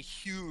 It is a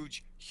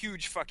huge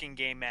fucking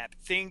game map.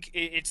 Think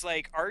it's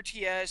like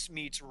RTS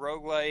meets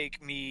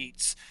roguelike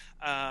meets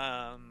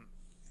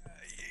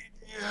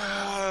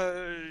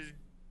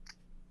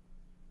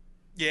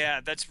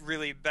yeah, that's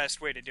really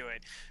best way to do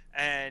it.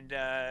 And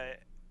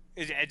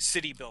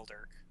City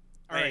Builder.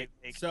 All right.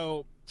 Like,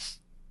 So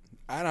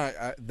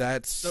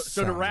That's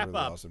so to wrap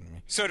up. awesome to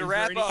me. so to is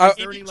wrap there up, any, is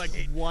there any, like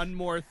one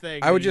more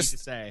thing I would you need just to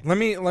say? let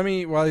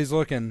me while he's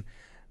looking,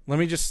 let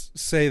me just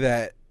say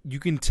that you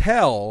can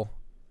tell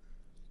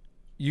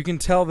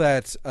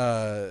that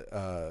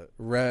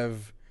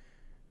Rev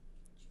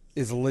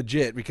is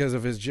legit because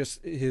of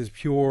his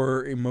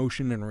pure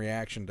emotion and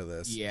reaction to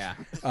this. Yeah.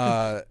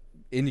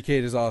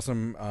 Indicate is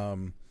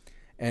awesome.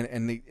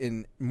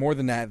 And more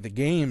than that, the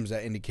games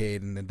that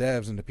Indicate and the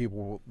devs and the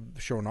people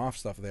showing off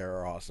stuff there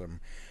are awesome.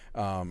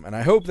 And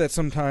I hope that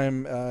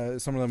sometime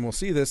some of them will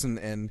see this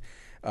and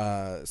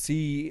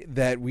see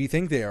that we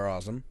think they are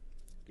awesome.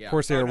 Yeah. Of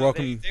course, they are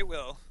welcome they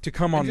will. to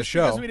come on the Just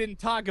show. because we didn't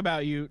talk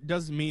about you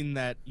doesn't mean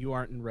that you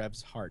aren't in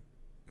Rev's heart.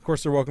 Of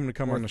course, they're welcome to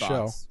come Or on the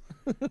thoughts.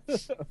 show.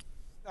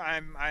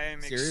 I'm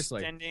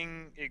Seriously.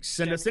 extending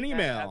Send us an that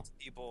email. out to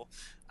people.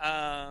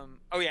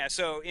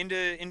 So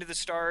into the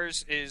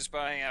Stars is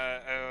by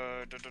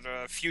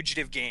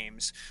Fugitive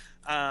Games.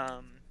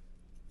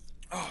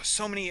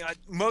 So many.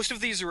 Most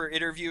of these were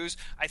interviews.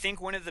 I think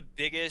one of the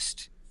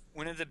biggest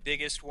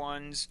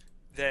ones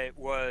that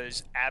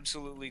was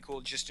absolutely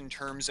cool, just in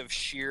terms of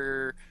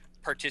sheer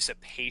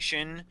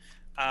participation,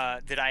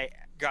 that I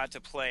got to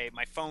play.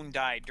 My phone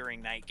died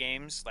during night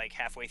games, like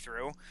halfway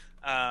through,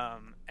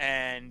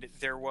 and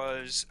there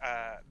was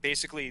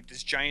basically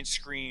this giant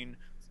screen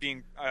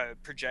being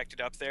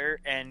projected up there,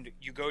 and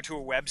you go to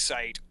a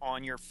website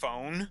on your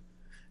phone,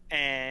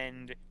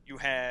 and you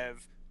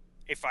have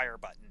a fire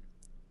button,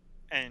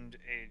 and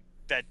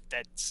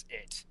that's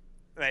it.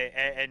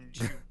 And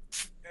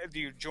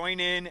you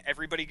join in,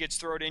 everybody gets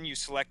thrown in, you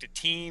select a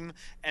team,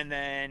 and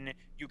then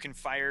you can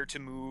fire to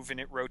move, and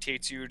it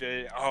rotates you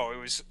to... Oh, it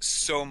was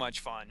so much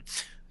fun.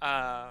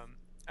 I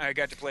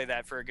got to play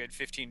that for a good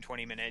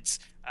 15-20 minutes.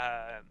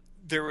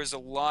 There was a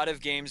lot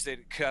of games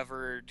that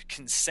covered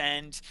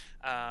consent,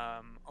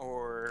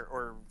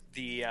 or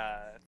the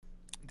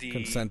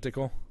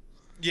Consentical.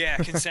 Yeah,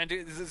 consent.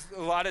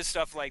 A lot of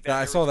stuff like that. Yeah,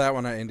 I saw that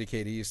one at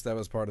Indicate East. That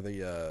was part of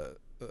the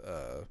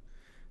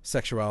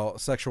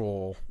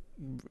sexual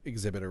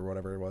exhibit or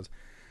whatever it was.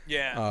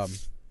 Yeah.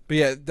 But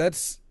yeah,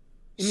 that's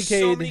Indicate.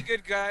 So many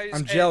good guys.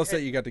 I'm jealous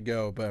that you got to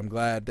go, but I'm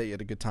glad that you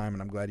had a good time,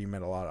 and I'm glad you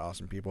met a lot of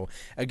awesome people.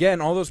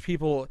 Again, all those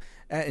people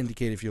at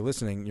Indicate, if you're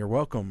listening, you're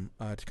welcome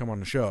to come on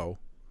the show.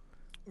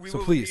 We So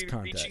will please be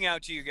contact. reaching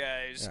out to you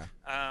guys,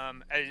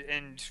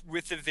 and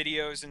with the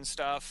videos and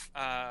stuff.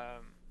 I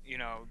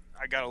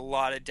got a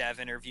lot of dev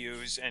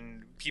interviews,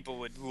 and people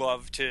would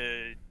love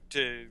to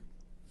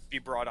be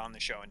brought on the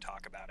show and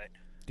talk about it.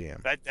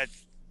 Damn.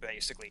 That's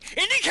basically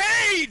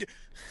Indicate.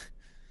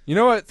 You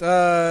know what?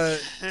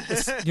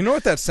 You know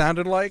what that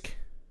sounded like?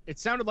 It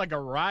sounded like a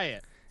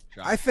riot.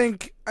 Josh. I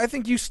think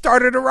you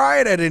started a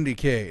riot at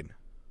Indicate.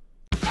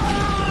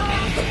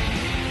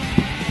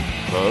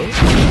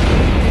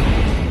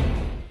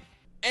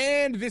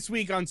 And this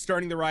week on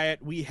Starting the Riot,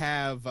 we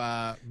have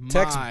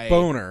Tex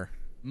Boner.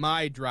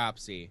 my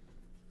Dropsy.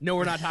 No,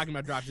 we're not talking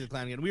about Dropsy the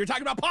Clown again. We were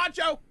talking about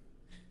Poncho.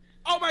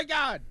 Oh my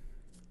God!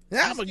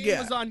 I'm a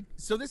guy.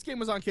 This game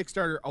was on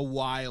Kickstarter a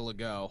while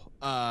ago,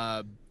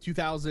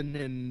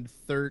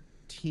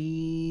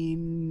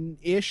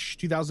 2013-ish,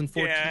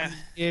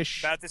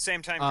 2014-ish. About the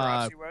same time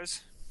Dropsy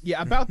was.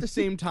 Yeah, about the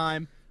same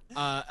time.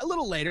 A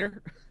little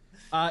later.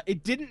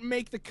 It didn't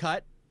make the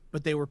cut,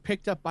 but they were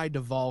picked up by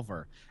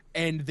Devolver.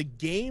 And the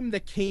game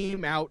that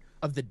came out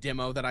of the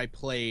demo that I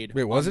played...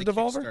 Wait, was it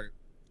Devolver?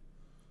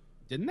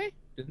 Didn't they?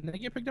 Didn't they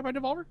get picked up by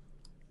Devolver?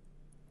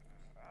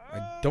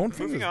 I don't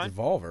think it was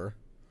Devolver.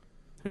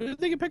 Who did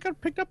they get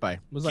picked up by?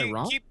 Was I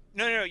wrong?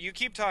 No, you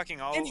keep talking.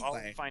 I'll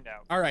find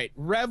out. All right,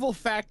 Rev will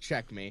fact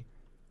check me.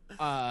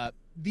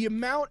 The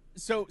amount...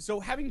 So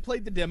having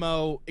played the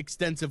demo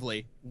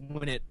extensively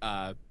when it...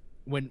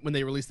 When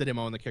they released the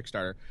demo on the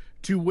Kickstarter,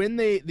 to when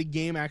the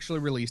game actually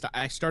released,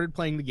 I started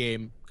playing the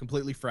game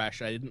completely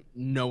fresh. I didn't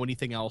know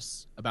anything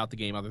else about the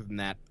game other than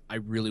that. I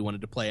really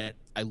wanted to play it.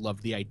 I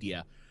loved the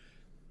idea.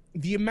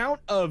 The amount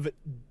of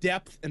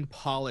depth and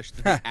polish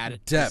that they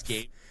added to this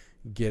game.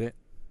 Get it?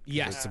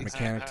 Yes. It's a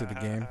mechanic to the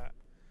game.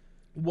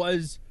 It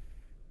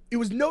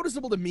was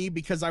noticeable to me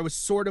because I was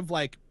sort of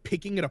like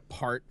picking it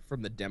apart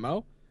from the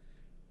demo.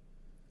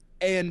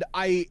 And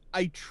I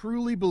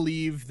truly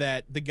believe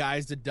that the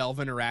guys at Delve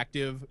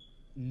Interactive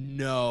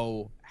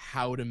know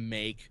how to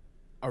make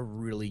a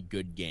really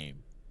good game.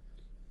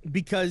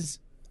 Because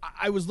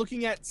I was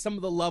looking at some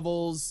of the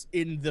levels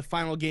in the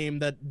final game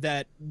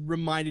that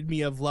reminded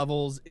me of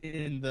levels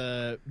in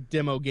the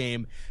demo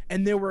game,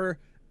 and there were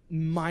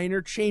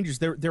minor changes.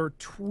 There were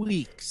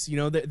tweaks,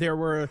 there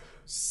were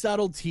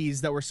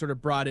subtleties that were sort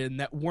of brought in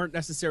that weren't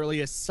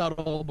necessarily as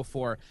subtle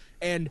before.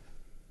 And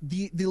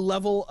the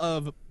level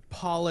of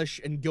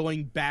polish and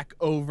going back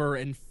over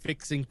and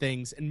fixing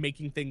things and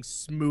making things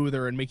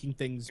smoother and making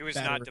things it was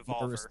better, not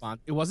Devolver.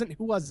 It wasn't.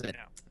 Who was it?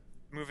 No.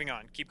 Moving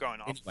on. Keep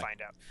going. I'll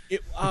find out.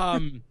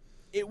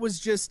 It was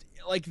just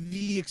like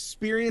the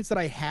experience that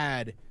I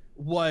had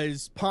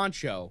was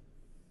Poncho,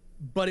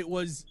 but it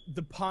was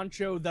the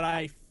Poncho that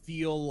I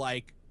feel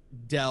like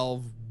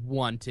Delve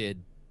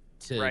wanted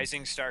to.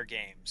 Rising Star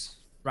Games.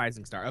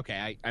 Rising Star.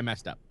 Okay, I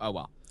messed up. Oh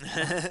well.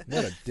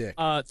 What a dick.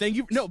 Thank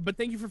you. No, but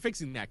thank you for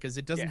fixing that because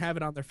it doesn't have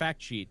it on their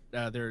fact sheet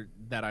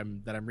that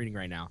I'm reading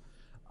right now.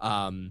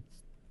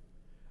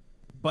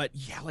 But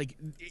yeah, like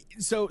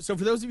so for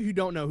those of you who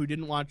don't know, who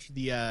didn't watch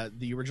the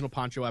original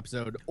Poncho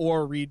episode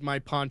or read my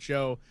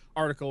Poncho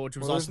article, which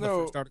was also the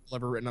first article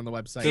ever written on the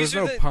website. There's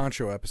no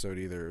Poncho episode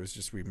either. It was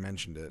just we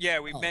mentioned it. Yeah,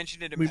 we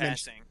mentioned it in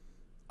passing.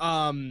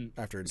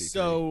 After a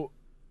D3.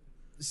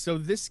 So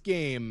this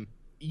game,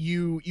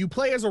 you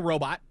play as a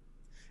robot,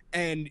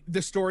 and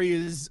the story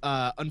is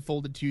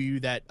unfolded to you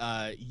that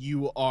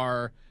you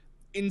are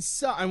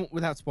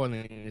without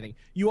spoiling anything,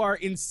 you are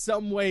in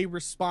some way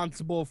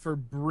responsible for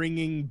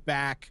bringing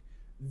back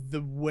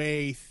the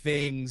way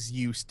things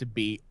used to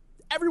be.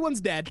 Everyone's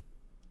dead.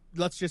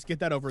 Let's just get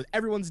that over with.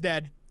 Everyone's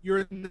dead.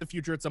 You're in the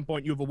future at some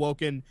point. You've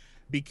awoken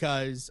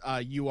because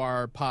you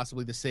are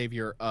possibly the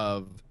savior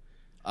of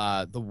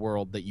the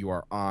world that you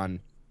are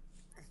on.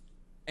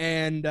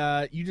 And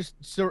you just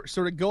sort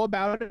of go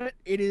about it.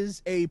 It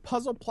is a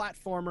puzzle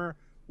platformer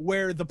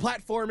where the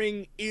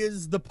platforming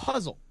is the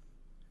puzzle.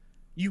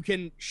 You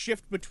can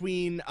shift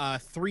between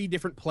 3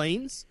 different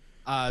planes: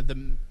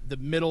 the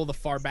middle, the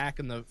far back,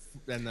 and the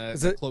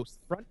close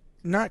front.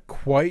 Not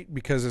quite,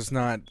 because it's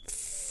not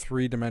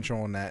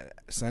 3-dimensional in that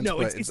sense. No,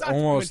 but it's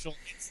almost.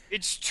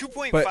 It's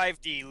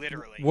 2.5D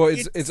literally. Well,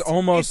 it's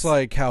almost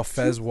like how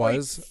Fez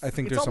was. I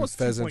think there's some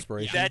Fez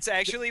inspiration. That's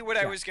actually what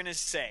I was gonna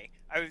say.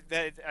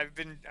 I've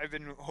been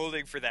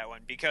holding for that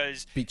one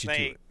because beat you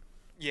to it.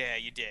 Yeah,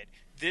 you did.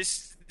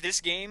 This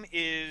game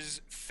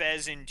is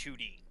Fez in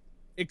 2D.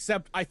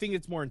 Except I think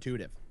it's more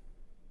intuitive.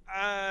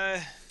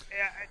 I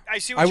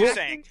see what you're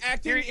saying.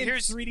 Acting in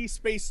 3D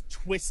space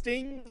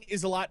twisting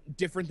is a lot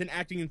different than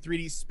acting in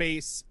 3D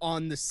space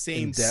on the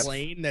same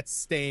plane that's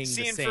staying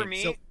the same. For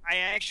me, I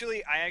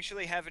actually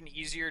have an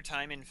easier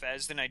time in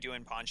Fez than I do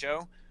in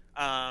Poncho,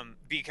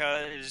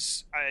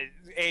 because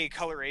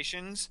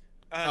colorations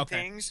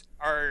things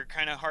are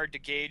kind of hard to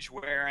gauge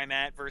where I'm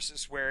at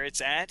versus where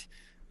it's at,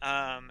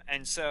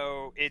 and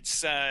so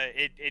it's I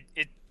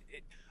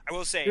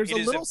will say there's a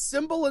little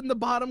symbol in the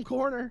bottom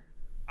corner.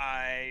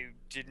 I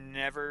did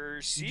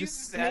never see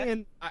Just that.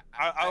 saying,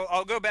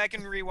 I'll go back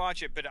and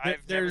rewatch it, but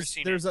I've never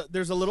seen it.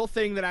 There's a little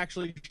thing that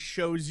actually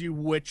shows you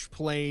which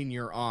plane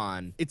you're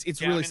on.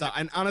 It's really solid.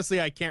 And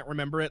honestly, I can't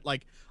remember it.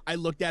 Like, I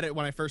looked at it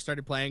when I first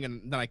started playing,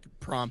 and then I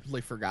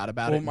promptly forgot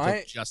about it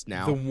until just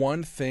now. The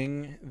one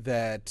thing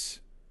that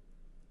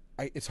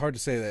it's hard to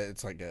say that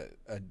it's like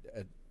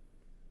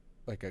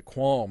a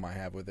qualm I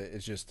have with it.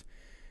 It's just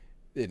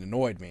it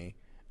annoyed me.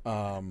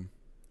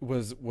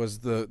 Was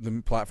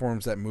the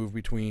platforms that move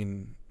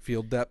between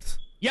field depths?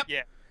 Yep.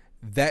 Yeah.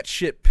 That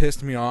shit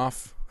pissed me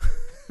off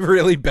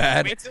really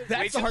bad.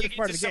 That's the hardest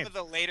part of the game. Some of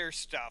the later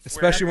stuff,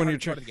 especially when you're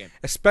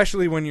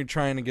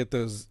trying to get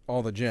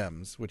all the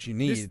gems, which you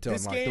need to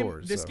unlock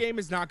doors. This game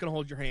is not going to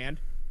hold your hand.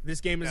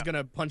 This game is going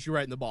to punch you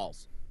right in the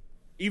balls.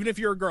 Even if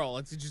you're a girl,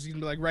 it's just going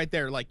to be like right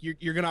there. Like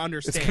you're going to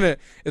understand.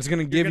 It's going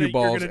to give you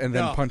balls and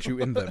then punch you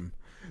in them.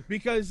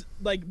 because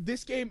like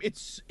this game,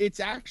 it's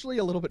actually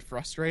a little bit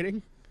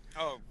frustrating.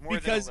 Oh, more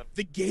because than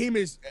the game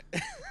is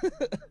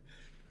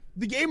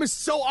the game is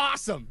so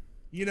awesome,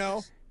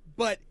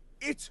 but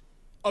it's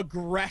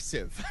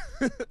aggressive.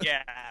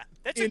 Yeah,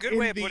 that's a good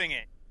way of putting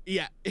it.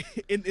 Yeah,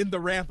 in the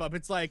ramp up,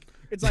 it's like,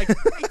 hey,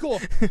 cool.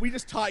 We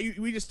just taught you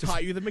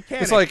the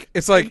mechanics.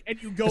 It's like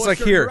and you go it's a like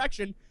certain here.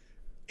 direction.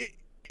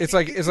 It's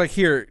like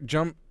here,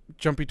 jump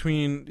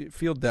between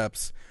field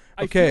depths.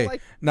 I Okay, feel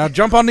like- now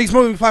jump on these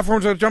moving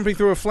platforms that are jumping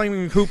through a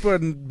flaming hoop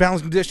and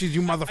balancing dishes.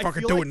 You I motherfucker,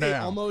 feel do like it they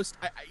now. almost,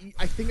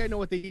 I think I know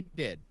what they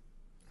did,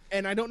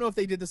 and I don't know if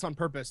they did this on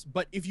purpose.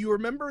 But if you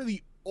remember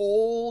the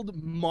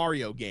old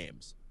Mario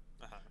games,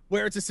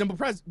 where it's a simple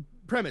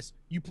premise,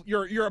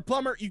 you're a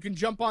plumber, you can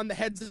jump on the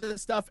heads of the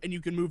stuff, and you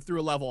can move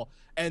through a level,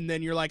 and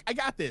then you're like, I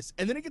got this,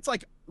 and then it gets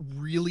like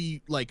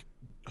really like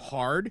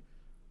hard,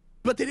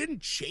 but they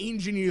didn't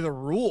change any of the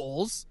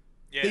rules.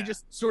 Yeah. They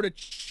just sort of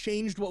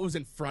changed what was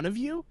in front of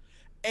you.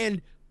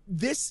 And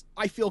this,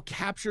 I feel,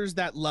 captures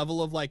that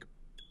level of like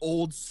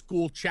old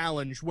school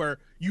challenge where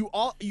you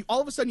all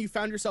of a sudden you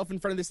found yourself in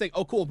front of this thing.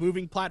 Oh, cool,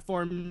 moving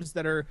platforms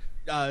that are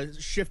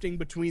shifting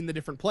between the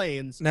different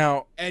planes.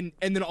 Now, and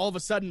then all of a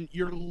sudden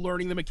you're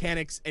learning the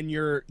mechanics and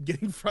you're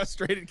getting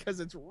frustrated because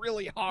it's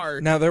really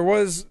hard. Now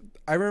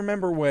I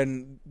remember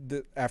when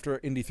after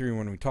Indy 3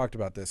 when we talked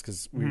about this,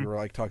 because we were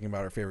like talking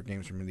about our favorite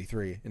games from Indy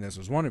 3, and this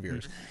was one of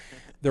yours.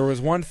 There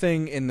was one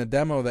thing in the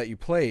demo that you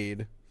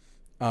played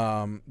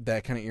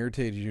that kind of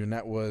irritated you, and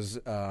that was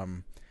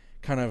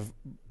kind of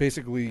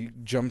basically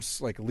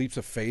jumps, like leaps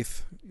of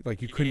faith,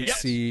 like you couldn't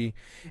see.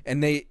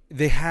 And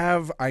they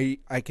have, I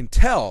can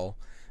tell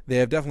they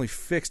have definitely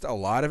fixed a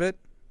lot of it.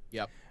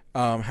 Yep.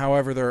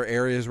 However, there are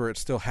areas where it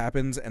still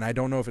happens, and I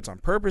don't know if it's on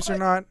purpose or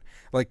not,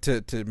 like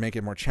to make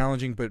it more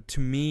challenging. But to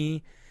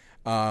me,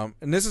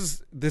 and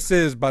this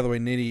is by the way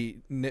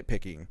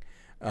nitpicking,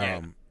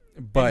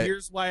 but and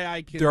here's why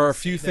I can. There are a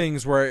few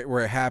things where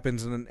it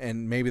happens,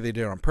 and maybe they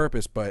did it on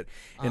purpose. But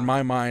in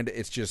my mind,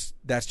 that's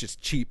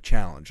just cheap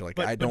challenge. Like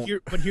I don't.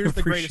 But here's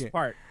the greatest appreciate-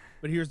 part.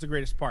 But here's the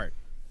greatest part.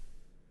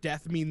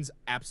 Death means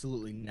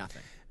absolutely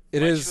nothing. It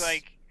Much is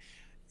like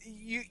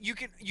you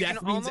can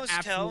Death means almost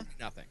tell. absolutely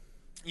nothing.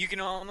 You can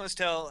almost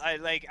tell.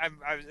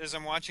 As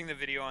I'm watching the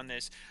video on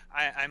this,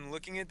 I'm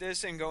looking at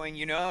this and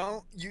going,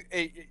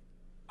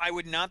 I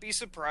would not be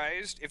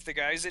surprised if the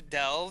guys at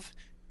Delve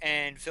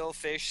and Phil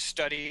Fish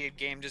studied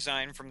game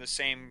design from the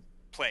same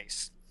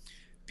place,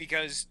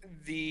 because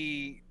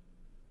they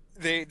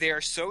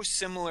are so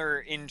similar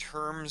in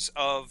terms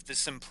of the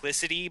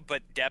simplicity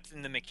but depth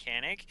in the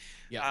mechanic.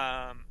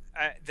 Yeah.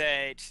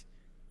 That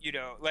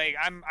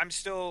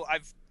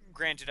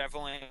Granted, I've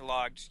only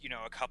logged,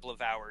 a couple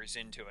of hours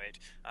into it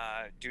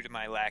due to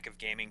my lack of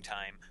gaming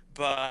time.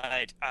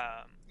 But,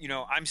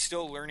 I'm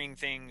still learning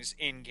things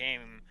in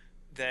game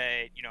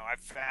that, I've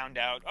found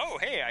out, oh,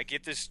 hey, I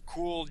get this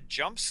cool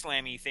jump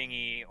slammy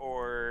thingy,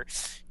 or,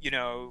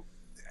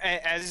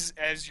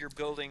 as you're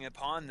building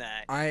upon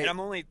that. And I'm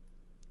only...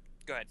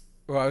 Go ahead.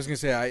 Well, I was going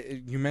to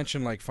say, you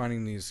mentioned like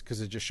finding these,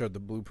 because it just showed the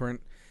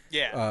blueprint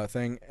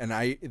thing.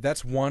 And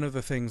that's one of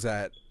the things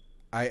that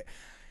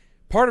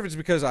part of it's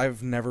because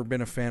I've never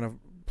been a fan of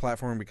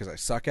platforming because I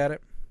suck at it.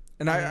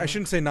 And I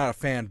shouldn't say not a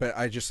fan, but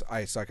I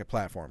suck at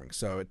platforming.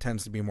 So it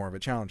tends to be more of a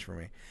challenge for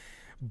me.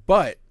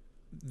 But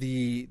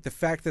the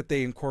fact that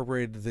they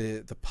incorporated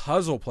the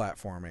puzzle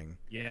platforming,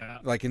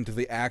 like into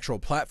the actual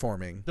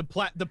platforming, the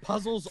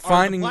puzzles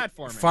are the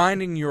platforming.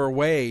 Finding your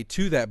way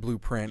to that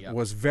blueprint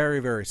was very,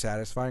 very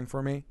satisfying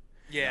for me.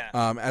 Yeah.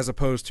 As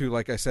opposed to,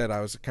 like I said,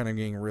 I was kind of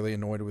getting really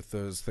annoyed with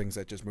those things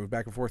that just moved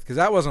back and forth, because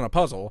that wasn't a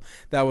puzzle.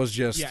 That was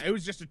just it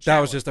was just a challenge. That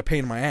was just a pain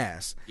in my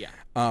ass. Yeah.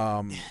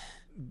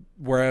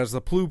 Whereas the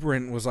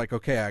blueprint was like,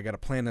 okay, I got to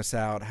plan this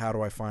out. How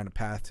do I find a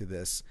path to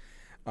this?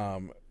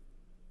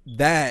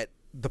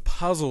 The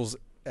puzzles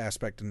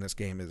aspect in this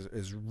game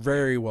is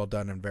very well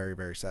done and very,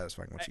 very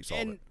satisfying once you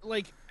solve it. And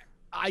like,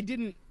 I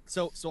didn't.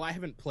 So I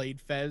haven't played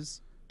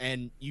Fez.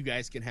 And you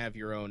guys can have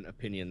your own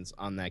opinions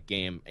on that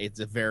game. It's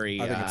a very...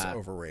 I think it's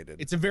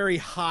overrated. It's a very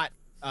hot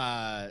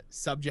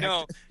subject.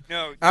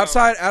 No.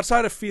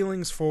 Outside of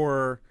feelings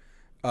for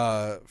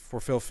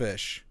Phil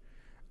Fish,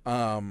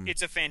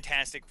 it's a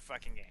fantastic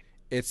fucking game.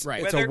 It's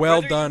right. It's whether, a well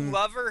whether done. You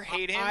love or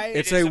hate him.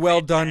 It's a well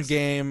done fantastic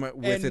game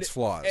with its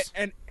flaws.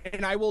 And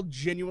I will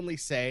genuinely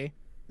say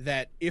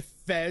that if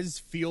Fez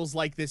feels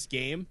like this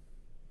game,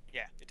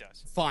 yeah, it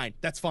does. Fine.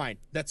 That's fine.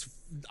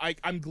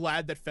 I'm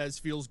glad that Fez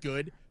feels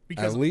good.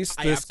 Because at least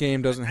this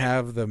game doesn't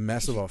have the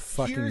mess of a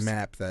fucking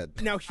map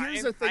that... Now,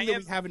 here's the thing that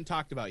we haven't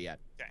talked about yet.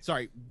 Okay.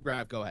 Sorry,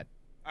 Rav, go ahead.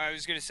 I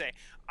was going to say,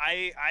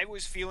 I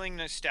was feeling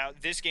nostalgia.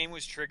 This game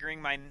was triggering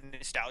my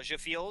nostalgia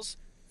feels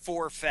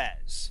for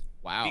Fez.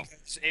 Wow.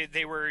 Because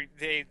they are...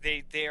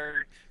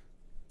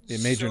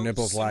 It made your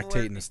nipples similar.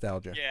 lactate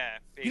nostalgia. Yeah,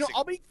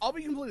 basically. I'll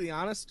be completely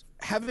honest.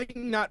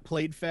 Having not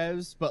played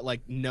Fez, but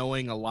like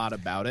knowing a lot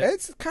about it,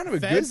 it's kind of a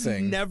good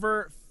thing.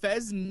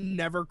 Fez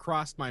never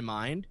crossed my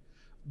mind.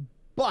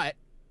 But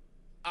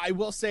I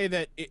will say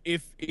that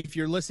if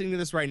you're listening to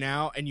this right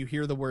now and you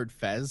hear the word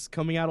Fez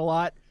coming out a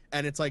lot,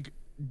 and it's like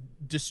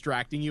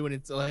distracting you, and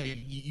it's like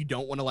you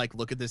don't want to like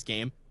look at this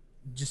game,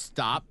 just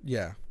stop.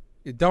 Yeah.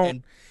 You don't.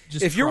 And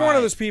just If you're try one of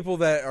it. those people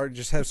that are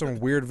just have some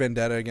weird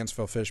vendetta against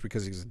Phil Fish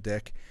because he's a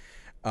dick,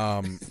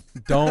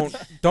 don't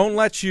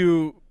let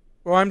you.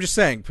 Well, I'm just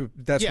saying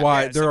that's Yeah,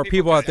 why yeah, there some are people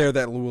people do out there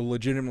that will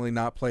legitimately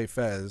not play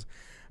Fez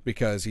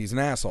because he's an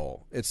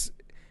asshole. It's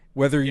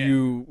whether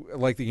you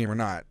like the game or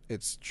not.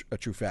 It's a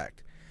true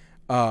fact.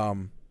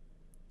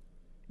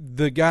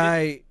 The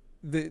guy.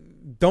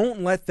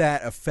 Don't let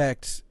that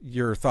affect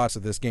your thoughts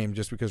of this game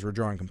just because we're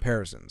drawing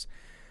comparisons.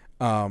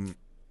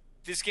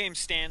 This game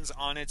stands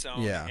on its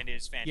own Yeah. and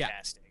is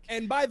fantastic.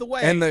 And by the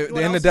way, And the- you know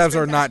what and the else is devs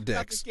are not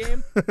fantastic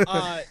dicks.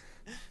 about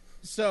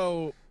this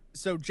game?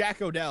 So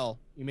Jack Odell,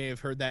 you may have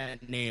heard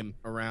that name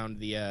around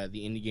the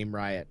Indie Game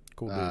Riot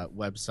Cool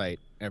website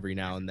every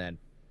now and then.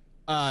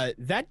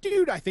 That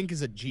dude, I think,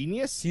 is a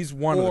genius. He's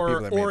one of the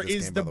people that made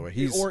this game, by the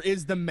way. Or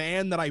is the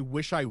man that I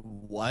wish I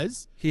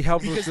was. He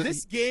helped Because with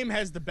this game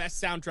has the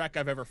best soundtrack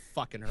I've ever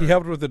fucking heard. he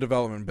helped with the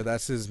development, but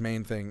that's his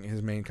main thing.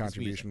 His main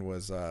contribution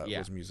was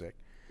music.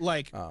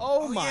 Like,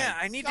 Oh my yeah,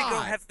 I need to go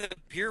God. have the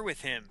beer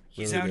with him.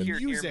 He's Really out good. here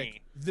near music.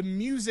 me. The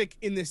music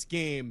in this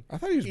game I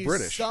thought he was is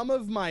British. some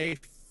of my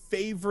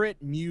favorite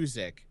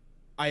music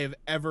I have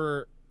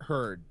ever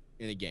heard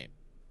in a game.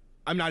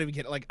 I'm not even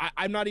kidding. Like,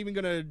 I'm not even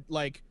gonna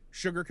like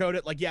sugarcoat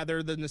it. Like, yeah,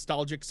 they're the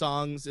nostalgic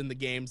songs in the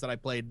games that I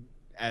played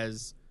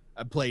as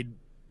a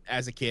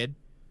kid,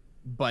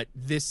 but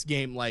this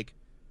game, like,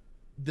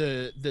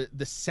 the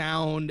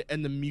sound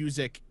and the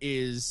music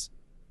is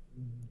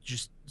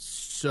just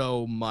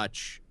so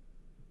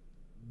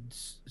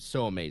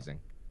amazing.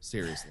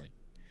 Seriously,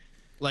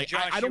 like,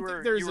 Josh, I don't you think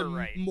were- there's you a were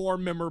right. more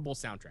memorable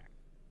soundtrack.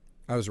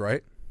 I was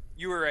right.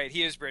 You were right.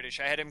 He is British.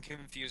 I had him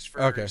confused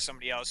for Okay.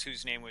 somebody else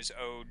whose name was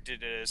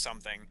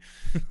something.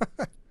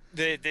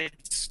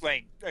 It's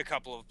like a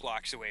couple of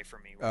blocks away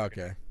from me. We're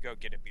Okay. gonna go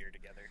get a beer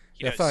together.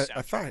 He Yeah, does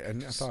I thought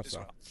soundtrack so. as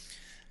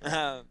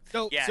well.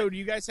 So, Yeah. so do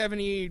you guys have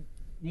any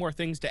more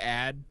things to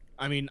add?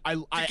 I mean, I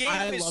The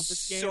game is love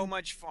this game. so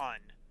much fun.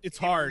 It's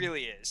hard. It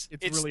really is.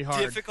 It's really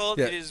hard. Difficult.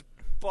 Yeah. It is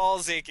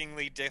balls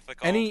achingly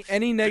difficult. Any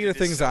negative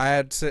it is things so I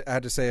had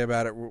to say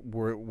about it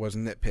was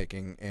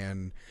nitpicking,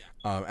 and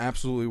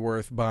absolutely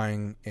worth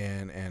buying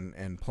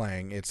and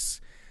playing.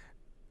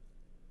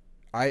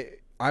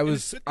 I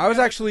was it's good to have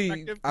actually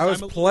perspective, 'cause I was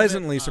I'm a little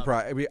pleasantly bit,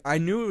 surprised. I mean, I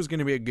knew it was going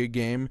to be a good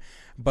game,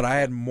 but I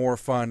had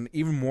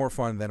even more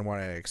fun than what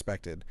I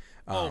expected.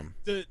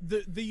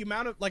 The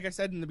amount of, like I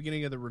said in the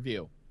beginning of the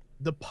review,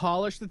 the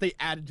polish that they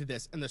added to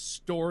this and the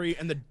story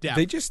and the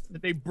depth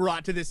that they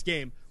brought to this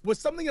game was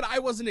something that I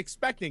wasn't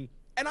expecting,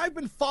 and I've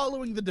been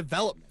following the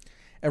development.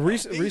 And They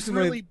recently,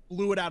 really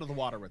blew it out of the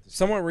water with this.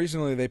 somewhat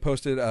recently, they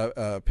posted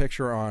a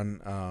picture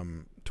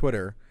on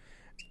Twitter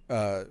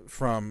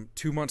from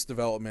 2 months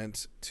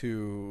development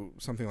to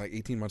something like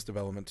 18 months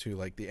development to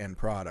like the end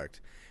product,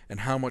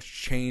 and how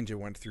much change it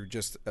went through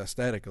just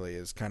aesthetically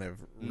is kind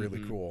of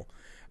really cool.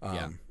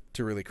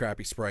 To really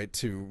crappy sprite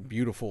to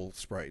beautiful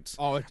sprites.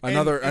 Oh,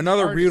 another art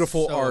is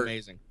beautiful so art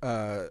amazing.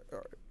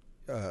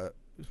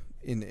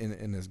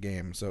 In this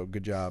game. So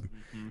good job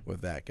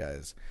with that,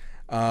 guys.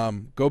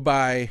 Go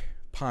buy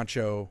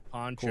Poncho.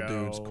 Cool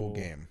dudes, cool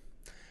game.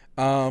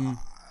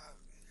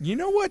 You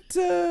know what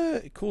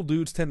cool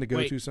dudes tend to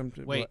go to some.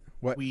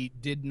 What? We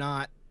did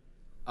not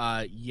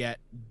yet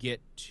get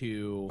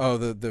to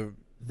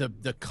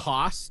the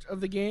cost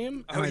of the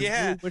game. Oh, and I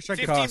yeah. really wish I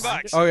could $15.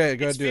 find it. Oh yeah,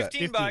 go It's do that.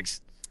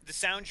 $15. The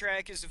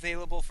soundtrack is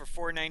available for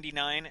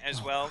 $4.99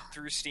 as well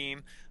through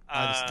Steam.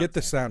 Get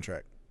the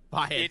soundtrack.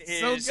 Buy it. It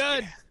is So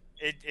good.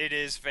 It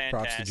is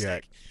Props to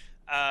Jack.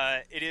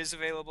 fantastic. It is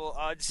available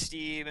on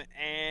Steam,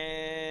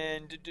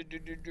 and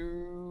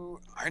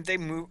aren't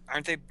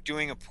they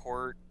doing a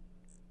port?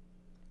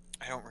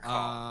 I don't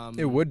recall.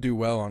 It would do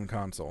well on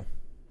console.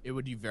 It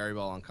would do very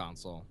well on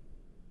console.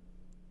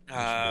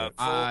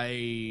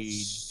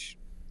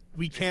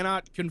 We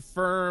cannot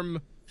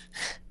confirm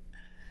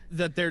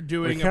that they're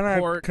doing We a cannot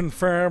port,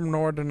 confirm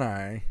nor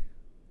deny.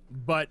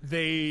 but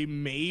they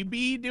may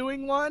be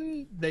doing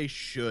one. They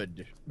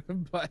should,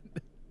 but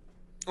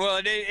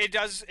Well, it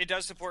does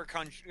support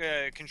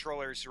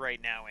controllers right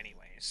now,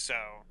 anyway. So,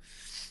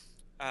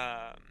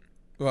 Well,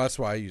 that's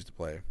why I used to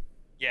play.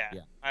 yeah.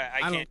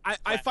 I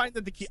can't. find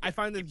that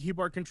the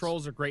keyboard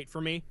controls are great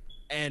for me,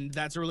 and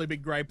that's a really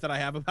big gripe that I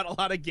have about a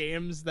lot of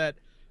games that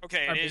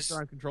Okay, are it based is.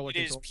 around controller It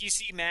is control.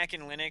 PC, Mac,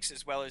 and Linux,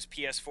 as well as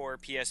PS4,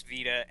 PS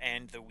Vita,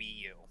 and the Wii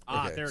U.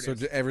 Okay, There it so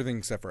is. everything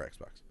except for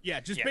Xbox. Yeah,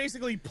 just Yeah.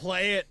 basically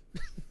play it.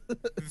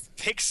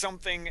 Pick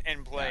something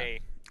and play.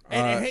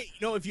 And hey,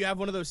 if you have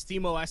one of those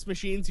Steam OS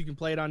machines, you can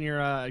play it on your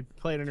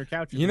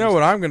couch. You know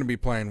what I'm going to be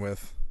playing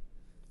with?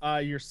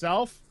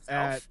 Yourself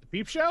at the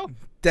Peep Show.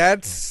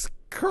 That's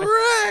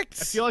correct.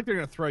 I feel like they're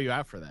gonna throw you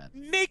out for that.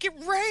 Make it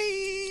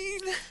rain.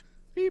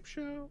 Peep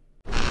Show.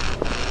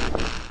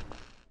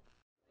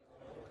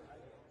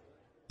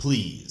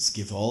 Please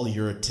give all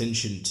your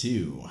attention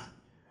to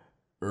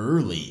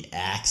Early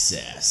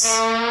Access.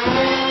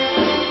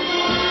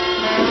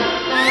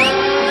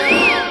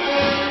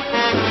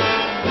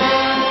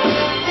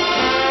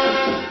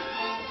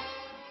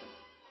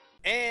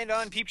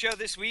 Peep Show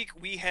this week,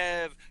 we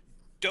have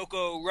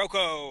Doko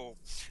Roko.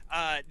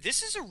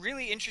 This is a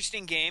really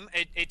interesting game.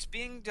 It's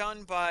being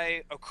done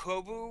by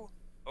Okabu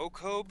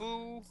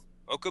Games.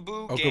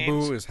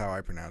 Okabu is how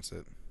I pronounce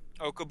it.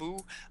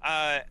 Okabu.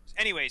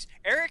 Anyways,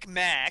 Eric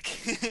Mack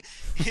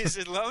is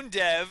a lone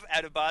dev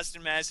out of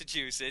Boston,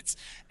 Massachusetts,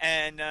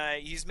 and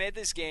he's made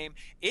this game.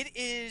 It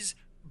is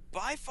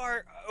by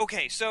far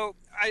okay. So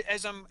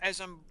as I'm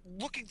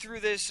looking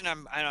through this, and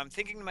I'm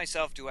thinking to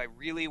myself, do I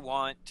really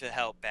want to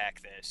help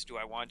back this? Do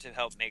I want to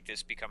help make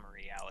this become a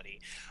reality?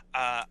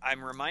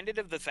 I'm reminded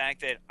of the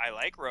fact that I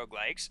like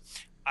roguelikes,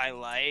 I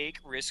like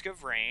Risk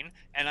of Rain,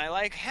 and I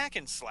like hack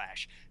and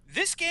slash.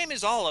 This game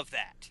is all of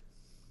that.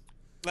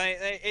 Like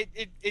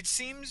it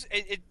seems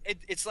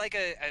it's like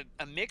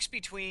a mix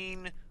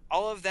between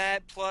all of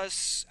that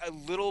plus a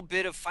little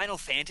bit of Final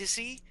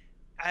Fantasy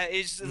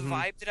is the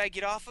vibe that I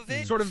get off of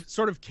it.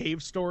 Sort of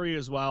cave story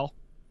as well.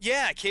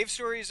 Yeah, Cave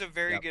Story is a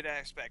very good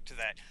aspect to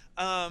that.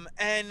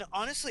 And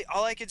honestly,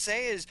 all I could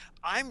say is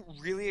I'm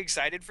really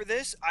excited for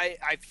this.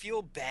 I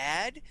feel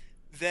bad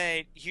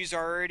that he's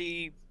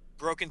already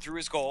broken through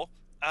his goal.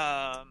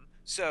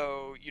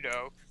 So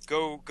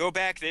go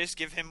back this,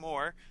 give him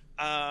more.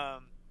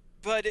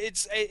 But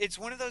it's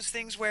one of those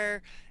things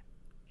where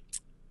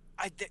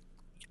I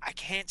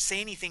can't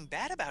say anything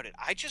bad about it.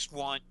 I just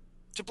want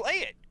to play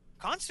it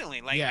constantly.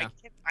 Like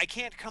I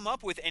can't come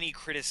up with any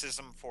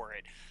criticism for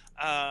it.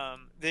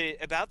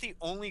 The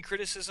only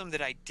criticism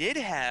that I did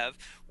have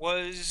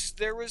was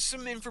there was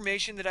some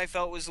information that I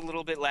felt was a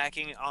little bit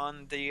lacking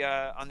on the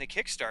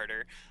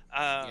Kickstarter.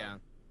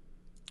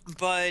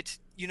 But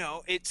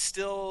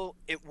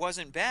it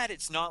wasn't bad.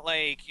 It's not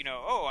like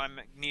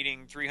I'm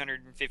needing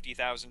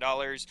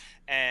 $350,000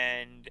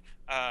 and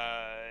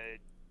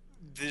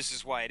this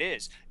is why it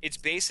is. It's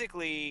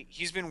basically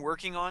he's been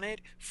working on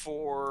it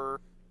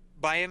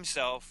by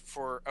himself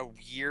for a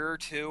year or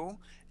two,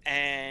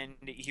 and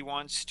he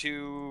wants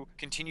to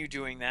continue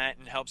doing that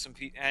and help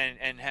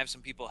and have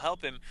some people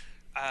help him.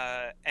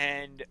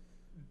 And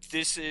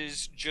this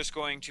is just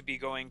going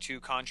to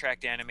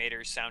contract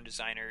animators, sound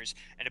designers,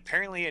 and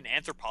apparently an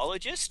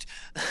anthropologist.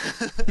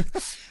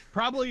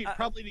 probably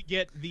to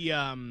get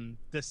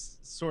this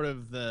sort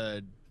of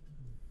the.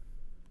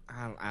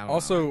 I don't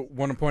also know.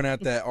 Want to point out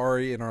that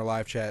Ari in our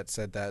live chat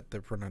said that the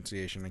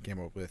pronunciation I came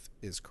up with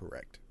is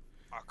correct.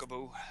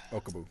 Okabu.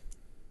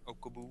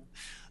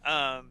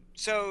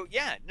 So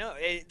yeah, no,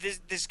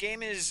 this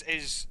game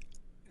is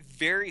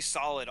very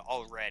solid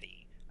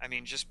already. I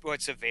mean, just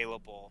what's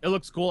available. It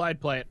looks cool. I'd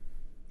play it.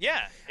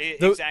 Yeah,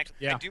 exactly.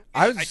 Yeah.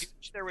 I do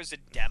wish there was a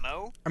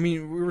demo. I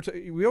mean,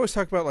 we always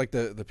talk about like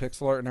the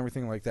pixel art and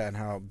everything like that, and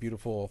how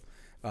beautiful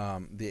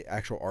the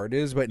actual art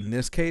is. But in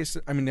this case,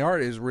 I mean, the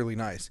art is really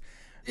nice.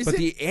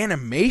 The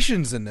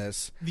animations in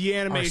this,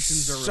 are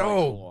so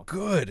really cool.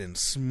 good and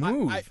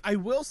smooth. I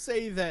will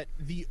say that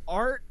the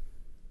art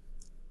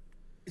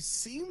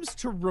seems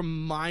to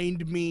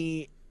remind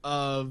me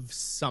of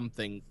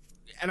something,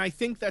 and I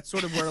think that's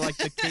sort of where like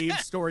the cave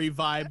story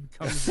vibe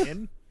comes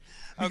in.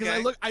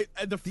 Because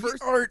the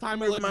first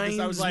time I looked at this,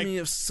 I was like, me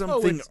of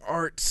something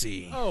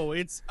artsy.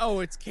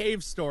 It's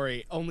Cave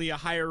Story, only a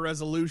higher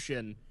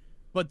resolution.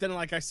 But then,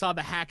 like, I saw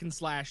the hack and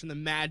slash and the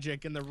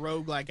magic and the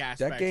roguelike aspects.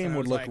 That game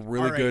would look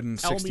really good in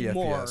 60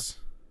 FPS.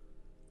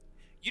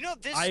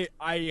 This.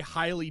 I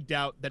highly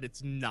doubt that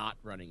it's not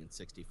running in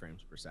 60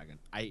 frames per second.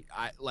 I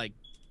like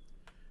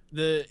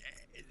this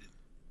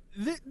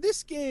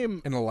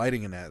game, and the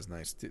lighting in that is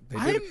nice too.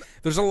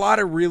 There's a lot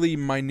of really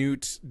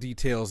minute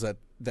details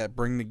that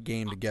bring the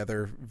game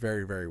together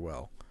very, very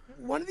well.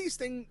 One of the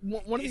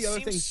other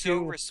things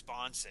so too,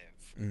 responsive.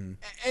 Mm.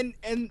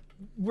 And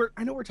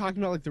I know we're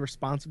talking about like the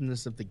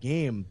responsiveness of the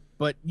game,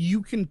 but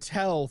you can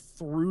tell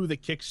through the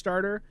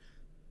Kickstarter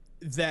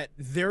that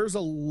there's a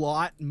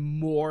lot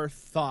more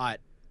thought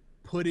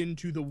put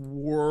into the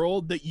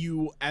world that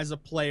you as a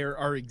player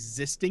are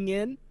existing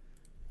in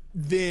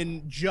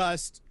than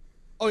just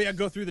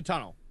go through the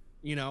tunnel.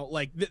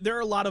 Like there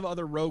are a lot of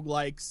other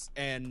roguelikes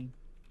and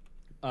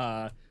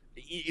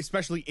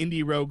especially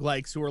indie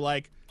roguelikes who are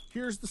like,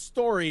 here's the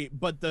story,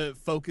 but the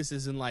focus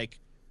is in like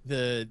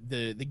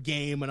the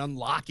game and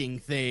unlocking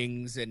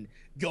things and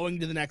going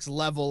to the next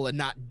level and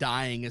not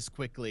dying as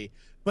quickly.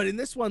 But in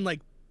this one, like,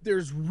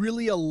 there's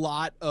really a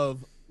lot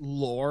of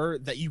lore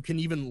that you can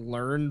even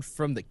learn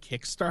from the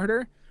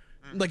Kickstarter,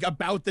 like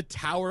about the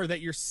tower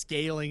that you're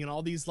scaling and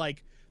all these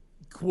like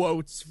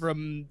quotes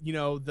from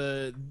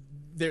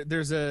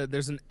there's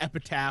an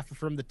epitaph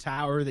from the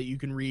tower that you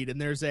can read,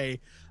 and there's a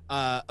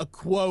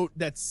quote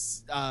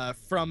that's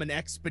from an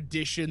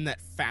expedition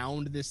that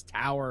found this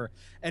tower,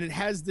 and it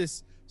has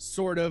this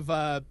sort of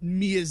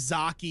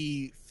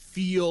Miyazaki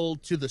feel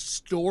to the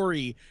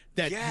story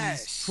that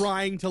he's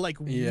trying to like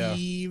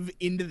weave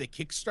into the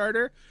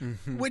Kickstarter,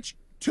 which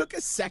took a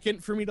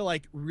second for me to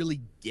like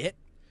really get.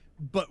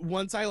 But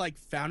once I like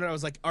found it, I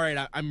was like, all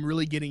right, I'm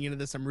really getting into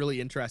this. I'm really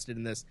interested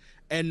in this.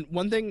 And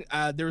one thing,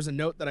 there was a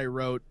note that I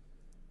wrote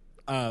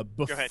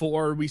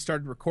before we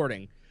started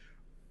recording,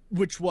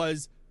 which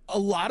was a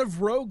lot of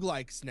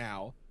roguelikes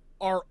now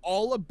are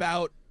all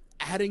about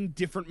adding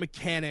different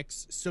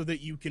mechanics so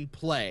that you can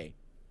play.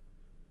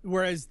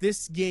 Whereas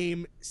this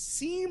game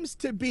seems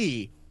to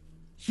be,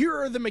 here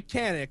are the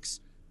mechanics,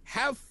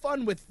 have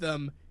fun with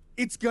them,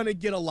 it's going to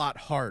get a lot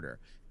harder.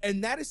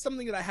 And that is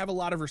something that I have a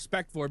lot of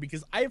respect for,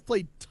 because I have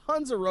played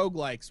tons of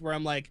roguelikes where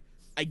I'm like,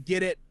 I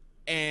get it,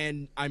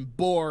 and I'm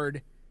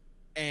bored,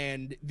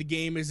 and the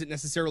game isn't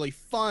necessarily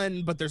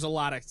fun, but there's a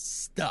lot of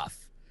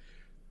stuff.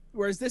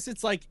 Whereas this,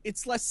 it's like,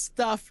 it's less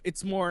stuff,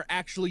 it's more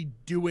actually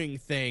doing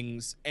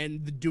things,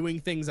 and the doing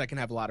things I can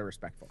have a lot of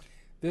respect for.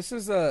 This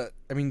is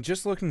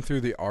just looking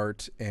through the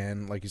art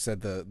and, like you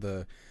said,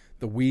 the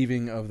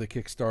weaving of the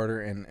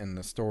Kickstarter and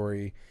the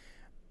story,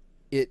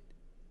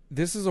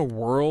 this is a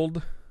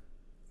world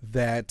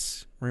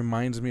that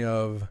reminds me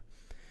of,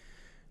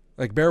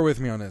 like, bear with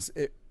me on this.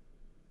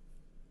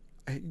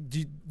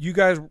 Did you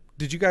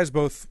guys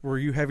both, were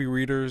you heavy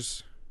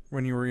readers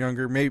when you were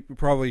younger? Maybe,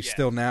 probably Yes,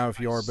 still now if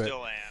you are, but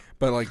still am.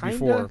 But like Kinda.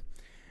 before.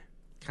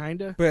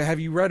 Kinda. But have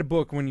you read a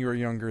book when you were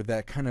younger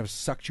that kind of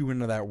sucked you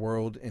into that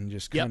world and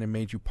just kind of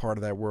made you part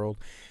of that world?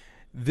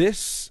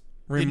 This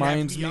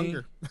reminds me.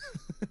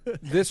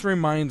 This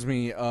reminds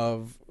me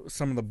of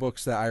some of the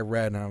books that I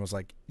read, and I was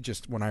like,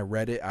 just when I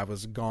read it, I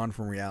was gone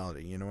from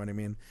reality. You know what I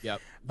mean?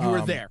 Yep. You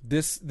were there.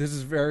 This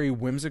is very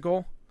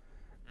whimsical,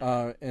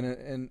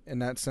 in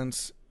that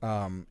sense,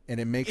 and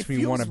it makes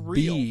me want to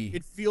be.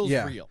 It feels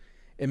real.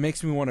 It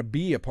makes me want to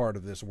be a part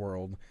of this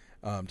world.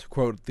 To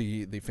quote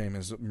the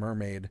famous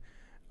mermaid,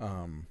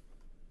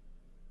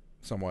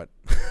 somewhat.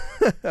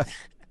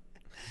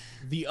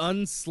 The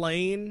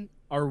unslain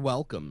are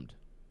welcomed.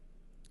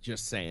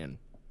 Just saying.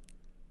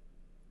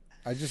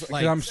 I just,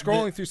 like, I'm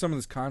scrolling through some of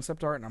this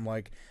concept art, and I'm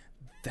like,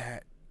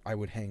 that I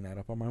would hang that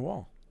up on my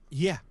wall.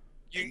 Yeah.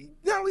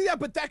 Not only that,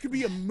 but that could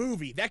be a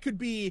movie. That could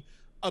be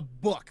a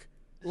book.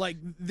 Like,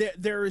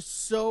 there is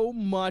so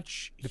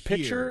much The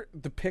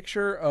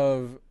picture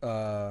of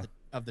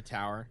the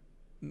tower.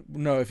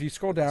 No, if you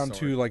scroll down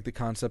to like the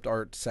concept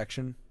art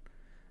section,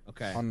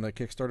 okay, on the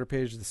Kickstarter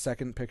page, the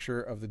second picture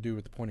of the dude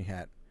with the pointy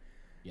hat,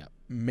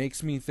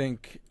 makes me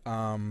think.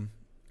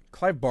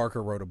 Clive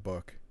Barker wrote a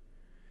book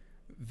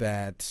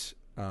that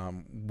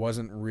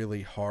wasn't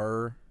really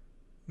horror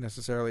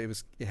necessarily.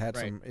 It had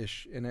some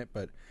ish in it,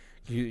 but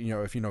you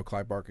know, if you know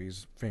Clive Barker,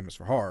 he's famous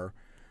for horror.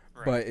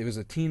 Right. But it was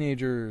a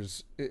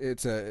teenager's.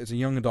 It's a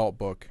young adult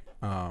book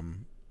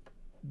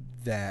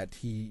that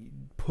he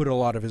put a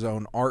lot of his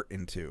own art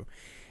into,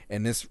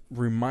 and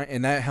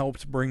that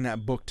helped bring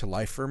that book to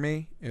life for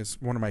me.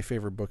 It's one of my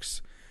favorite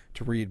books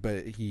to read,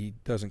 but he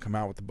doesn't come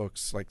out with the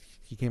books. Like,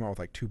 he came out with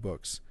like 2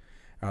 books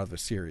out of the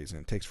series,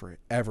 and it takes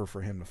forever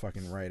for him to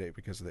fucking write it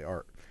because of the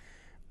art.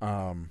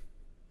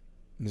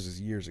 This is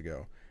years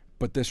ago,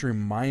 but this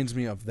reminds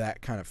me of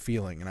that kind of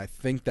feeling, and I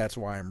think that's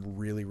why I'm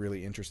really,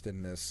 really interested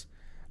in this,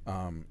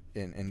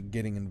 and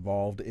getting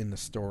involved in the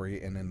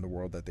story and in the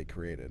world that they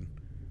created.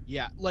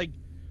 Yeah, like,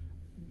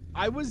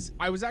 I was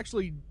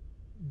actually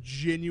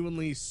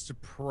genuinely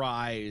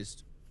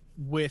surprised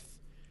with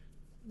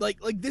like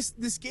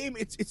this game.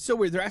 It's so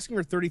weird. They're asking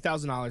for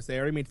 $30,000. They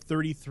already made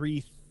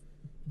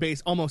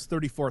almost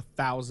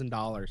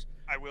 $34,000.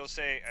 I will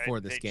say for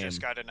this they game.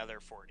 Just got another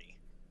 40.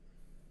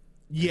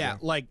 Yeah,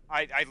 like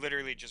I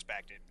literally just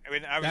backed it. I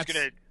mean, I was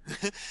gonna.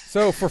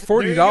 So for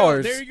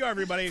 $40, there you go,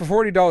 everybody. For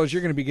 $40,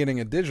 you're going to be getting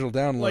a digital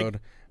download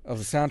of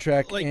the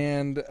soundtrack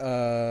and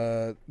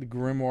the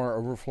grimoire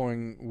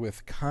overflowing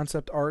with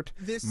concept art,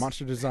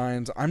 monster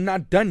designs. I'm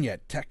not done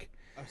yet, Tech.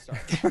 I'm sorry.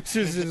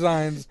 Monster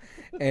designs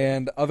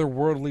and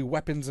otherworldly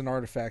weapons and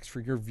artifacts for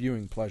your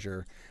viewing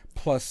pleasure,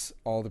 plus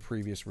all the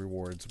previous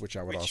rewards, which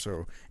I would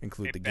also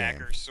include the game.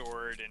 Bagger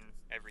sword and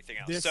everything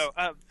else.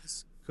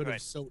 This could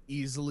have so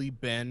easily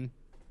been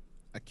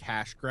a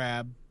cash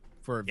grab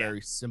for a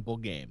very simple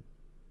game.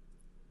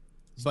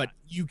 But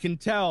you can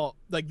tell,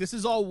 like, this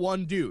is all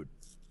one dude.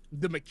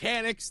 The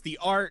mechanics, the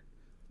art,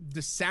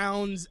 the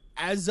sounds,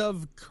 as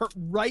of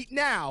right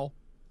now,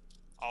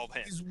 all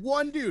him. Is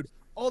one dude.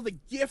 All the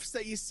GIFs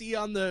that you see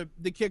on the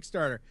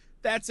Kickstarter,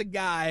 that's a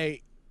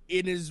guy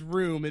in his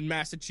room in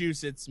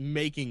Massachusetts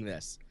making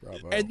this.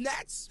 Bravo. And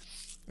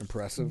that's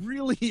impressive.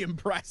 Really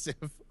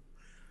impressive.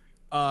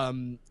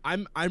 I'm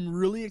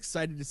really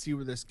excited to see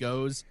where this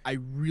goes. I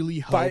really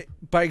hope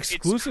by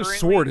exclusive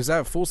sword, is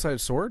that a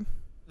full-size sword?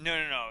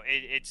 No.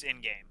 It's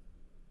in game.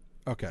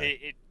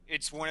 Okay.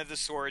 It's one of the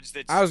swords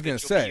that I was going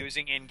to say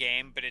using in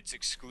game, but it's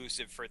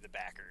exclusive for the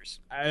backers.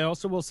 I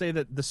also will say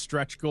that the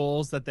stretch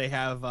goals that they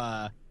have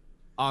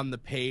on the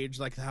page,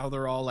 like how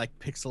they're all like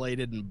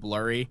pixelated and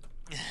blurry,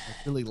 I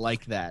really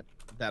like that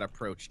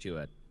approach to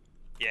it.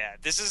 Yeah,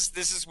 this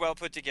is well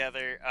put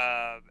together,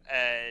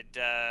 and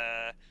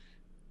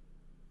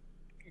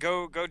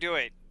go do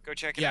it. Go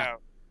check it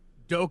out.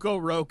 Doko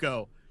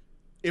Roko.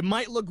 It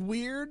might look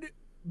weird,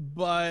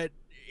 but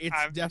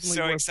I'm definitely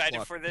so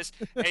excited for this.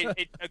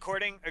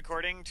 According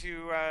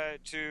to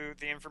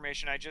the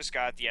information I just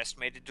got, the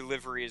estimated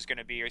delivery is going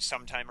to be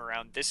sometime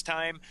around this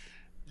time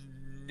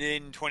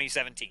in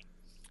 2017.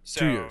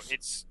 So 2 years.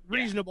 It's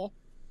reasonable.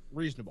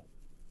 Reasonable.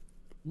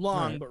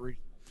 Long, but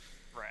reasonable.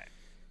 Right.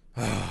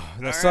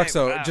 That sucks,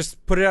 though. Wow.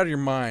 Just put it out of your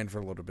mind for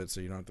a little bit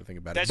so you don't have to think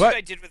about That's it. what But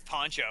I did with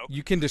Poncho.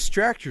 you can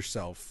distract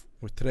yourself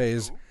with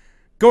today's Ooh.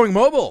 Going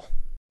Mobile.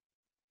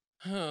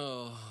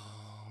 Oh.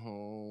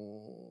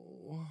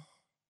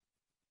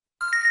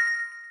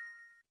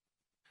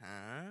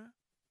 Huh?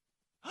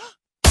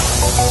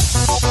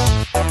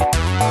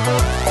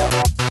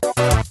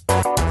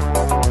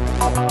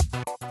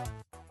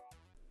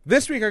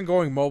 This week on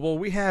Going Mobile,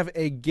 we have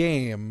a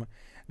game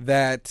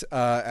that,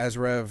 as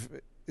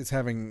Rev is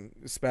having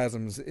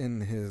spasms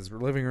in his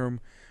living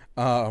room,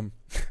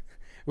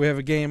 we have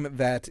a game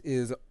that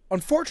is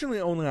unfortunately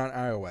only on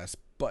iOS,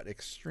 but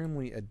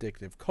extremely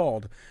addictive,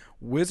 called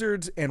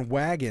Wizards and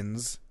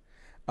Wagons.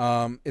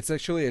 It's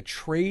actually a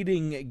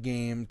trading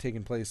game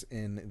taking place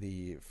in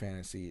the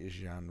fantasy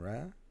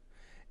genre.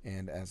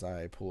 And as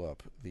I pull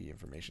up the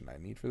information I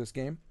need for this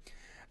game,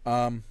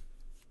 kind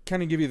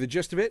of give you the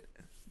gist of it.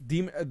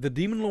 The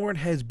Demon Lord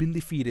has been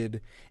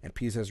defeated, and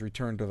peace has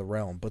returned to the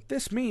realm. But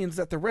this means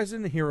that the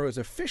resident hero is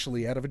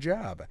officially out of a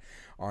job.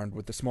 Armed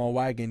with the small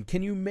wagon,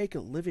 can you make a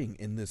living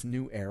in this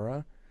new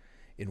era?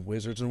 In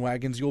Wizards and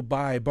Wagons, you'll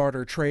buy,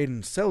 barter, trade,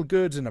 and sell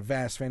goods in a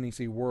vast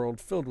fantasy world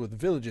filled with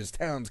villages,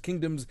 towns,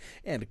 kingdoms,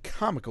 and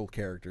comical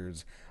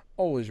characters,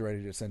 always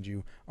ready to send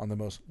you on the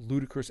most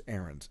ludicrous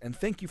errands. And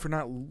thank you for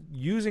not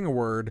using a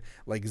word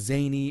like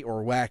zany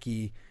or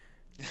wacky.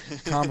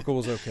 Comical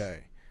is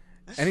okay.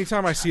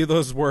 Anytime I see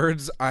those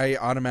words, I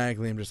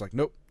automatically am just like,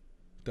 nope,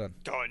 done.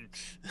 Done.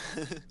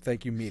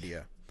 Thank you,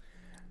 media.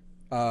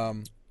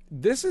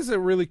 This is a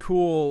really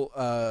cool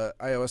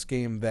iOS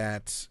game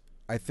that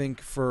I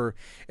think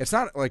it's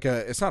not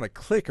a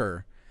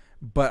clicker,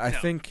 but I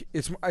think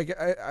it's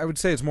I would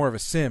say it's more of a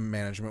sim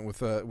management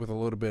with a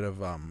little bit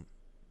of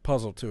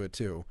puzzle to it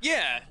too.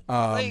 Yeah,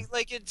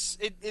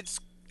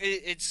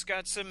 it's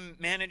got some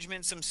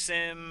management, some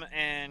sim,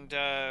 and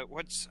a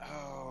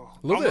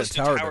little bit of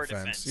tower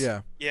defense.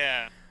 Yeah.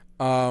 Yeah.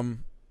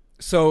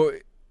 So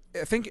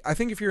I think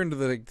if you're into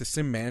the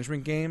sim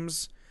management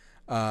games,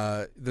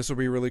 this will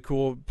be really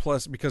cool.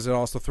 Plus, because it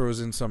also throws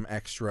in some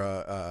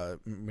extra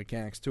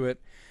mechanics to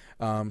it,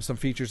 some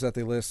features that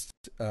they list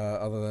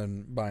other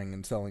than buying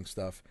and selling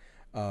stuff.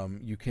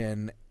 You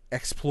can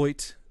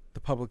exploit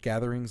the public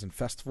gatherings and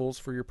festivals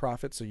for your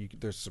profit. So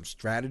there's some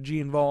strategy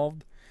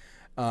involved.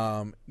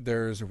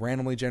 There's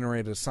randomly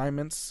generated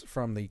assignments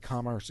from the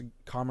Commerce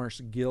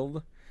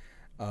Guild.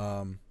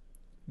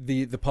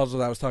 The puzzle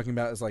that I was talking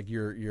about is like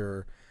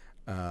your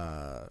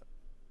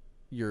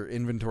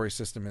inventory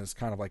system is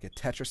kind of like a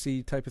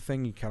Tetris-y type of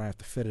thing. You kind of have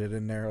to fit it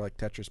in there like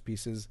Tetris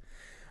pieces,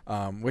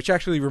 which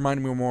actually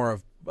reminded me more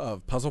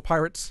of Puzzle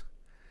Pirates.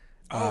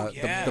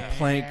 Yeah. The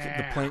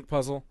plank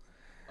puzzle.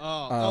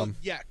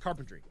 Yeah,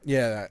 carpentry.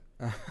 Yeah.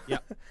 Yeah.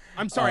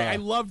 I'm sorry, I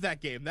loved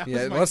that game. That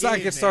was my let's not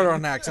game, get started man.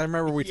 on that because I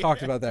remember we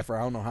talked about that for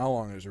I don't know how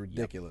long. It was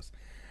ridiculous.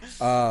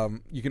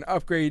 You can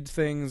upgrade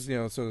things,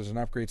 so there's an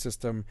upgrade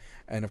system,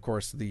 and of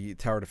course the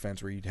tower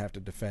defense where you'd have to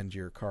defend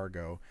your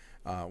cargo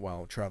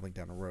while traveling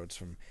down the roads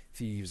from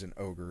thieves and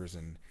ogres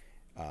and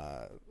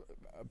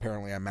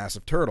apparently a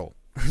massive turtle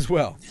as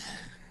well.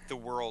 The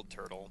world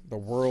turtle. The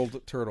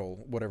world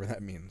turtle, whatever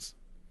that means.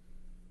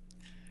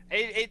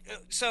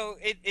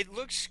 It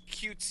looks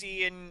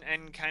cutesy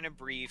and kind of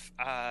brief,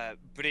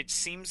 but it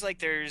seems like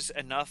there's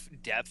enough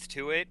depth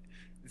to it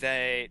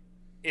that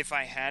if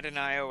I had an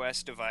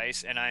iOS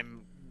device, and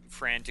I'm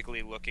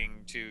frantically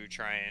looking to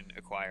try and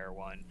acquire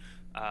one,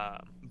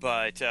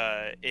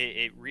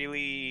 it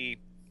really,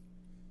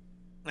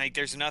 like,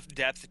 there's enough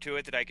depth to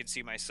it that I could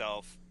see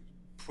myself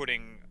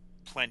putting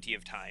plenty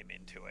of time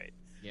into it.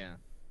 Yeah.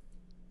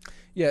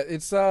 Yeah,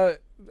 it's I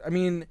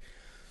mean,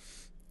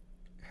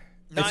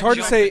 Not it's hard to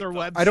just say. Their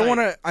I don't want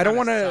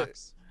website to.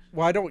 sucks.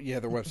 Well, I don't. Yeah,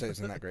 their website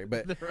isn't that great,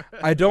 but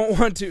I don't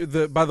want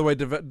to. By the way,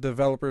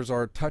 developers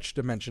are Touch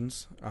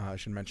Dimensions. I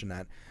should mention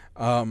that.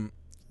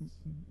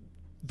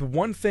 The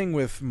one thing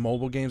with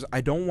mobile games,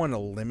 I don't want to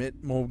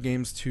limit mobile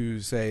games to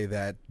say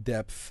that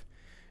depth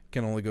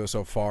can only go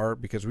so far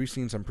because we've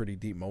seen some pretty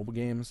deep mobile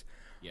games.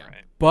 Yeah.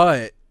 Right.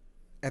 But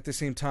at the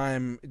same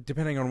time,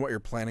 depending on what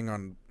you're planning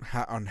on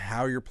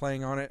how you're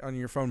playing on it on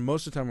your phone,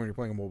 most of the time when you're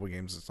playing mobile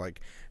games, it's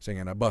like saying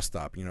at a bus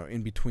stop,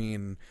 in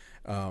between,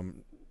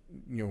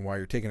 while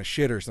you're taking a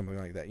shit or something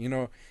like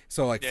that,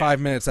 so like 5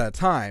 minutes at a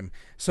time.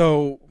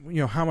 So,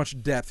 how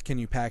much depth can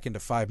you pack into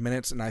 5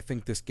 minutes? And I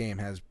think this game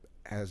has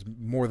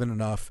more than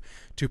enough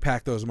to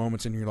pack those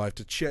moments in your life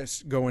to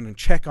just go in and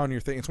check on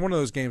your thing. It's one of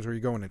those games where you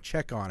go in and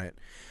check on it.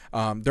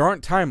 There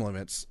aren't time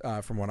limits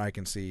from what I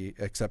can see,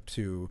 except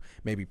to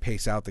maybe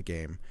pace out the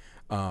game,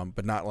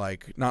 but not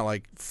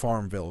like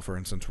Farmville, for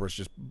instance, where it's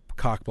just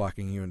cock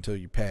blocking you until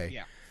you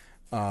pay.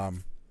 Yeah.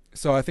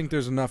 So I think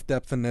there's enough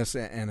depth in this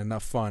and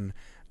enough fun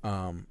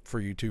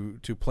for you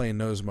to play in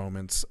those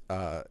moments.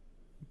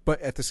 But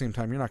at the same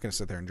time, you're not going to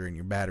sit there and drain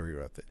your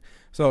battery with it.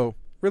 So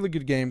really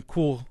good game,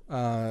 cool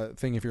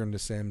thing if you're into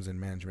Sims and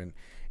management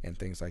and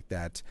things like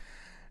that.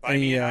 Buy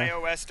me an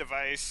iOS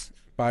device.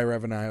 Buy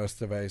Rev an iOS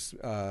device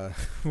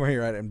where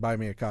you're at, and buy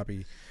me a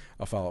copy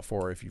of Fallout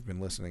 4 if you've been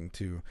listening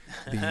to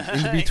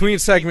the in between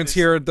segments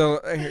here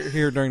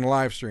during the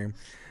live stream.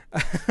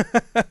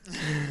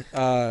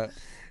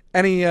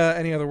 Any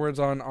other words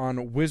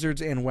on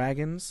Wizards and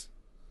Wagons?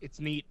 It's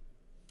neat.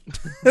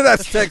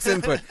 That's text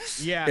input.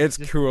 Yeah, it's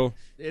cool.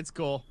 It's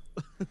cool.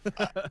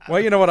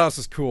 Well, you know what else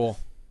is cool?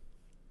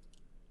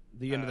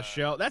 The end of the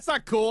show. That's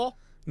not cool.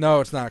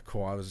 No, it's not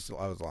cool. I was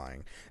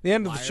lying. The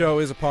end of the show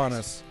is upon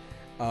us.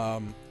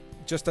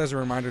 Just as a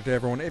reminder to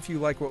everyone, if you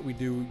like what we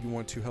do, you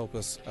want to help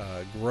us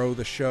grow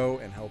the show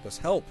and help us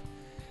help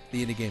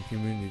the indie game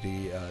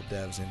community,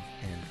 devs and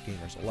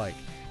gamers alike,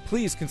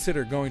 please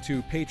consider going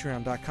to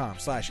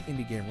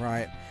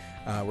patreon.com/indiegameriot,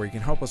 where you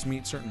can help us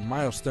meet certain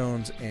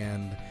milestones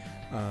and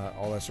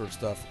all that sort of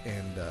stuff,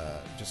 and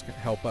just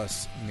help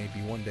us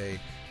maybe one day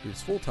do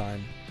this full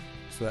time,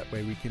 so that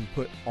way we can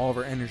put all of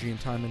our energy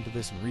and time into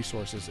this and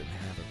resources and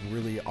have a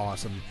really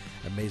awesome,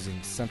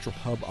 amazing central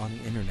hub on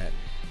the internet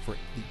for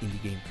the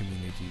indie game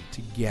community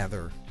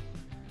together.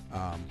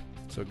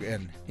 So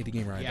again,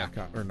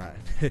 indiegameriot.com, or not,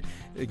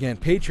 again,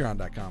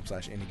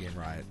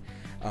 patreon.com/indiegameriot.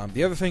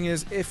 The other thing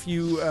is, if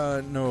you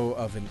know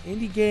of an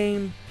indie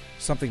game,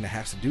 something that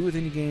has to do with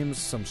indie games,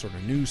 some sort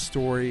of news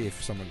story,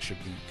 if someone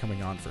should be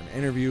coming on for an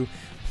interview,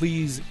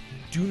 please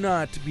do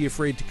not be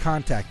afraid to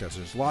contact us.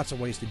 There's lots of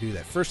ways to do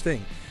that. First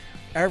thing,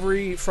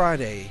 every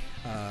Friday,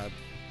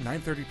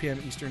 9:30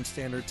 p.m. Eastern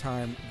Standard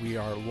Time, we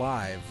are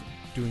live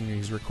doing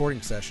these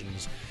recording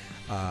sessions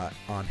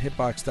on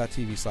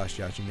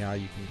hitbox.tv/Yachi. Now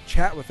you can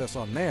chat with us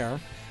on there.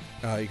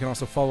 You can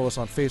also follow us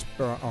on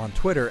Facebook, on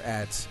Twitter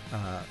at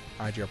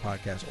IGR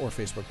Podcast, or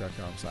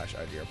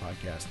Facebook.com/IGR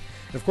Podcast.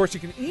 And of course, you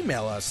can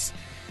email us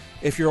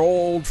if you're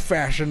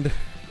old-fashioned.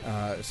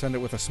 Send it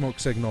with a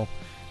smoke signal,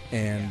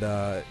 and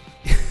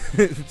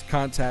it's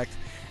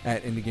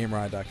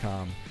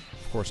contact@indiegameriot.com.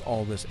 Of course,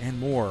 all this and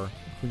more,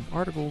 including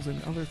articles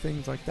and other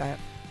things like that,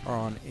 are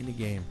on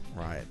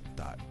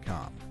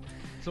indiegameriot.com.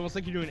 It's almost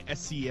like you're doing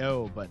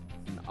SEO, but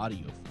in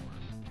audio form.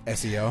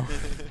 SEO?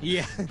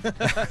 Yeah.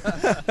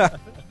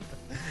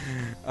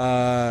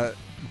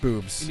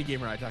 Boobs.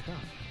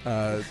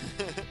 IndieGamerRide.com.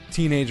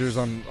 Teenagers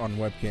on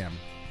webcam.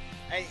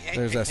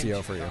 There's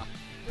SEO for you.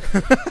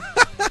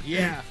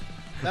 Yeah.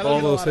 That'll All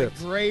get a those lot hits.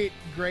 of great.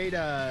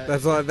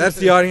 That's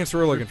the audience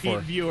we're looking repeat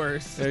for.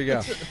 Viewers. There you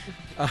go.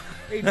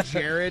 Hey,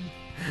 Jared.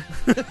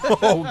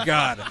 Oh,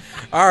 God.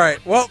 All right.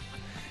 Well,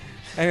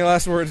 any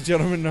last words,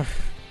 gentlemen?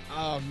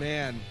 Oh,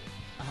 man.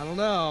 I don't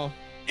know.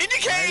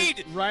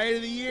 Indicate! Riot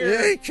of the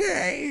year.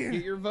 Okay.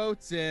 Get your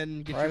votes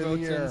in. Get Riot your of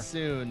the votes year. in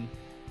soon.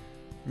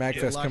 Good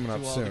MagFest luck coming to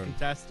up all the soon.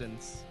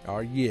 contestants. Oh,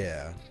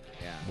 yeah.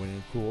 Yeah. Winning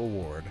a cool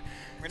award.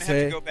 We're going to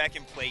have to go back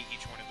and play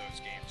each one of those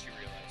games, you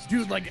realize.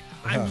 Dude, like,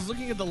 I was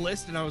looking at the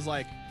list and I was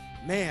like,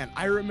 man,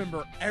 I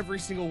remember every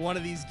single one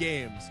of these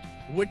games.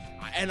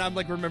 And I'm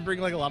like remembering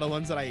like a lot of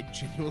ones that I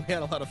genuinely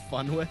had a lot of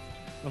fun with.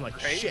 I'm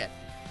like, Right? shit,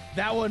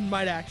 that one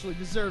might actually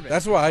deserve it.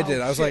 That's what I did.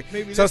 Oh, I was shit, like,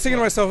 maybe so I was this thinking to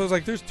one. myself, I was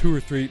like, there's 2 or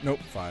 3. Nope,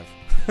 5.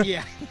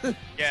 Yeah.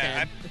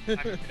 Yeah, I'm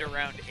at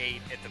around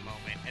 8 at the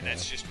moment, and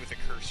that's just with a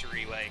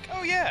cursory, like,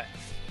 oh, yeah.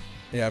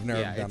 Yeah, I've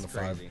narrowed Yeah, it down it's to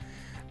 5. crazy.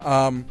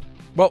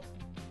 Well,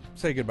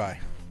 say goodbye.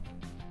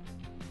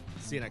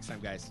 See you next time,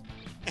 guys.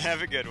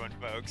 Have a good one,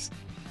 folks.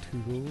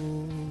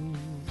 Toodles.